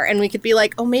tension there, and we could be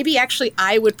like, oh, maybe actually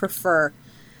I would prefer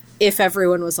if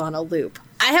everyone was on a loop.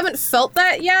 I haven't felt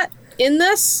that yet in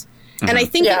this. And I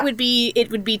think it would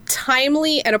be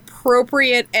timely and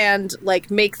appropriate and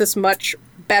make this much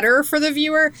better for the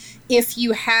viewer if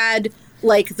you had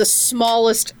the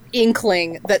smallest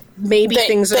inkling that maybe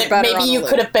things are better. Maybe you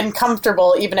could have been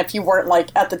comfortable even if you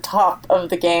weren't at the top of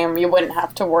the game. You wouldn't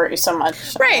have to worry so much.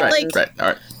 Right. Right. All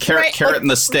right. Carrot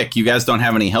and the stick. You guys don't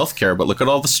have any health care, but look at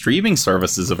all the streaming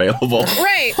services available.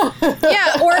 Right.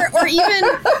 Yeah. Or even,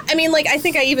 I mean, I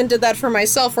think I even did that for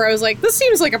myself where I was like, this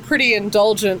seems like a pretty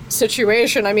indulgent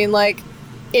situation. I mean,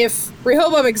 if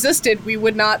Rehoboam existed, we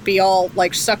would not be all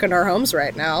stuck in our homes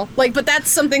right now. But that's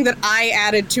something that I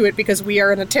added to it because we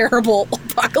are in a terrible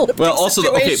apocalyptic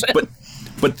situation.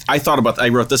 But I thought about I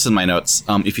wrote this in my notes.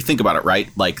 If you think about it, right?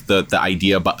 The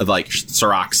idea about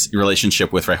Sirach's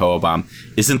relationship with Rehoboam,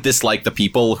 isn't this the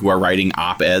people who are writing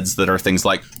op-eds that are things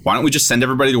like, why don't we just send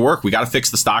everybody to work? We got to fix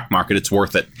the stock market. It's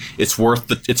worth it. It's worth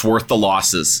the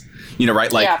losses. You know,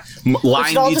 right?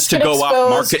 Line needs to go up,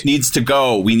 market needs to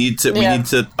go. We need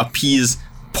to appease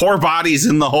poor bodies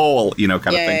in the hole, kind of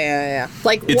thing. Yeah.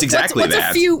 It's exactly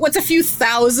that. What's a few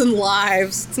thousand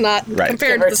lives? It's not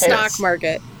compared to the stock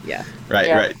market. Yeah.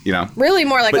 Right. Really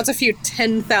more what's a few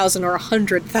 10,000 or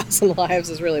 100,000 lives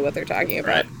is really what they're talking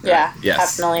about. Right. Yeah.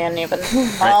 Yes. 500,000 even.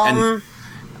 Right.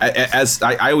 And as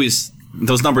I always,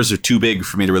 those numbers are too big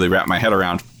for me to really wrap my head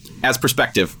around. As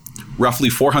perspective, roughly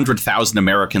 400,000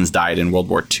 Americans died in World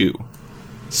War II.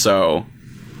 So,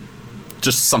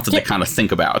 just something to kind of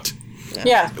think about.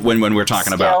 Yeah. When we're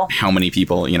talking about how many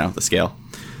people, the scale.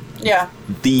 Yeah.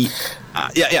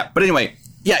 But anyway,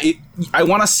 I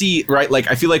want to see, right,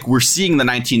 I feel like we're seeing the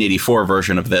 1984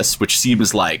 version of this, which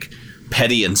seems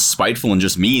petty and spiteful and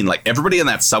just mean. Like, everybody in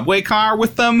that subway car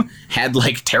with them had,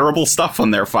 like, terrible stuff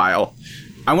on their file.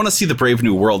 I want to see the Brave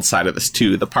New World side of this,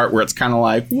 too. The part where it's kind of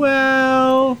like,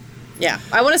 well... Yeah,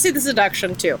 I want to see the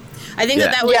seduction, too. I think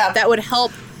that would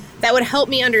help. That would help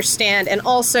me understand. And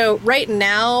also, right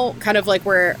now, kind of like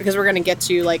because we're going to get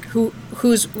to, like, who,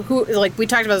 like, we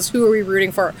talked about this, who are we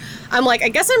rooting for? I'm like, I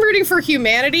guess I'm rooting for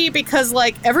humanity because,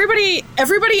 like, everybody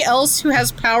else who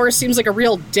has power seems like a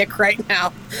real dick right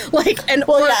now. Like, and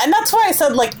and that's why I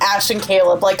said, like, Ash and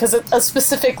Caleb, like, because a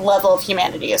specific level of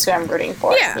humanity is who I'm rooting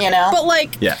for. Yeah, you know. But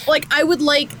like I would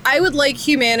like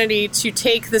humanity to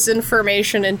take this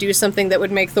information and do something that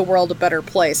would make the world a better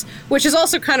place, which is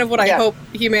also kind of what I hope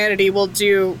humanity will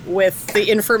do with the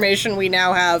information we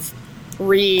now have.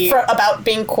 About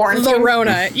being quarantined. The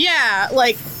Rona. Yeah,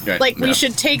 we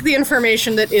should take the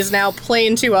information that is now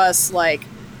plain to us, like,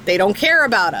 they don't care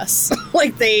about us.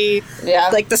 Like,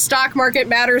 like, the stock market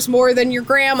matters more than your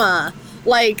grandma.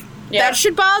 Like, that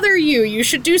should bother you. You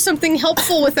should do something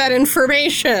helpful with that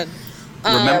information.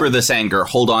 Remember this anger.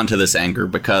 Hold on to this anger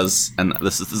because, and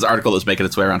this article is making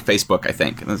its way around Facebook, I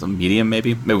think. There's a Medium,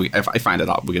 maybe if I find it,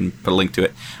 we can put a link to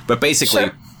it. But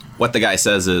basically, what the guy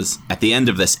says is, at the end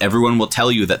of this, everyone will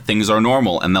tell you that things are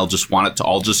normal, and they'll just want it to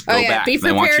all just go back. Be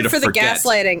prepared they want you to for the forget.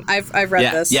 Gaslighting. I've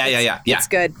read this. Yeah. It's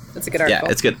good. It's a good article.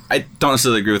 Yeah, it's good. I don't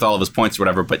necessarily agree with all of his points or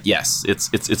whatever, but yes,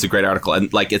 it's a great article.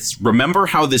 And, like, it's remember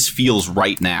how this feels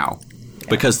right now,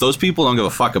 because those people don't give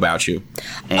a fuck about you.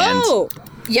 And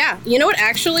yeah, you know what?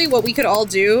 Actually, what we could all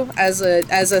do as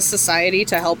a society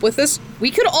to help with this, we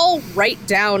could all write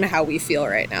down how we feel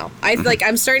right now.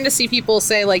 I'm starting to see people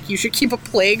say, like, you should keep a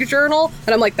plague journal,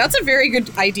 and I'm like, that's a very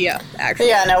good idea. Actually,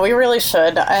 yeah, no, we really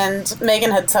should. And Megan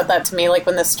had said that to me, like,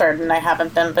 when this started, and I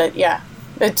haven't been, but yeah.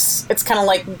 It's kind of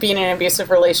like being in an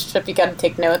abusive relationship. You got to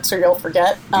take notes or you'll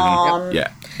forget. Yeah.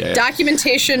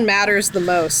 Documentation matters the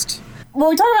most. When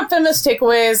we talk about feminist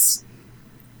takeaways,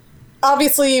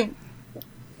 obviously,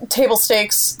 table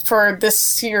stakes for this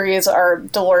series are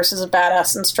Dolores is a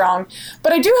badass and strong.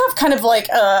 But I do have kind of like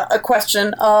a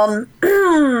question.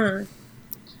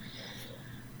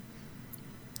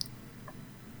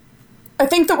 I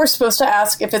think that we're supposed to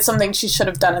ask if it's something she should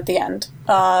have done at the end.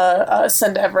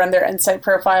 Send everyone their insight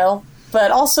profile. But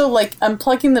also, like,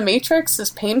 unplugging the Matrix is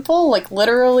painful. Like,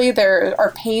 literally, there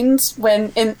are pains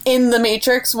when in the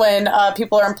Matrix when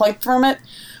people are unplugged from it.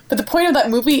 But the point of that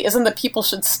movie isn't that people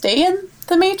should stay in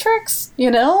the Matrix, you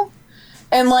know?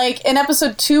 And, like, in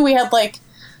episode 2, we had, like,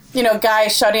 you know, Guy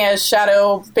shouting at his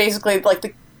shadow, basically, like,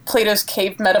 the Plato's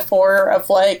cave metaphor of,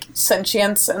 like,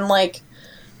 sentience. And, like,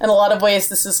 in a lot of ways,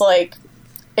 this is, like,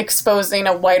 exposing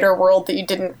a wider world that you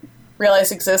didn't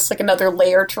realize exists, like another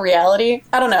layer to reality.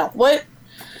 I don't know. What?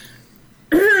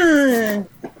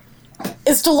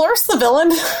 Is Dolores the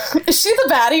villain? Is she the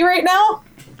baddie right now?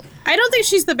 I don't think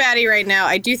she's the baddie right now.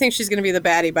 I do think she's going to be the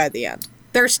baddie by the end.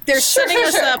 They're setting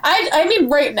us up. I mean,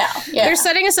 right now. Yeah. They're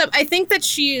setting us up. I think that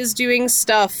she is doing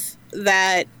stuff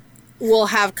that will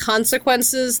have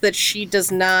consequences that she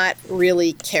does not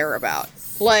really care about.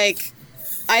 Like,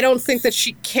 I don't think that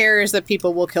she cares that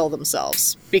people will kill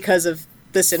themselves because of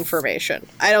this information.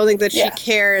 I don't think that she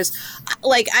cares.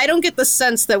 Like, I don't get the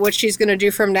sense that what she's going to do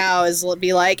from now is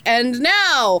be like, and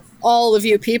now, all of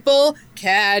you people,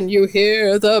 can you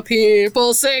hear the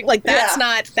people sing? Like, that's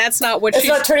not what she's... It's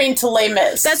not turning to Les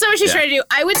Mis. That's not what she's trying to do.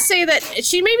 I would say that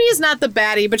she maybe is not the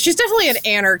baddie, but she's definitely an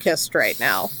anarchist right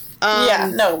now.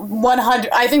 100.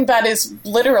 I think that is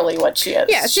literally what she is.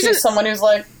 Yeah, she's someone who's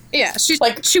like... Yeah, she's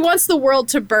like, she wants the world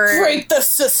to burn. Break the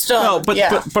system. No,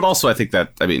 but also I think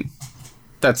that, I mean,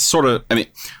 that's sort of, I mean,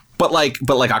 but like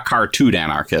a cartoon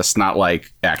anarchist, not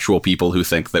like actual people who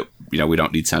think that, you know, we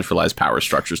don't need centralized power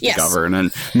structures to govern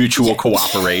and mutual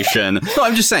cooperation. No,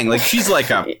 I'm just saying, like, she's like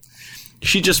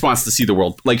she just wants to see the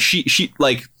world. Like, she's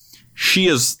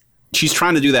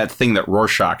trying to do that thing that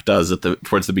Rorschach does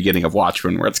towards the beginning of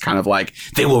Watchmen, where it's kind of like,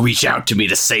 they will reach out to me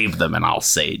to save them, and I'll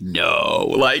say no.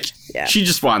 Like, she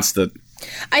just wants to.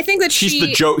 I think that she's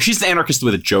the joke. She's the anarchist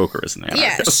with a Joker, isn't it?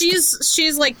 Yeah,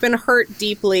 she's like been hurt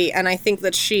deeply, and I think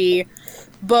that she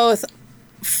both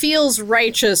feels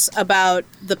righteous about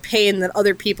the pain that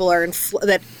other people are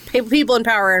that people in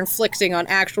power are inflicting on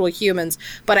actual humans.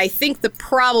 But I think the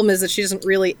problem is that she doesn't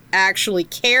really actually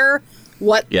care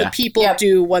what the people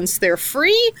do once they're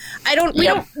free. We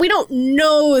don't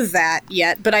know that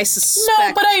yet, but I suspect.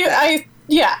 No, but I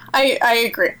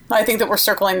agree. I think that we're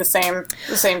circling the same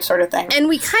sort of thing. And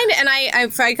we kind of, and I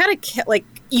gotta, like,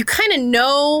 you kind of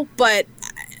know, but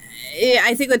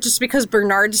I think that just because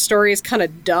Bernard's story is kind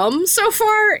of dumb so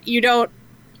far, you don't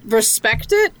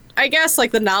respect it, I guess,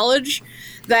 like the knowledge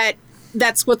that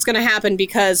that's what's going to happen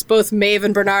because both Maeve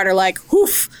and Bernard are like,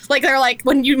 oof. Like, they're like,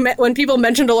 when people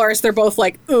mention Dolores, they're both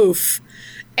like, oof.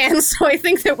 And so I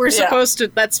think that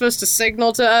that's supposed to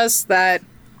signal to us that,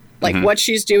 like, what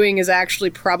she's doing is actually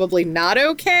probably not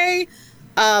okay.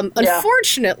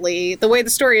 Unfortunately, the way the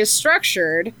story is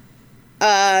structured,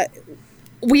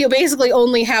 we basically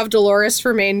only have Dolores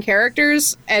for main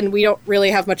characters, and we don't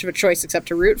really have much of a choice except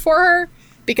to root for her,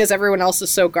 because everyone else is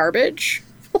so garbage.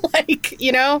 Like,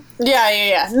 you know?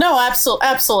 Yeah. No,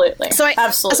 absolutely. So I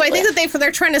absolutely. think that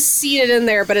they're trying to seed it in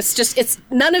there, but it's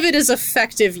none of it is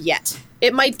effective yet.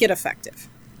 It might get effective.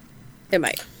 It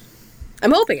might.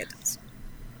 I'm hoping it does.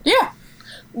 Yeah.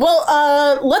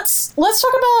 Well, let's talk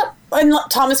about. And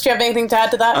Thomas, do you have anything to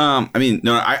add to that? I mean,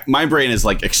 no, my brain is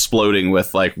like exploding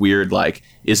with like weird, like,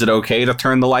 is it okay to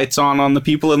turn the lights on the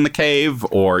people in the cave,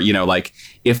 or, you know, like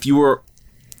if you were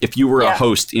a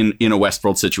host in a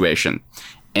Westworld situation,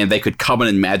 and they could come in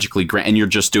and magically grant, and you're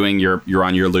just doing you're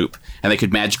on your loop, and they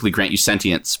could magically grant you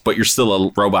sentience, but you're still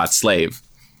a robot slave.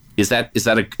 Is that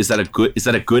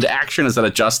a good action? Is that a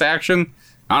just action?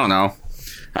 I don't know.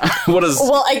 What is?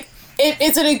 Well,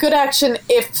 is it a good action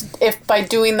if by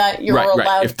doing that you're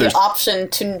allowed the option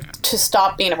to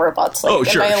stop being a robot slave? Oh,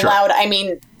 sure, Am I allowed? I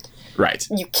mean, right.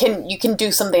 You can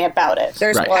do something about it.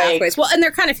 There's pathways. Well, and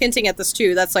they're kind of hinting at this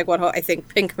too. That's like what I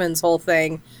think Pinkman's whole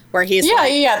thing, where he's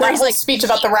that whole speech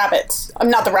about the rabbits.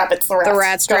 Not the rabbits. The rats. The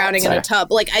rats drowning in a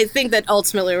tub. Like, I think that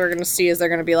ultimately what we're going to see is they're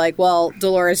going to be like, well,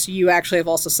 Dolores, you actually have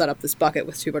also set up this bucket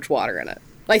with too much water in it.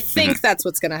 I think that's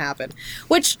what's going to happen.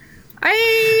 Which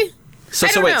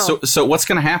So what's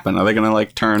going to happen? Are they going to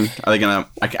like turn? Are they going to?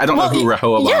 I don't know who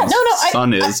Rehoboam's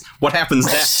son is. What happens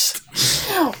next?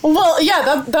 Well,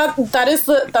 yeah,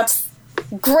 that's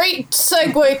great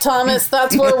segue, Thomas.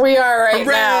 That's where we are right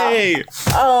Hooray!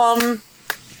 Now.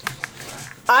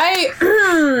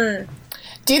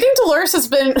 Do you think Dolores has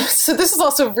been? So this is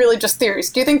also really just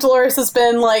theories. Do you think Dolores has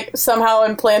been like somehow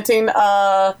implanting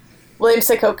William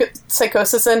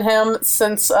psychosis in him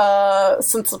since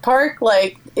the park?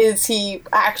 Like, is he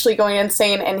actually going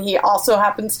insane, and he also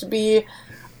happens to be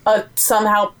a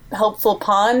somehow helpful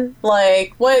pawn?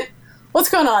 Like, what's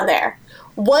going on there?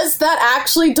 Was that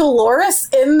actually Dolores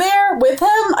in there with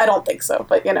him? I don't think so,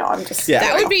 but, you know, I'm just...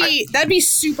 Yeah, that'd be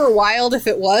super wild if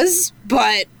it was,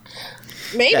 but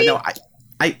maybe. Yeah, no,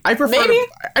 I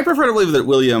prefer to believe that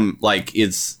William, like,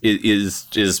 is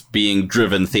being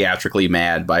driven theatrically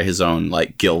mad by his own,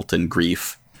 like, guilt and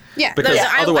grief. Yeah, because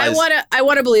otherwise, I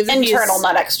want to believe that internal,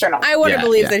 not external. I want to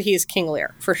believe that he's King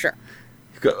Lear for sure.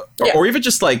 Or even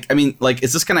just like, I mean, like,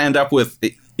 is this going to end up with?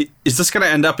 Is this going to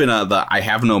end up in the "I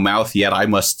have no mouth yet I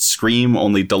must scream"?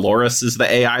 Only Dolores is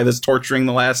the AI that's torturing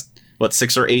the last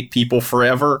 6 or 8 people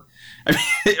forever. I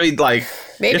mean, like,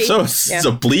 maybe. If so, it's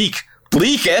a bleak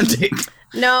ending.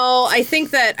 No, I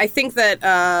think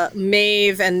that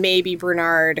Maeve and maybe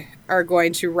Bernard are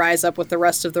going to rise up with the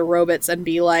rest of the robots and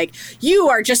be like, "You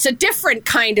are just a different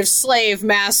kind of slave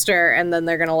master," and then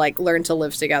they're gonna like learn to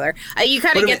live together. You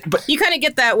kind of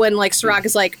get that when like Serac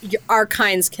is like, "Our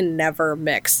kinds can never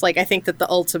mix." Like, I think that the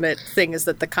ultimate thing is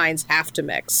that the kinds have to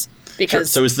mix because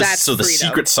so is this that's so the freedom.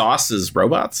 Secret sauce is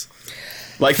robots,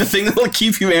 like the thing that will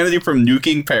keep humanity from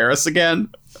nuking Paris again.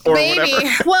 Or maybe.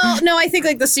 Whatever. Well, no, I think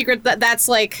like the secret that's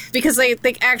like because they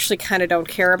actually kind of don't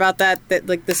care about that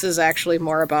like this is actually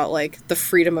more about like the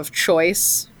freedom of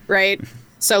choice, right?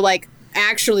 So like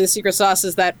actually the secret sauce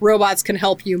is that robots can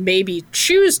help you maybe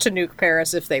choose to nuke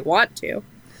Paris if they want to.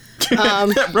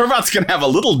 Robots can have a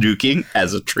little nuking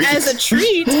as a treat.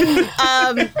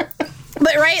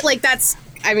 But right, like that's.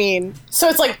 I mean, so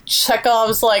it's like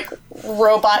Chekhov's like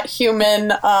robot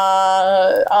human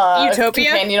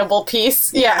utopia companionable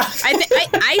piece. Yeah,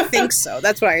 I think so.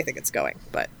 That's where I think it's going,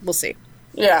 but we'll see.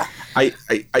 Yeah,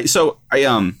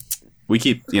 we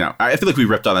keep, you know, I feel like we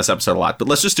ripped on this episode a lot, but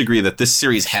let's just agree that this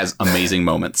series has amazing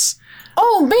moments.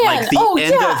 Oh man! Like the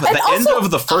end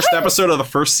of the first episode of the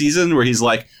first season, where he's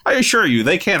like, "I assure you,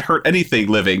 they can't hurt anything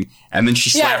living," and then she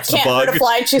slaps the bug. Hurt a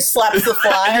fly, she slaps the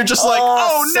fly, and you're just like,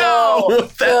 "Oh no!"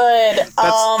 Good.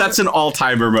 That's an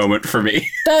all-timer moment for me.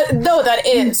 That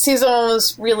is. Season 1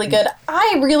 was really good.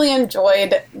 I really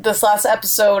enjoyed this last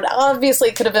episode. Obviously,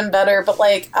 it could have been better, but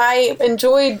like I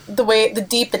enjoyed the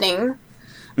deepening.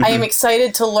 Mm-hmm. I am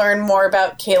excited to learn more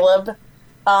about Caleb.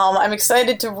 I'm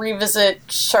excited to revisit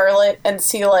Charlotte and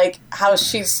see, like, how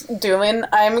she's doing.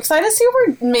 I'm excited to see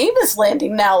where Maeve is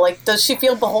landing now. Like, does she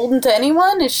feel beholden to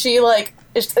anyone? Is she, like,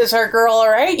 is her girl all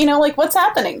right? You know, like, what's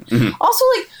happening? Mm-hmm. Also,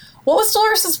 like, what was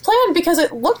Dolores' plan? Because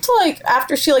it looked like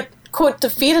after she, like, quote,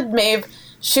 defeated Maeve,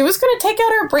 she was going to take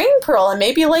out her brain pearl and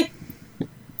maybe, like,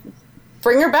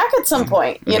 bring her back at some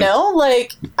point. You know,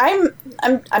 like I'm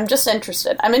just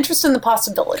interested. I'm interested in the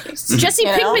possibilities. Jesse you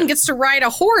know? Pinkman gets to ride a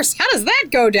horse. How does that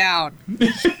go down? He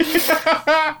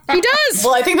does.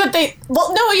 Well, I think that they.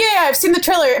 Well, no, yeah, I've seen the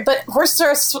trailer, but horses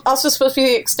are also supposed to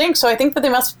be extinct, so I think that they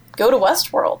must go to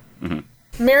Westworld.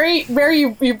 Mary,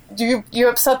 you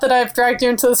upset that I've dragged you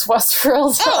into this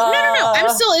Westworld? Oh no! I'm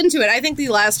still into it. I think the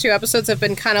last 2 episodes have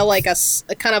been kind of like a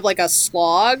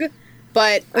slog,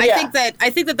 but I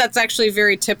think that that's actually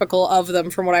very typical of them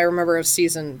from what I remember of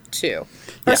season 2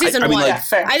 or season 1. Yeah,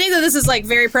 fair. I think that this is like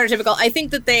very prototypical. I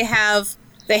think that they have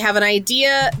an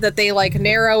idea that they like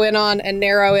narrow in on,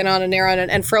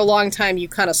 and for a long time you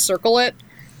kind of circle it.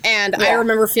 And I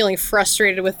remember feeling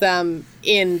frustrated with them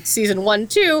in season 1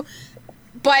 too.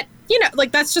 But you know,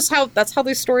 like that's how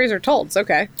these stories are told. It's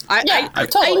okay. I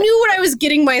knew what I was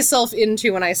getting myself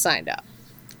into when I signed up.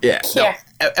 Yeah. No,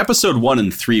 episode 1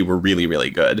 and 3 were really,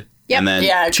 really good. Yep. And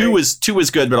then 2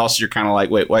 was good, but also you're kind of like,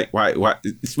 wait, why?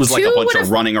 It was like a bunch of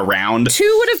running around.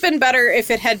 2 would have been better if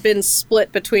it had been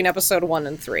split between episode 1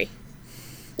 and 3.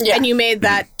 Yeah. And you made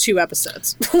that 2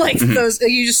 episodes. Like those,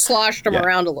 you just sloshed them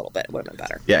around a little bit. It would have been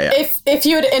better. Yeah. If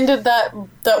you had ended that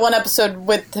one episode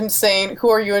with him saying,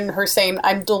 "Who are you?" and her saying,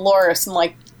 "I'm Dolores," and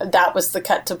like that was the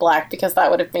cut to black, because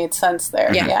that would have made sense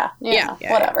there. Yeah.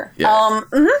 Whatever. Yeah.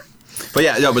 But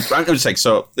yeah, no, but I'm just saying.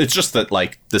 So it's just that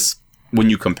like this. When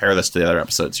you compare this to the other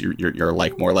episodes, you're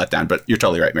like more let down. But you're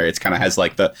totally right, Mary. It's kind of has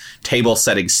like the table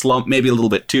setting slump, maybe a little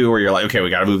bit too, where you're like, okay, we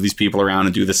got to move these people around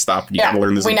and do this stuff. And you got to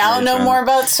learn this. We now know more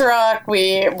about Serac.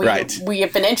 We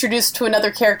have been introduced to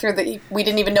another character that we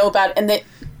didn't even know about, and that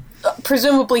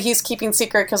presumably he's keeping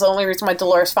secret because the only reason why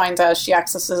Dolores finds out is she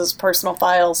accesses his personal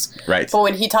files. Right. But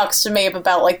when he talks to Maeve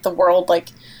about like the world, like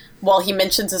while he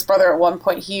mentions his brother at one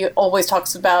point, he always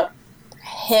talks about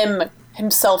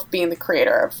himself being the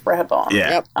creator of Rehoboam.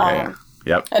 Yeah.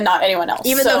 Yep. And not anyone else.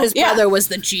 Even though his brother was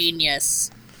the genius.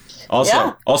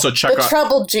 Also Chekhov. The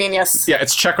troubled genius. Yeah,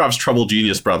 it's Chekhov's troubled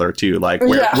genius brother too. Like,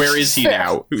 where is he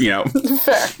now? You know.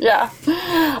 Fair. Yeah.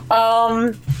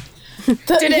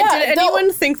 Did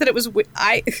anyone think that it was?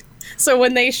 So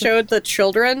when they showed the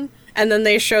children and then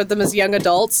they showed them as young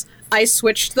adults, I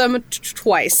switched them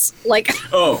twice. Like,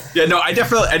 oh yeah, no, I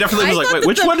definitely was like, wait,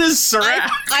 which one is Serac?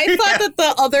 I thought that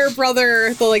the other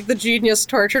brother, the genius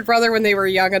tortured brother, when they were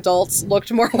young adults,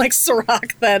 looked more like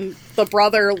Serac than the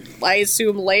brother, I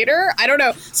assume, later. I don't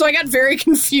know. So I got very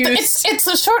confused. It's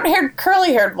the short-haired,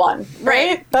 curly-haired one,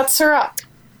 right? That's Serac.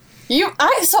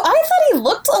 I thought he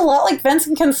looked a lot like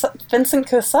Vincent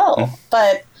Cassel,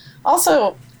 but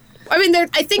also. I mean,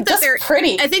 I think that they're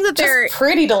pretty. I think that they're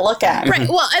pretty to look at. Right.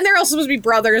 Well, and they're also supposed to be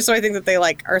brothers, so I think that they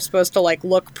are supposed to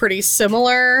look pretty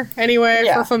similar anyway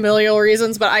for familial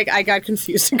reasons. But I got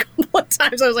confused a couple of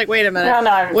times. I was like, wait a minute.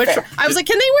 No, I was like,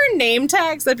 can they wear name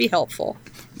tags? That'd be helpful.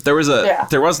 There was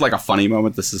like a funny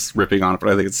moment. This is ripping on it, but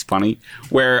I think it's funny.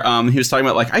 Where he was talking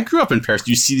about like, I grew up in Paris.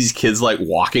 Do you see these kids like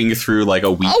walking through like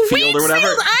a wheat field or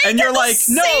whatever? And you're like,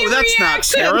 no, that's not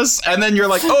Paris. And then you're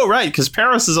like, oh right, because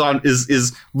Paris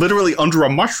is literally under a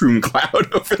mushroom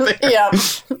cloud over there. Yeah.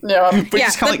 But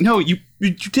he's kind of like, no, you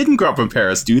didn't grow up in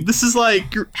Paris, dude. This is like,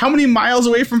 how many miles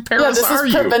away from Paris are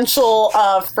you? This is provincial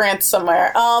France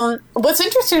somewhere. What's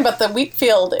interesting about the wheat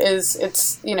field is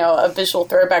it's, a visual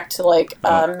throwback to like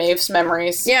Maeve's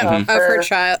memories. Yeah, of her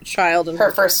child and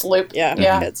her first loop.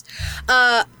 Yeah. Kids.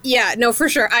 No, for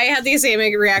sure. I had the same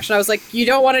reaction. I was like, you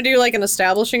don't want to do like an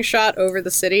establishing shot over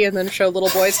the city and then show little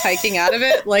boys hiking out of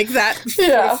it? Like that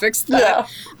fixed that.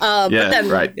 But then,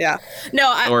 right. Yeah.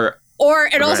 No, Or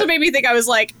it also made me think I was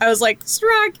like,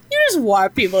 Serac, you just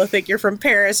want people to think you're from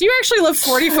Paris. You actually live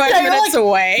 45 minutes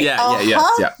away.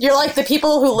 Yeah. You're like the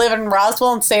people who live in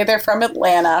Roswell and say they're from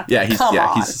Atlanta. Yeah, he's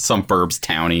some burbs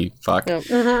townie. Fuck.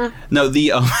 Mm-hmm. No,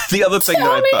 the other thing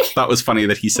that I thought was funny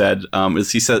that he said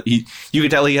is you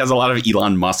could tell he has a lot of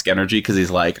Elon Musk energy because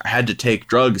he's like, I had to take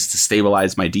drugs to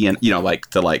stabilize my DNA,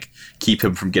 to keep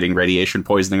him from getting radiation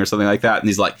poisoning or something like that. And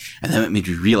he's like, and then it made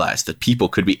me realize that people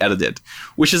could be edited,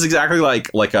 which is exactly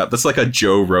that's like a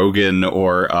Joe Rogan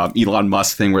or Elon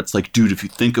Musk thing where it's like, dude, if you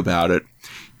think about it,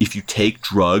 if you take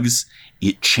drugs,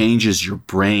 it changes your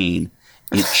brain.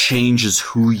 It changes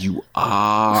who you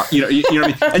are. You know what I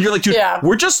mean? And you're like, dude,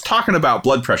 we're just talking about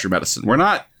blood pressure medicine. We're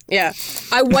not. Yeah.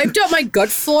 I wiped out my gut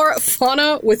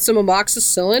fauna with some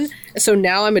amoxicillin, so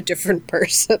now I'm a different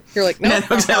person. You're like, no.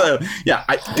 Exactly. Yeah.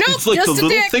 It's like the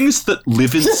little things that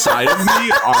live inside of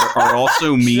me are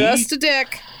also me. Just a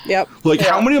dick. Yep.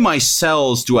 How many of my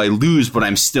cells do I lose, but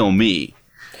I'm still me?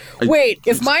 Wait,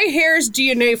 if my hair's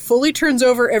DNA fully turns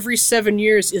over every 7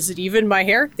 years, is it even my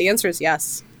hair? The answer is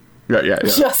yes. Yeah.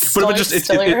 Just but just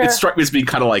still your hair. it struck me as being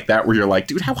kind of like that, where you're like,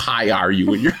 dude, how high are you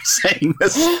when you're saying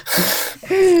this?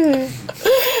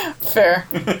 Fair.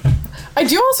 I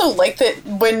do also like that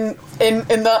when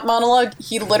in that monologue,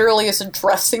 he literally is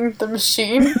addressing the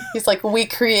machine. He's like, "We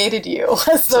created you,"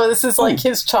 so this is like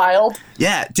his child.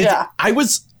 Yeah.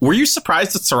 Were you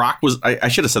surprised that Serac was? I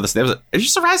should have said this. Are you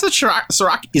surprised that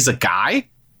Serac is a guy?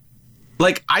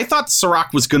 Like, I thought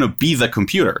Serac was going to be the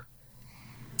computer.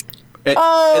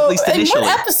 At least initially. In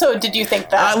what episode did you think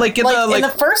that? In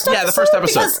the first episode? Yeah, the first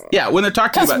episode. When they're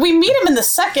talking about... Because we meet him in the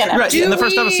second episode. Right, in the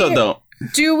first episode, though.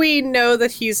 Do we know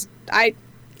that he's...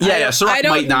 Serac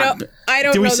might not... I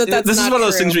don't know that that's This is one of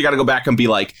those true. things where you got to go back and be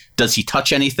like, does he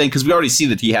touch anything? Because we already see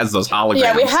that he has those holograms.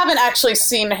 Yeah, we haven't actually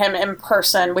seen him in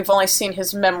person. We've only seen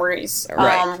his memories.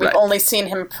 We've only seen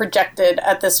him projected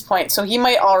at this point. So he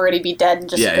might already be dead and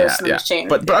just goes to the machine.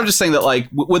 But I'm just saying that, like,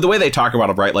 with the way they talk about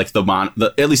him, right? Like,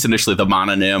 at least initially, the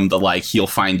mononym, the, like, he'll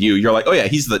find you. You're like, oh, yeah,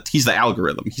 he's the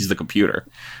algorithm. He's the computer.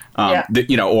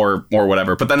 Or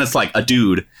whatever. But then it's like a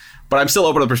dude. But I'm still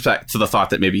open to the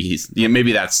thought that maybe he's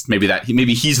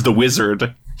the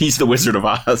wizard. He's the Wizard of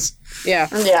Oz. Yeah.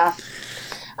 Yeah.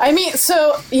 I mean,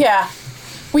 so yeah,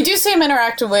 we do see him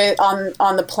interact with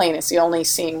on the plane. It's the only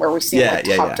scene where we see him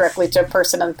talk directly to a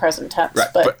person in the present tense. Right.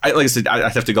 But like I said, I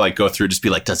have to go through just be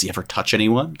like, does he ever touch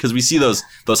anyone? Because we see those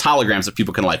holograms that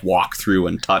people can like walk through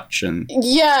and touch and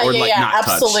not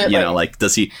absolutely. touch. You know, like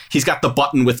does he's got the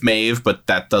button with Maeve, but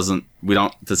that doesn't.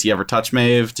 Does he ever touch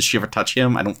Maeve? Does she ever touch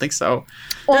him? I don't think so.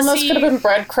 Well, those could have been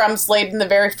breadcrumbs laid in the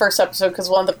very first episode, because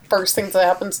one of the first things that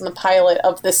happens in the pilot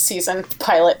of this season,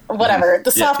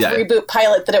 the soft reboot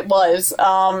pilot that it was,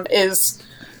 is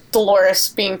Dolores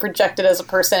being projected as a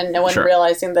person, no one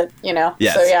realizing that,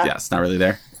 Yes, so yeah. Yes, not really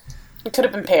there. It could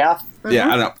have been payoff. Mm-hmm. Yeah,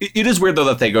 I don't know. It is weird, though,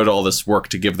 that they go to all this work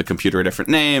to give the computer a different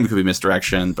name. It could be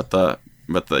misdirection, but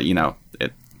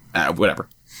whatever.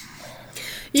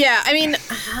 Yeah, I mean,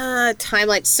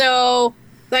 timeline. So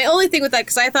my only thing with that,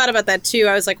 because I thought about that too,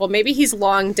 I was like, well, maybe he's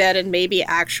long dead, and maybe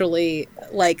actually,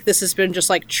 like, this has been just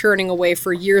like churning away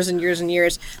for years and years and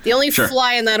years. The only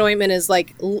fly in that ointment is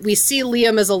like we see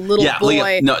Liam as a little boy.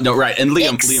 Liam, no, right, and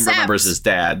Liam remembers his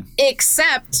dad.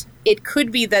 Except it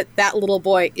could be that little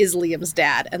boy is Liam's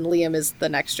dad, and Liam is the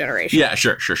next generation. Yeah,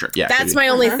 sure. Yeah, that's my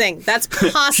only thing. That's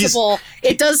possible.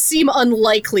 It does seem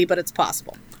unlikely, but it's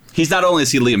possible. He's not only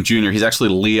is he Liam Jr., he's actually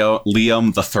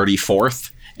Liam the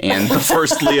 34th. And the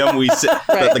first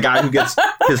Liam the guy who gets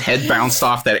his head bounced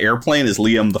off that airplane is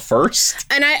Liam the First.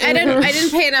 And I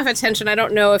didn't pay enough attention. I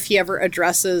don't know if he ever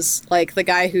addresses, like, the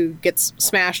guy who gets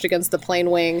smashed against the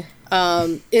plane wing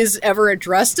is ever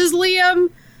addressed as Liam.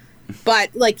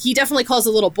 But, like, he definitely calls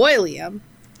the little boy Liam.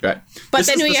 Right. But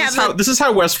this is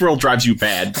how Westworld drives you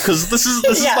bad, because this is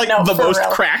the most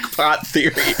crackpot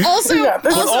theory. Also,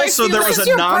 there was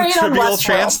a non-trivial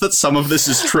chance that some of this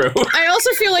is true. I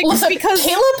also feel like because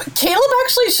Caleb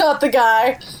actually shot the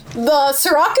guy. The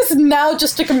Serac is now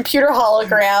just a computer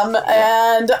hologram,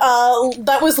 and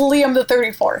that was Liam the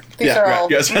 34th. These are all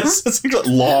it's like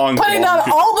long. Putting down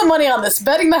all the money on this,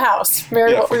 betting the house.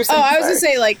 Mary, what were you saying? I was going to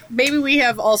say, like, maybe we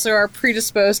have also are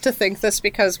predisposed to think this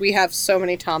because we have so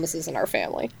many Thomases in our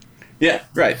family. Yeah,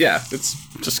 right. Yeah, it's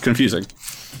just confusing.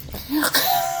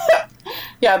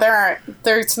 Yeah,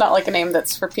 there's not like a name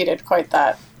that's repeated quite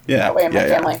that way in my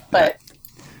family, but.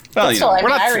 Well, it's not like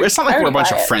we're a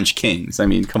bunch of it. French kings. I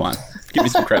mean, come on. Give me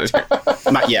some credit here.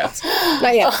 Not yet.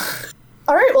 Not yet.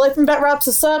 All right, well, I think that wraps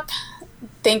us up.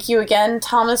 Thank you again,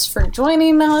 Thomas, for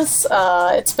joining us.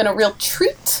 It's been a real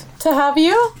treat to have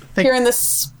you here in this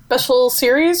special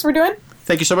series we're doing.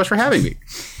 Thank you so much for having me.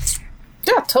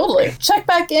 Yeah, totally. Check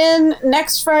back in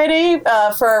next Friday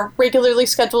for our regularly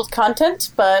scheduled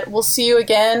content, but we'll see you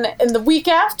again in the week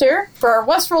after for our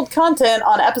Westworld content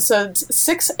on episodes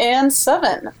 6 and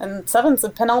 7. And 7's the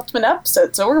penultimate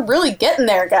episode, so we're really getting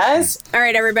there, guys. All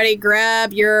right, everybody,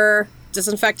 grab your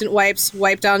disinfectant wipes,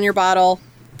 wipe down your bottle,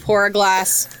 pour a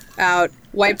glass out,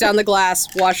 wipe down the glass,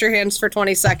 wash your hands for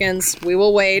 20 seconds. We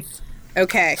will wait.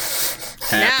 Okay.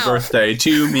 Happy birthday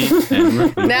to me.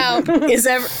 Now, is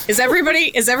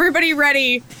everybody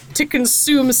ready to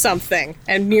consume something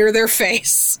and near their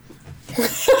face? All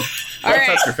right.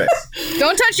 Don't touch your face.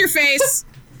 Don't touch your face.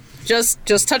 Just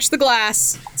touch the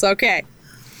glass. It's okay.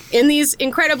 In these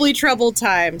incredibly troubled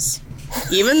times,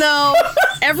 even though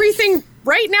everything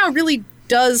right now really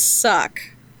does suck,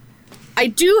 I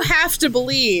do have to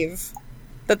believe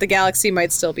that the galaxy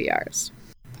might still be ours.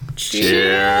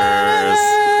 Cheers.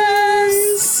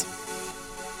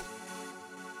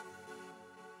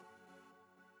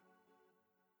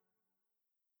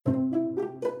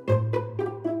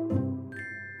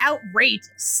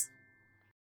 Outrageous.